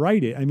was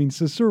writing. I mean,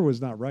 Saussure was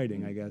not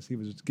writing. I guess he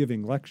was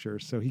giving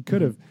lectures, so he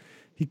could have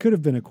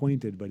been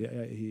acquainted, but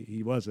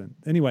he wasn't.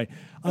 Anyway,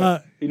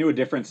 he knew a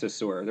different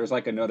Saussure. There's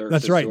like another.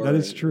 That's Saussure. Right. That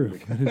is true.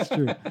 That is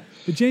true.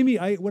 But Jamie,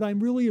 what I'm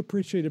really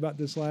appreciate about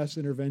this last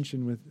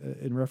intervention with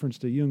in reference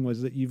to Jung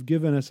was that you've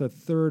given us a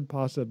third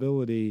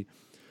possibility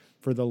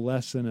for the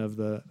lesson of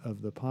the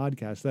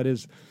podcast. That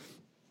is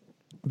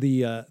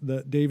the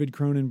David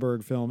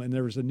Cronenberg film, and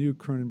there was a new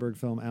Cronenberg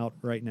film out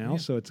right now,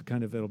 so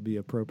it'll be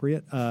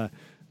appropriate.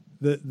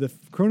 The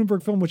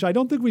Cronenberg film, which I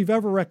don't think we've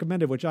ever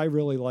recommended, which I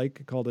really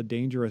like, called A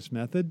Dangerous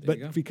Method,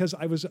 but because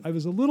I was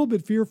a little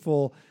bit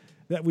fearful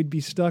that we'd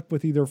be stuck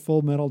with either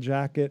Full Metal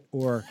Jacket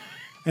or.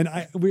 And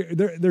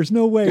there's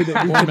no way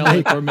that we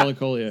or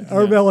Melancholia.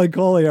 Or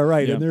Melancholia,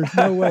 right. Yeah. And there's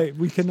no way,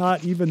 we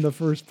cannot even the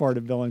first part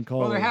of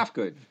Melancholia. Well, they're half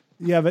good.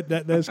 Yeah, but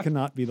those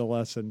cannot be the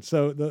lesson.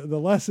 So the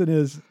lesson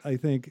is, I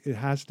think, it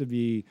has to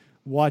be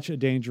watch A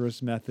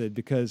Dangerous Method,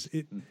 because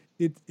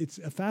it's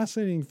a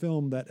fascinating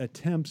film that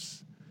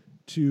attempts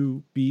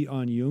to be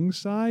on Jung's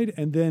side,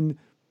 and then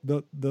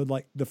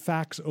the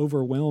facts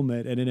overwhelm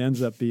it, and it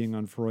ends up being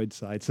on Freud's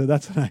side. So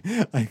that's what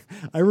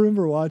I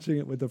remember watching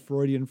it with a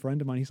Freudian friend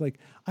of mine. He's like,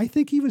 I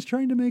think he was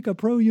trying to make a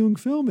pro-Jung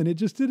film, and it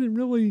just didn't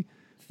really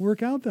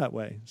work out that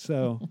way.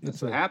 So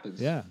that's what happens.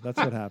 Yeah, that's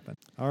what happened.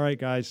 All right,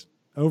 guys,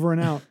 over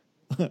and out.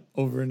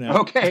 Over and out.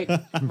 Okay.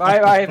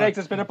 Bye. Thanks.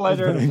 It's been a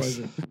pleasure. Thanks.